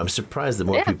NFTs too. I'm surprised that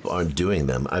more people aren't doing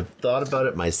them. I've thought about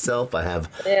it myself. I have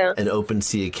an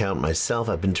OpenSea account myself.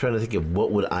 I've been trying to think of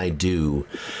what would I do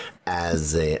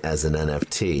as an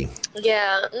NFT.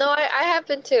 Yeah, no, I have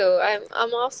been too.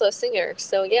 I'm also a singer,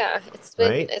 so yeah, it's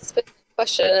been a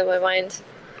question in my mind.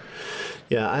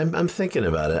 Yeah, I'm thinking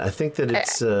about it. I think that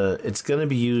it's going to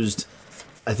be used.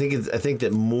 I think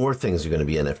that more things are going to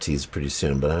be NFTs pretty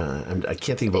soon, but I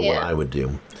can't think about what I would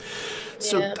do.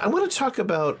 So I want to talk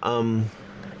about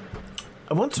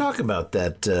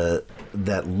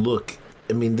that look.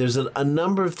 I mean, there's a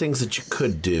number of things that you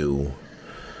could do.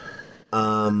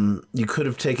 You could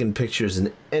have taken pictures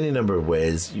in any number of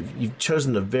ways. You've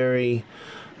chosen a very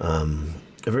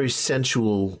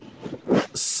sensual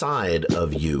side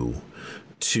of you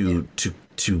to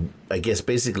I guess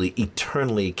basically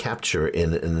eternally capture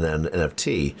in an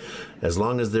NFT. As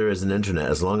long as there is an internet,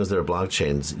 as long as there are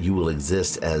blockchains, you will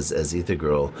exist as Ether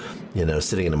Girl,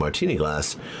 sitting in a martini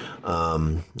glass,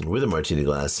 with a martini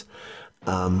glass.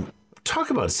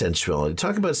 Talk about sensuality,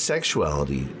 talk about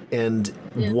sexuality, and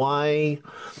why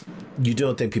you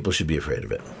don't think people should be afraid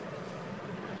of it.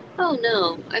 Oh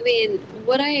no. I mean,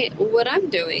 what I'm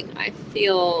doing, I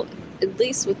feel, at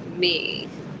least with me,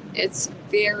 it's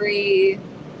very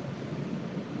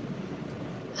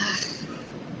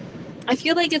I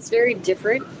feel like it's very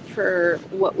different for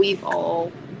what we've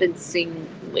all been seeing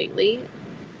lately.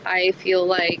 I feel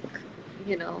like,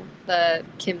 the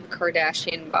Kim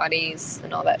Kardashian bodies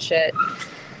and all that shit.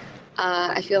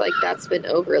 I feel like that's been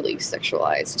overly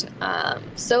sexualized.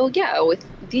 So yeah, with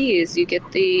these, you get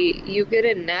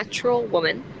a natural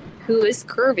woman who is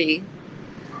curvy,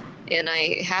 and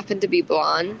I happen to be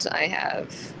blonde. I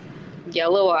have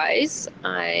yellow eyes.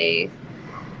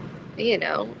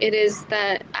 It is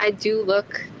that I do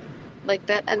look like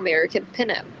that American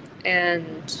pinup,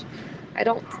 and I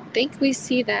don't think we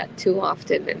see that too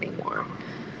often anymore.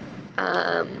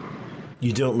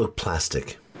 You don't look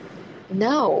plastic.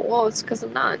 No, well, it's because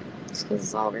I'm not. It's because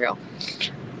it's all real.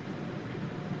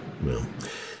 Well,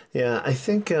 yeah, I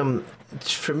think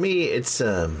for me, it's.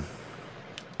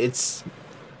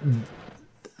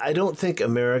 I don't think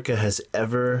America has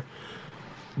ever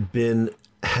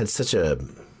had such a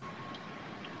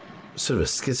sort of a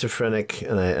schizophrenic,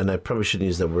 and I probably shouldn't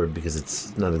use that word because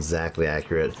it's not exactly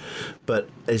accurate, but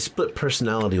a split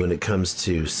personality when it comes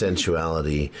to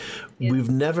sensuality. Yeah. We've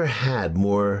never had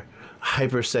more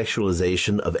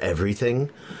hypersexualization of everything,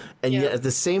 and yet at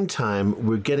the same time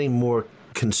we're getting more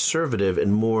conservative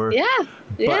and more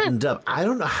buttoned up. I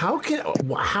don't know how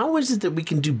is it that we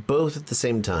can do both at the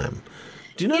same time?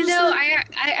 Do you notice that?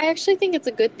 I actually think it's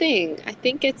a good thing. I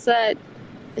think it's that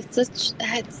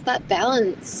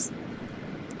balance.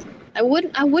 I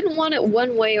wouldn't want it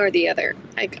one way or the other.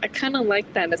 I kind of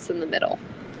like that it's in the middle.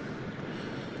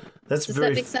 Does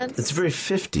that make sense? It's very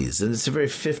 50s, and it's a very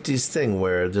 50s thing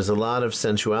where there's a lot of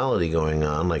sensuality going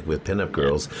on, like with pinup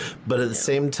girls, but at the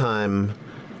same time,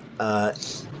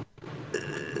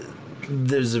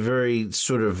 there's a very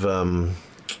sort of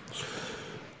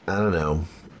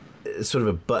sort of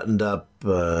a buttoned up,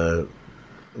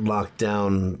 locked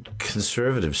down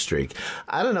conservative streak.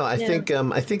 I don't know. I think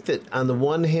that on the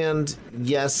one hand,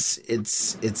 yes,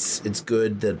 it's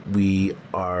good that we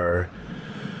are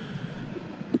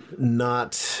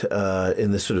not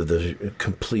in the sort of the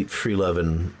complete free love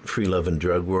and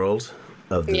drug world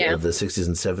of the 60s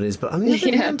and 70s. But on the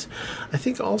other hand, I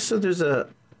think also there's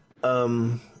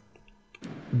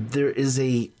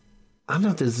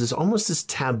there's almost this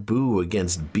taboo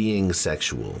against being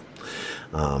sexual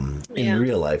in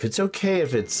real life. It's okay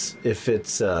if it's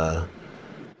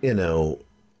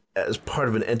as part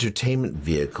of an entertainment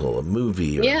vehicle, a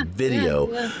movie or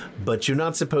video, but you're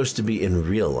not supposed to be in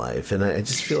real life. And I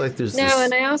just feel like there's this...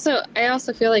 and I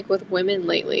also feel like with women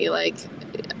lately, like,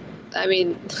 I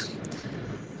mean,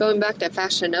 going back to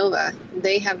Fashion Nova,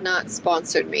 they have not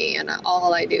sponsored me, and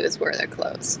all I do is wear their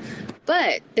clothes.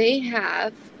 But they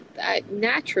have,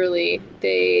 naturally,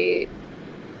 they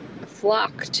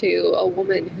flock to a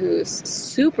woman who's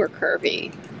super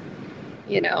curvy,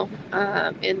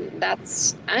 and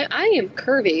that's, I am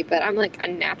curvy, but I'm like a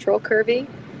natural curvy.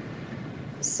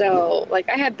 So, like,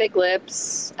 I have big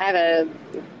lips, I have a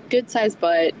good sized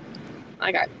butt,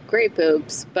 I got great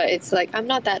boobs, but it's like I'm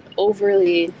not that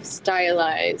overly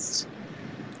stylized.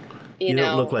 You know,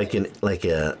 don't look like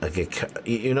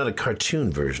you're not a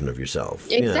cartoon version of yourself.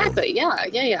 you know. exactly.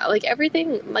 Yeah. Like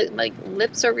everything, like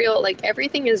lips are real. Like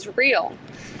everything is real.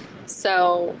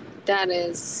 So that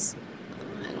is,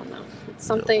 I don't know. It's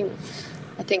something.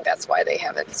 I think that's why they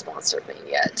haven't sponsored me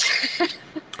yet.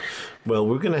 Well,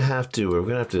 we're gonna have to.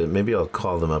 Maybe I'll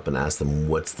call them up and ask them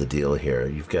what's the deal here.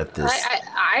 You've got this.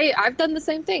 I've done the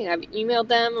same thing. I've emailed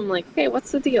them. I'm like, okay,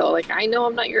 what's the deal? Like, I know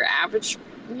I'm not your average,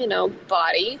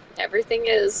 body. Everything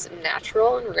is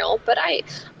natural and real, but I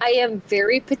am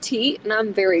very petite and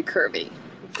I'm very curvy,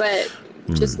 but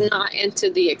just not into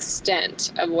the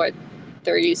extent of what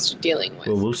they're used to dealing with.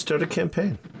 Well, we'll start a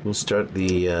campaign. We'll start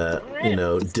the,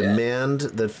 demand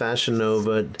that Fashion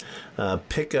Nova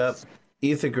pick up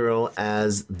Ether Girl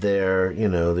as their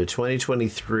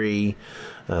 2023,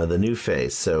 the new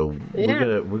face. So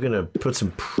we're gonna put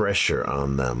some pressure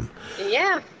on them.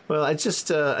 Yeah. Well, I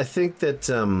think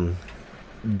that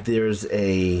there's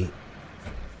a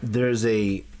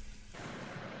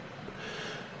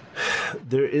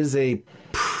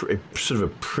sort of a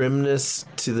primness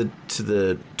to the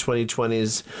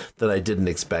 2020s that I didn't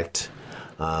expect,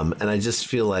 and I just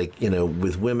feel like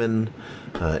with women,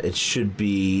 it should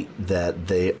be that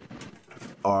they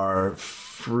are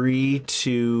free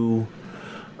to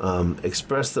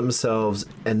express themselves,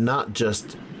 and not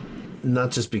just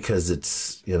because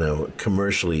it's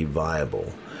commercially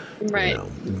viable. Right.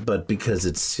 But because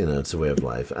it's it's a way of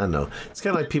life. I don't know. It's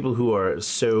kind of like people who are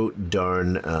so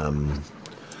darn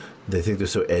they think they're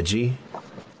so edgy,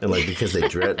 and like because they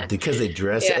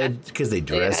dress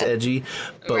edgy,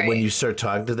 but Right. when you start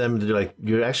talking to them, they're like,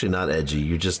 you're actually not edgy.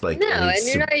 You're just like No, and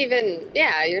you're not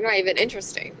even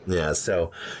interesting. Yeah,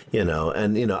 so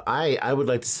I would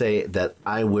like to say that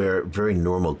I wear very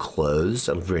normal clothes.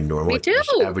 I'm very normal, Me like too.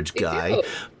 your average Me guy. too.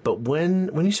 But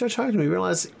when you start talking to me, you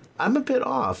realize I'm a bit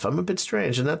off. I'm a bit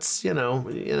strange, and that's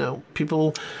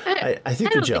people. I think I they're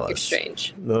don't jealous. think you're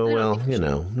strange. Oh well,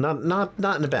 not in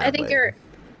a bad way. I think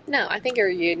I think you're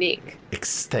unique,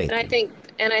 Thank and you.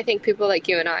 I think people like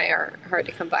you and I are hard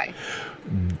to come by.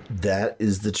 That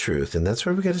is the truth, and that's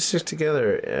why we got to stick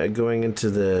together going into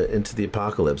the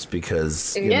apocalypse,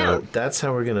 because that's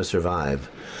how we're going to survive.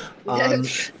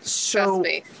 Trust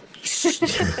me.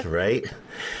 Right?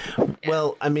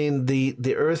 Well, I mean,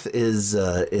 the Earth is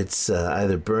it's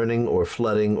either burning or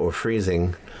flooding or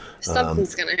freezing.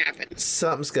 Something's gonna happen.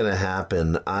 Something's gonna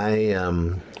happen.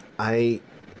 I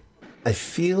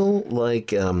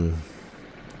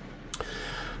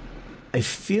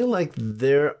feel like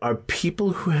there are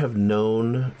people who have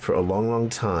known for a long, long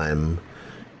time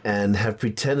and have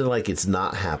pretended like it's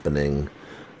not happening.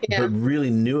 Yeah. But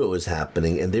really knew it was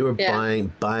happening, and they were Yeah.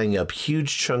 buying up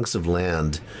huge chunks of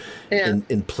land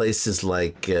in places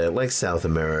like South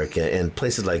America and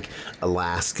places like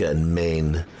Alaska and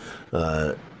Maine,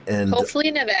 and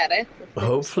Hopefully Nevada.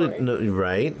 hopefully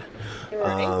right.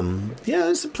 Right.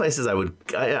 There's some places I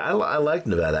like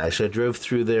Nevada. Actually, I drove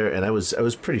through there, and I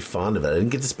was pretty fond of it. I didn't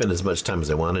get to spend as much time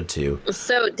as I wanted to.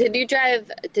 So did you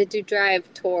drive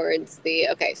towards the?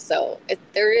 Okay, so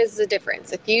there is a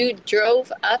difference. If you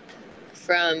drove up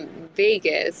from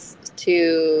Vegas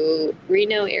to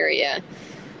Reno area,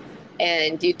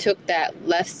 and you took that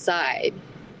left side,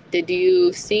 did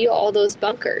you see all those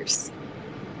bunkers?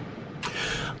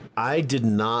 I did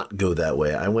not go that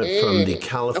way. I went from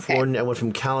California. Okay. I went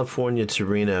from California to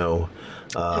Reno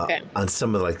on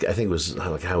some of I think it was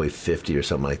like Highway 50 or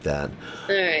something like that.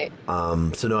 All right.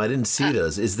 So no, I didn't see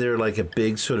those. Is there like a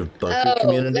big sort of bunker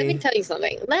community? Let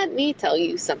me tell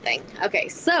you something. Okay,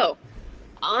 so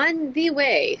on the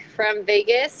way from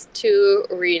Vegas to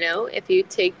Reno, if you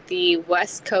take the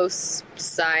West Coast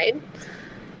side,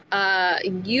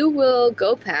 you will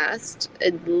go past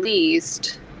at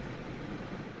least.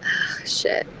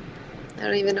 Shit. I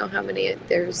don't even know how many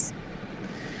there's.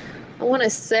 I want to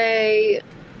say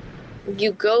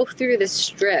you go through the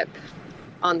strip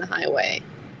on the highway,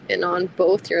 and on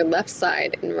both your left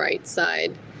side and right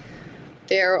side,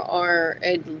 there are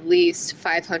at least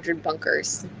 500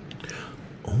 bunkers.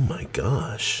 Oh my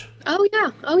gosh. Oh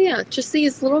yeah. Just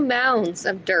these little mounds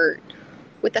of dirt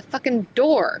with a fucking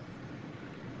door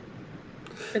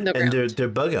in the And ground. they're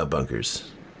bug out bunkers.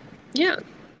 Yeah.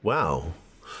 Wow.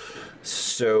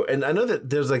 So, and I know that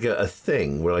there's like a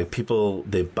thing where like people,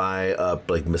 they buy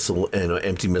up like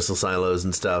empty missile silos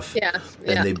and stuff. Yeah.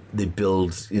 And they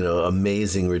build,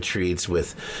 amazing retreats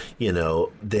with,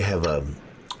 they have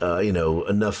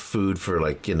enough food for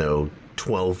like,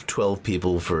 12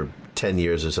 people for 10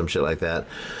 years or some shit like that,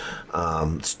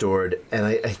 stored. And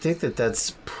I think that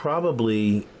that's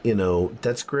probably,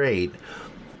 that's great.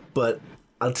 But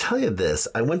I'll tell you this: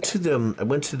 I went to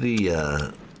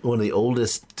the one of the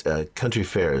oldest country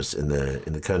fairs in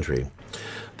the country,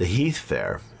 the Heath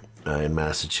Fair in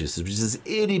Massachusetts, which is this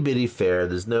itty bitty fair.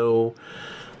 There's no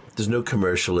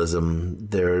commercialism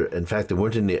there. In fact, there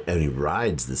weren't any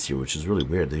rides this year, which is really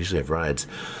weird. They usually have rides.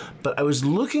 But I was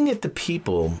looking at the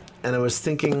people, and I was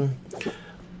thinking,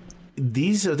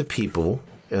 these are the people.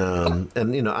 And,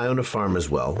 I own a farm as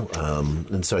well.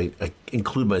 And so I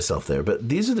include myself there. But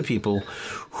these are the people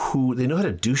who, they know how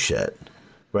to do shit,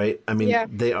 right? I mean,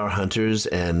 They are hunters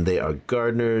and they are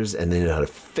gardeners and they know how to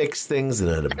fix things. They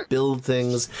know how to build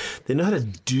things. They know how to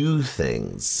do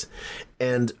things.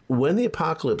 And when the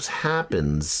apocalypse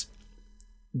happens,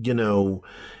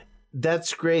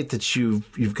 that's great that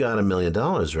you've got $1 million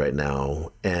right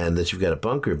now and that you've got a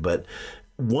bunker. But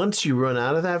once you run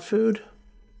out of that food,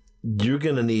 you're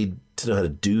going to need to know how to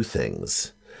do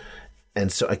things.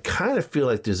 And so I kind of feel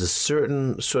like there's a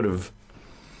certain sort of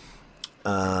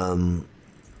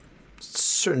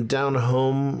certain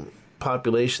down-home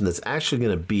population that's actually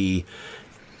going to be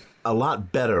a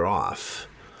lot better off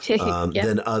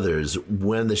than others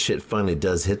when the shit finally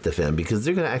does hit the fan, because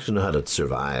they're going to actually know how to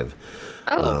survive.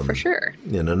 Oh, for sure.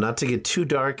 Not to get too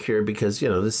dark here, because,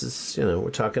 this is,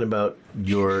 we're talking about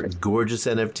your gorgeous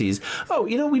NFTs. Oh,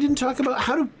 we didn't talk about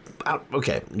how to...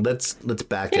 Okay, let's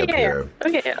back up here.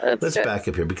 Okay, let's back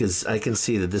up here, because I can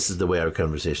see that this is the way our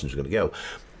conversation is going to go.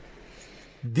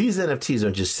 These NFTs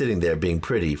aren't just sitting there being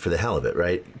pretty for the hell of it,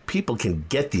 right? People can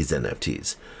get these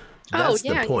NFTs. That's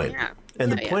the point. Yeah.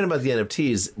 And the point about the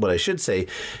NFTs, what I should say,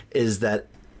 is that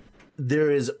there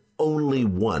is only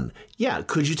one. Yeah,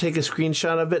 could you take a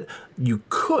screenshot of it? You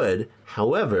could.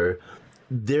 However,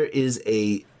 there is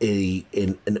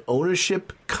an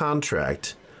ownership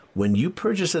contract when you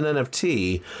purchase an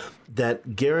NFT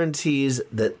that guarantees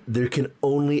that there can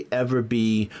only ever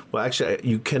be, well, actually,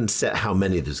 you can set how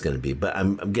many there's going to be, but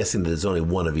I'm guessing that there's only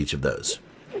one of each of those.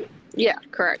 Yeah,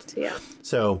 correct. Yeah.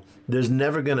 So there's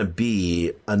never going to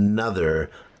be another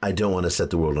I don't want to set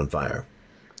the world on fire.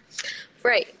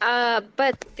 Right.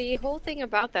 But the whole thing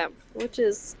about them, which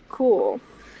is cool,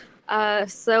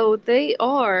 so they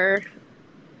are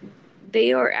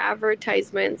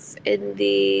advertisements in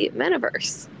the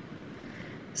metaverse.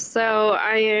 So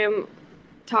I am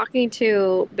talking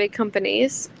to big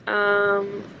companies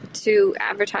to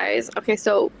advertise. Okay,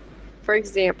 so for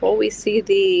example, we see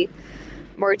the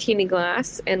martini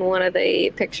glass in one of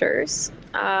the pictures.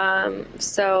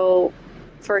 So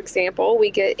for example, we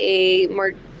get a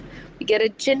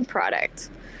gin product.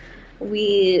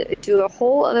 We do a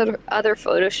whole other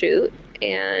photo shoot,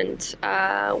 and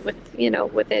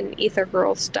within Ether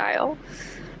Girl style.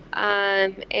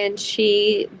 And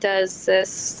she does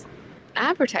this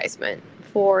advertisement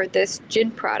for this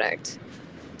gin product.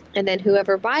 And then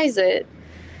whoever buys it,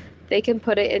 they can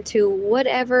put it into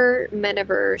whatever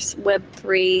metaverse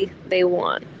Web3 they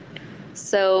want.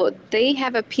 So they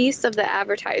have a piece of the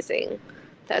advertising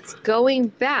that's going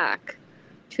back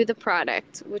to the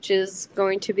product, which is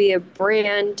going to be a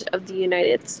brand of the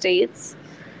United States.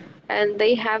 And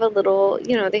they have a little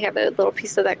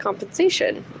piece of that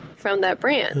compensation from that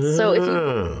brand. So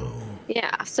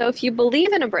if you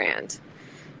believe in a brand,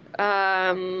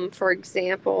 for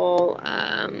example,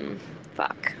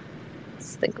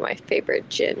 let's think of my favorite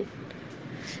gin.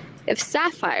 If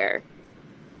Sapphire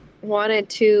wanted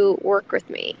to work with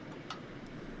me,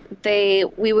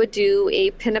 we would do a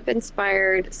pinup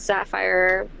inspired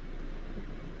Sapphire,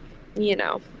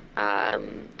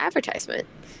 advertisement.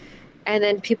 And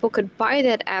then people could buy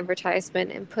that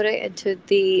advertisement and put it into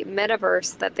the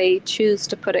metaverse that they choose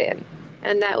to put it in.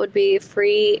 And that would be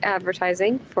free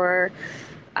advertising for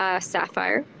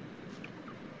Sapphire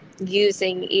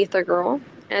using Ether Girl.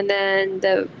 And then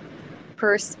the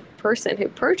person who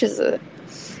purchases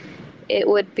it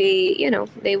would be,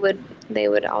 they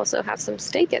would also have some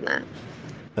stake in that.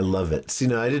 I love it.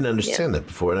 See, I didn't understand that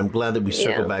before, and I'm glad that we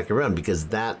circle back around, because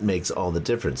that makes all the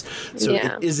difference. So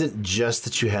it isn't just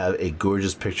that you have a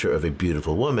gorgeous picture of a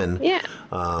beautiful woman. Yeah.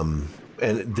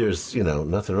 And there's,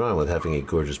 nothing wrong with having a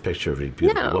gorgeous picture of a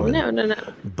beautiful woman. No.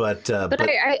 But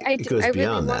it goes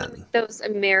beyond really that. Want those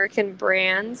American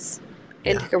brands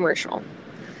into commercial.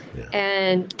 Yeah.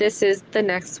 And this is the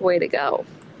next way to go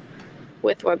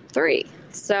with Web3.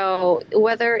 So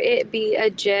whether it be a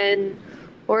gin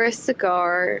or a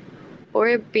cigar or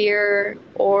a beer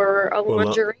or a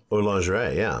lingerie. Or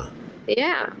lingerie, yeah.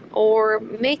 Yeah, or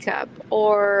makeup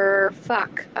or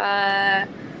I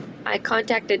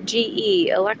contacted GE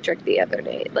Electric the other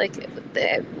day. Like,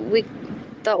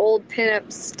 the old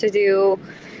pinups to do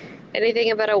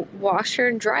anything about a washer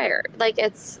and dryer. Like,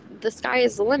 it's the sky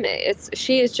is the limit.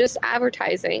 She is just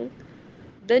advertising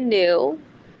the new,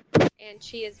 and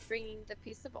she is bringing the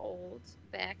piece of old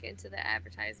back into the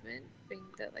advertisement, bringing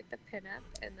the pinup,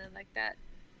 and then like that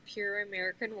pure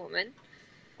American woman,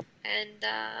 and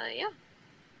yeah.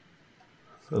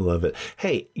 I love it.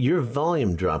 Hey, your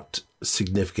volume dropped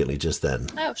significantly just then.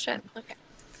 Oh shit. Okay.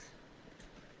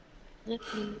 Let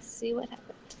me see what happened.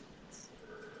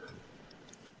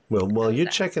 Well, while you're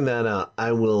checking that out,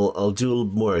 I'll do a little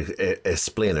more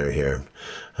explainer here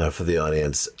for the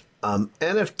audience.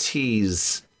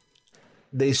 NFTs,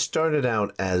 they started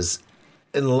out as,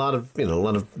 in the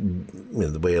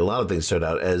way a lot of things start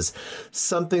out, as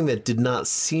something that did not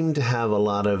seem to have a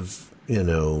lot of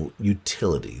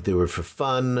utility. They were for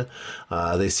fun.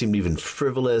 They seemed even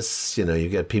frivolous. You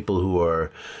get people who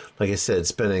are, like I said,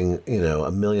 spending,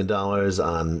 $1 million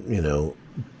on,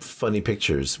 funny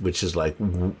pictures, which is like,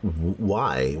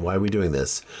 why are we doing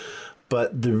this?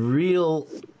 But the real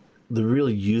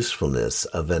usefulness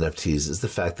of NFTs is the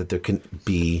fact that there can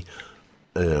be,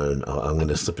 I'm going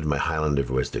to slip into my Highlander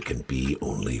voice, there can be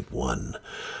only one.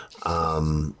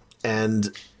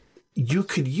 And you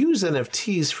could use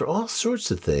NFTs for all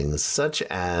sorts of things, such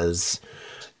as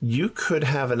you could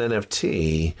have an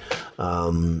NFT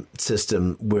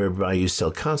system whereby you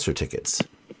sell concert tickets,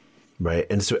 right?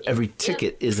 And so every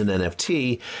ticket is an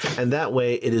NFT, and that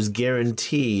way it is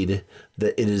guaranteed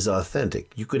that it is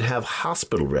authentic. You could have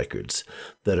hospital records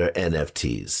that are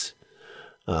NFTs.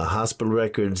 Hospital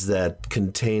records that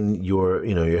contain your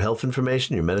health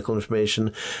information, your medical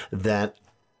information, that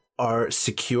are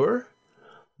secure,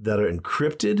 that are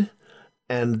encrypted,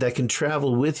 and that can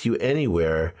travel with you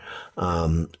anywhere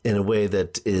in a way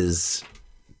that is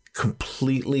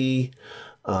completely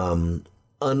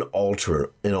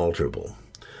inalterable.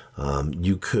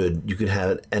 You could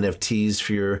have NFTs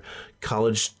for your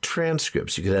college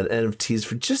transcripts. You could have NFTs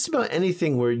for just about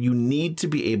anything where you need to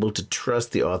be able to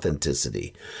trust the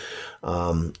authenticity.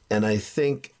 And I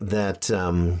think that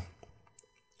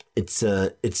it's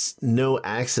no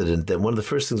accident that one of the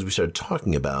first things we started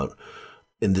talking about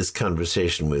in this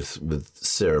conversation with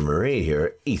Sarah Marie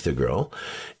here, Ether Girl,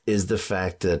 is the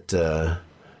fact that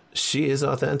she is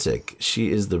authentic.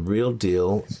 She is the real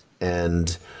deal.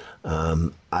 And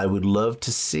I would love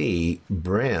to see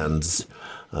brands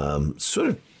sort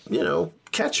of,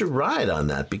 catch a ride on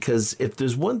that. Because if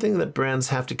there's one thing that brands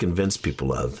have to convince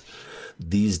people of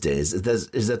these days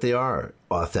is that they are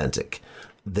authentic.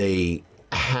 They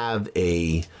have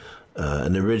an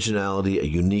originality, a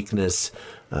uniqueness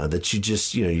that you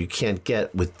just, you can't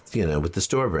get with the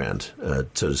store brand, so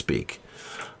to speak.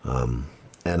 And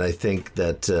I think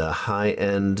that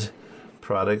high-end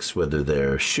products, whether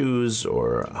they're shoes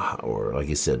or like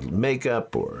you said,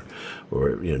 makeup or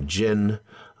gin,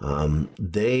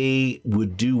 they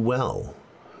would do well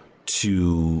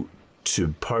to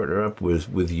partner up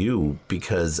with you,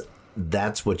 because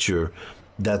that's what your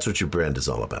brand is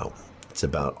all about. It's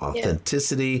about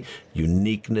authenticity,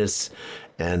 uniqueness,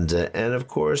 and of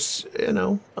course, a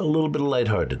little bit of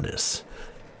lightheartedness.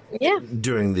 Yeah.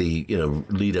 During the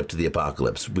lead up to the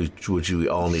apocalypse, which we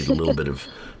all need a little bit of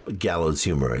gallows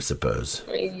humor, I suppose.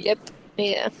 Yep.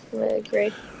 Yeah, I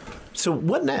agree. So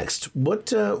what next? What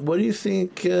do you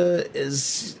think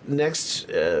is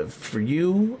next for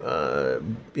you?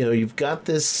 You've got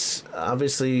this.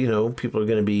 Obviously, people are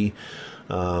going to be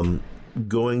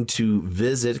going to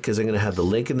visit, because I'm going to have the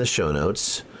link in the show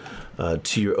notes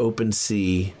to your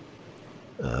OpenSea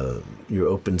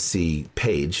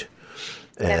page.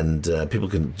 And people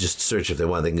can just search if they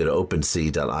want. They can go to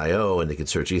OpenSea.io and they can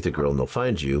search Ether Girl and they'll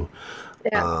find you.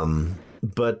 Yeah.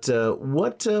 But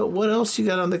what else you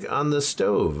got on the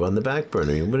stove, on the back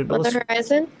burner? On the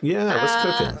horizon? Yeah,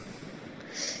 what's cooking?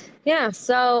 Yeah,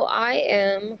 so I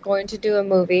am going to do a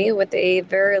movie with a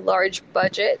very large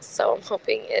budget, so I'm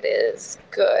hoping it is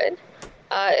good.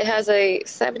 It has a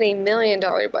 $70 million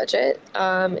budget.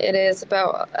 It is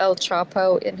about El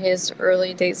Chapo in his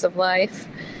early days of life.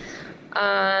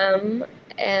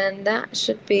 And that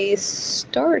should be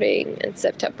starting in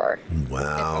September.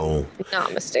 Wow. If I'm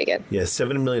not mistaken. Yeah,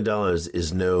 $70 million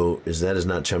is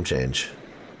not chump change.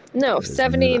 No,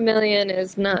 $70 million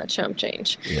is not chump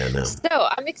change. Yeah, no. So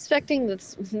I'm expecting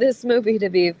this movie to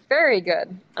be very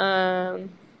good.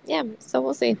 Yeah, so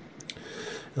we'll see.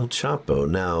 El Chapo.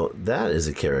 Now, that is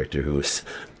a character who is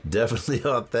definitely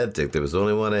authentic. There was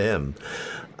only one of him.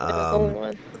 Only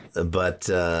one. But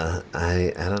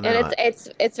I don't know. And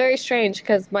it's very strange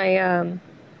because my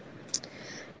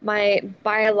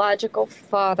biological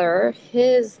father,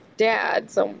 his dad,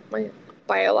 so my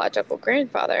biological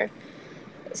grandfather,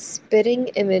 spitting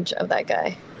image of that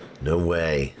guy. No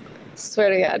way. Swear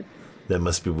to God. That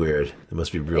must be weird. That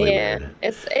must be really weird.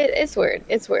 It's weird.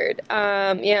 It's weird.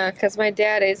 Yeah, because my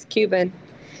dad is Cuban,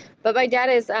 but my dad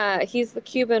is he's the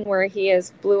Cuban where he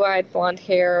has blue-eyed, blonde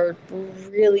hair,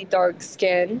 really dark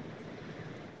skin.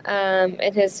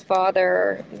 And his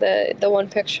father, the one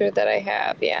picture that I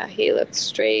have, yeah, he looks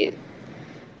straight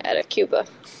out of Cuba.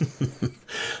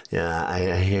 Yeah,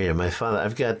 I hear you. My father,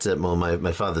 I've got,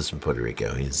 my father's from Puerto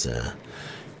Rico.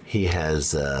 He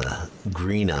has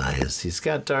green eyes. He's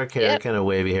got dark hair, kind of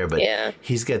wavy hair, but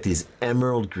he's got these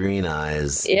emerald green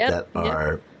eyes that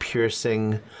are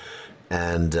piercing,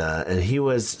 and he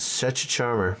was such a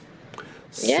charmer.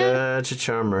 Such a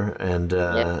charmer, and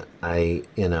I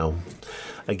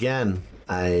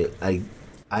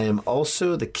am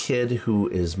also the kid who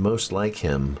is most like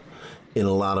him in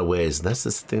a lot of ways, and that's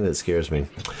the thing that scares me.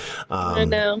 I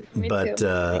know, me but too.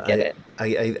 I get it.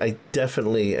 I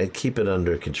definitely keep it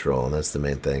under control, and that's the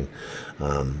main thing.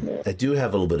 I do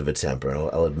have a little bit of a temper,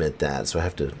 I'll admit that, so I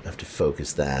have to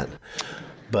focus that.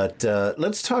 But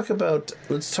let's talk about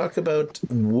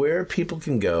where people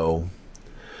can go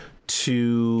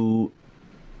to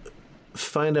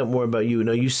find out more about you.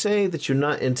 Now, you say that you're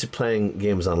not into playing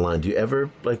games online. Do you ever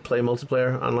play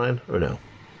multiplayer online or no?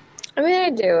 I mean, I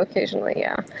do occasionally.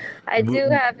 Yeah, I do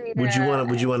have. Would you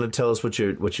want to tell us what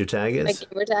your tag is? My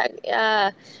gamer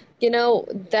tag.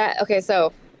 Okay.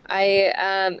 So I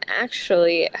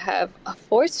actually have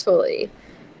forcefully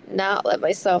not let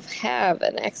myself have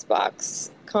an Xbox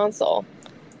console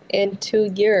in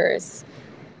 2 years,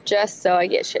 just so I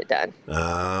get shit done.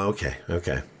 Okay.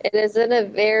 It isn't a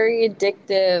very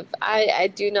addictive.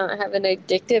 I do not have an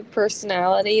addictive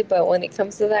personality, but when it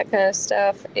comes to that kind of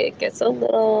stuff, it gets a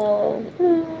little.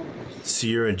 So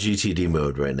you're in GTD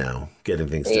mode right now, getting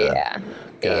things done. Yeah.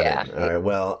 Got it. All right.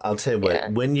 Well, I'll tell you what. Yeah.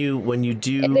 When you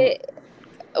do.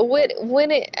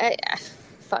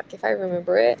 Fuck, if I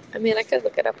remember it. I mean, I could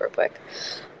look it up real quick.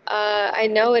 I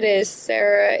know it is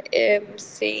Sarah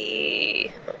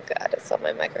MC. Oh God, it's on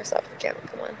my Microsoft account.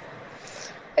 Come on,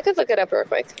 I could look it up real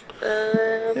quick.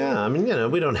 Yeah, I mean,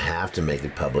 we don't have to make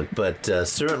it public, but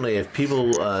certainly if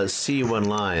people see you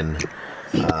online,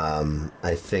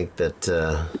 I think that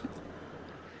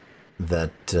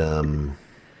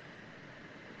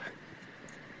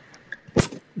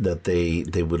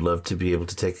they would love to be able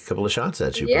to take a couple of shots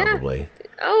at you, probably.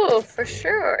 Oh, for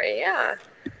sure, yeah.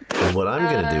 And what I'm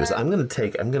going to do is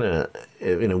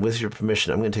with your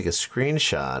permission, I'm going to take a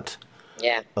screenshot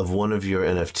of one of your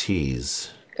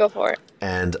NFTs. Go for it.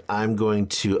 And I'm going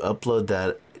to upload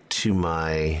that to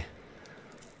my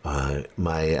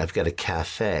I've got a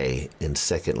cafe in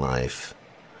Second Life,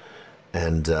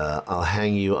 and I'll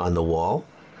hang you on the wall.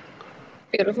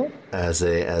 Beautiful. As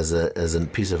a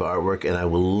piece of artwork, and I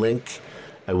will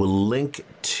link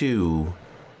to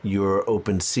your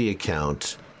OpenSea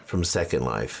account from Second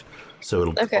Life. So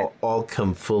it'll all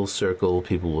come full circle.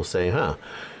 People will say, "Huh,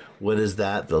 what is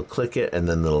that?" They'll click it, and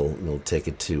then they'll take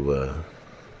it to.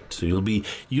 So you'll be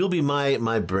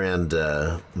my brand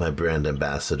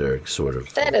ambassador, sort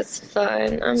of. That is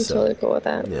fine. I'm totally cool with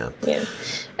that. Yeah.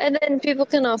 And then people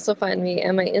can also find me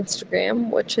on my Instagram,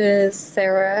 which is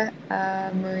Sarah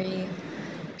Marie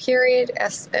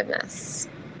 _SMS.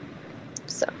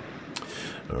 So.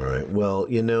 All right. Well,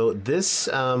 this.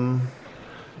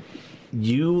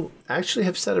 You actually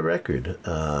have set a record,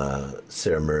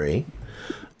 Sarah Marie.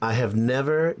 I have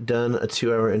never done a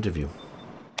 2-hour interview.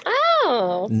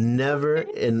 Oh. Never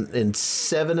in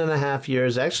 7.5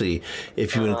 years. Actually,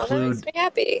 if you include, that makes me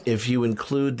happy. If you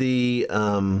include the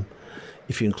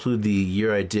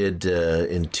year I did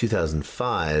in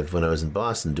 2005 when I was in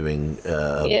Boston doing,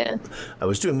 I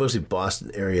was doing mostly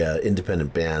Boston area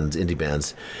independent bands, indie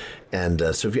bands. And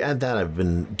so if you add that, I've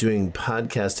been doing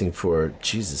podcasting for,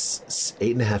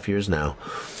 8.5 years now.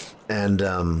 And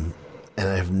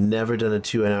I've never done a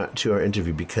 2-hour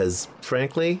interview because,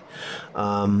 frankly,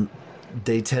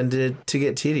 they tended to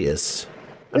get tedious.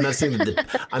 I'm not saying that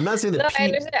I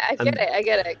understand. I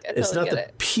get it. It's not the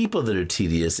people that are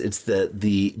tedious. It's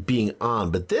the being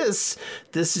on. But this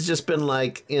has just been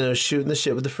like, shooting the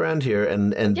shit with a friend here.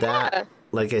 And that,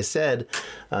 like I said,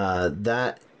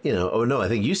 that... I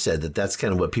think you said that that's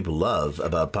kind of what people love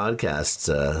about podcasts,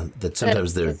 that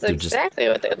sometimes they're just... exactly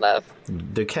what they love.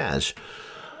 They're cash.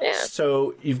 Yeah.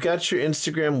 So you've got your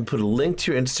Instagram. We'll put a link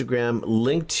to your Instagram,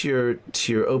 link to your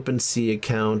OpenSea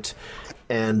account,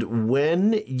 and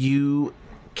when you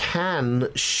can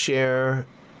share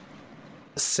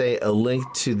say, a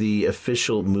link to the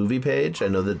official movie page? I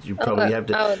know that you probably have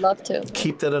to. I would love to.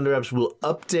 Keep that under wraps. We'll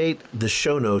update the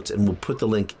show notes and we'll put the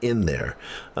link in there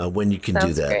when you can do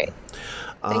Sounds that. great.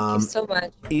 Thank you so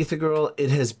much. Ether Girl,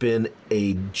 it has been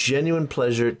a genuine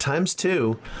pleasure times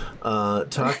 2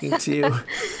 talking to you.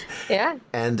 Yeah.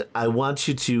 And I want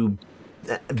you to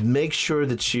make sure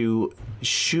that you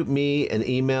shoot me an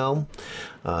email.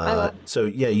 So,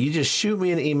 yeah, you just shoot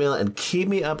me an email and keep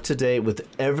me up to date with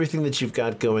everything that you've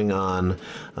got going on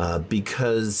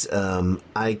because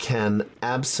I can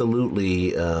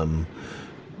absolutely...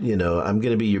 I'm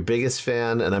going to be your biggest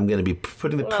fan, and I'm going to be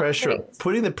putting the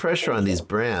pressure on these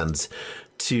brands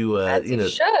to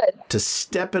to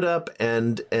step it up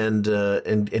and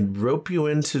rope you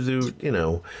into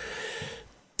the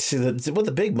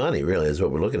the big money really is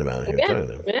what we're looking about here.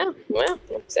 Yeah,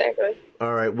 exactly.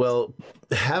 All right, well,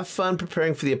 have fun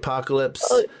preparing for the apocalypse.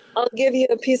 I'll give you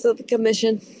a piece of the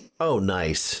commission. Oh,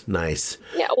 nice.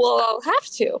 Yeah, well, I'll have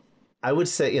to. I would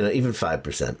say, even 5%.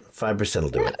 5% will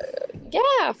do it.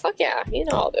 Yeah, fuck yeah.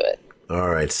 I'll do it. All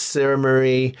right, Sarah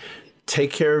Marie,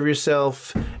 take care of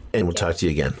yourself, and we'll talk to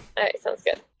you again. All right, sounds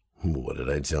good. What did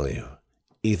I tell you?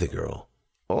 Ether Girl,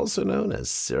 also known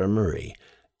as Sarah Marie,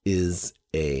 is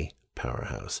a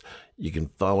powerhouse. You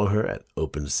can follow her at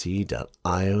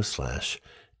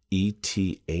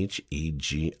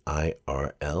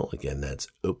OpenSea.io/ETHEGIRL. Again, that's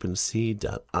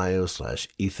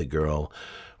OpenSea.io/EtherGirl.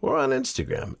 Or on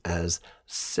Instagram as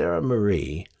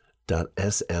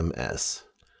sarahmarie.sms.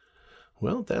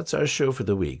 Well, that's our show for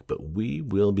the week, but we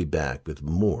will be back with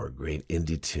more great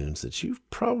indie tunes that you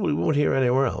probably won't hear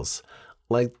anywhere else,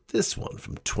 like this one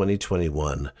from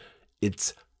 2021.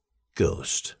 It's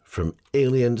Ghost from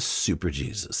Alien Super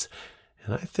Jesus.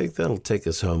 And I think that'll take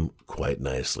us home quite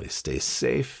nicely. Stay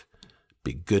safe,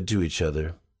 be good to each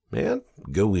other, and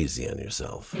go easy on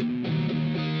yourself.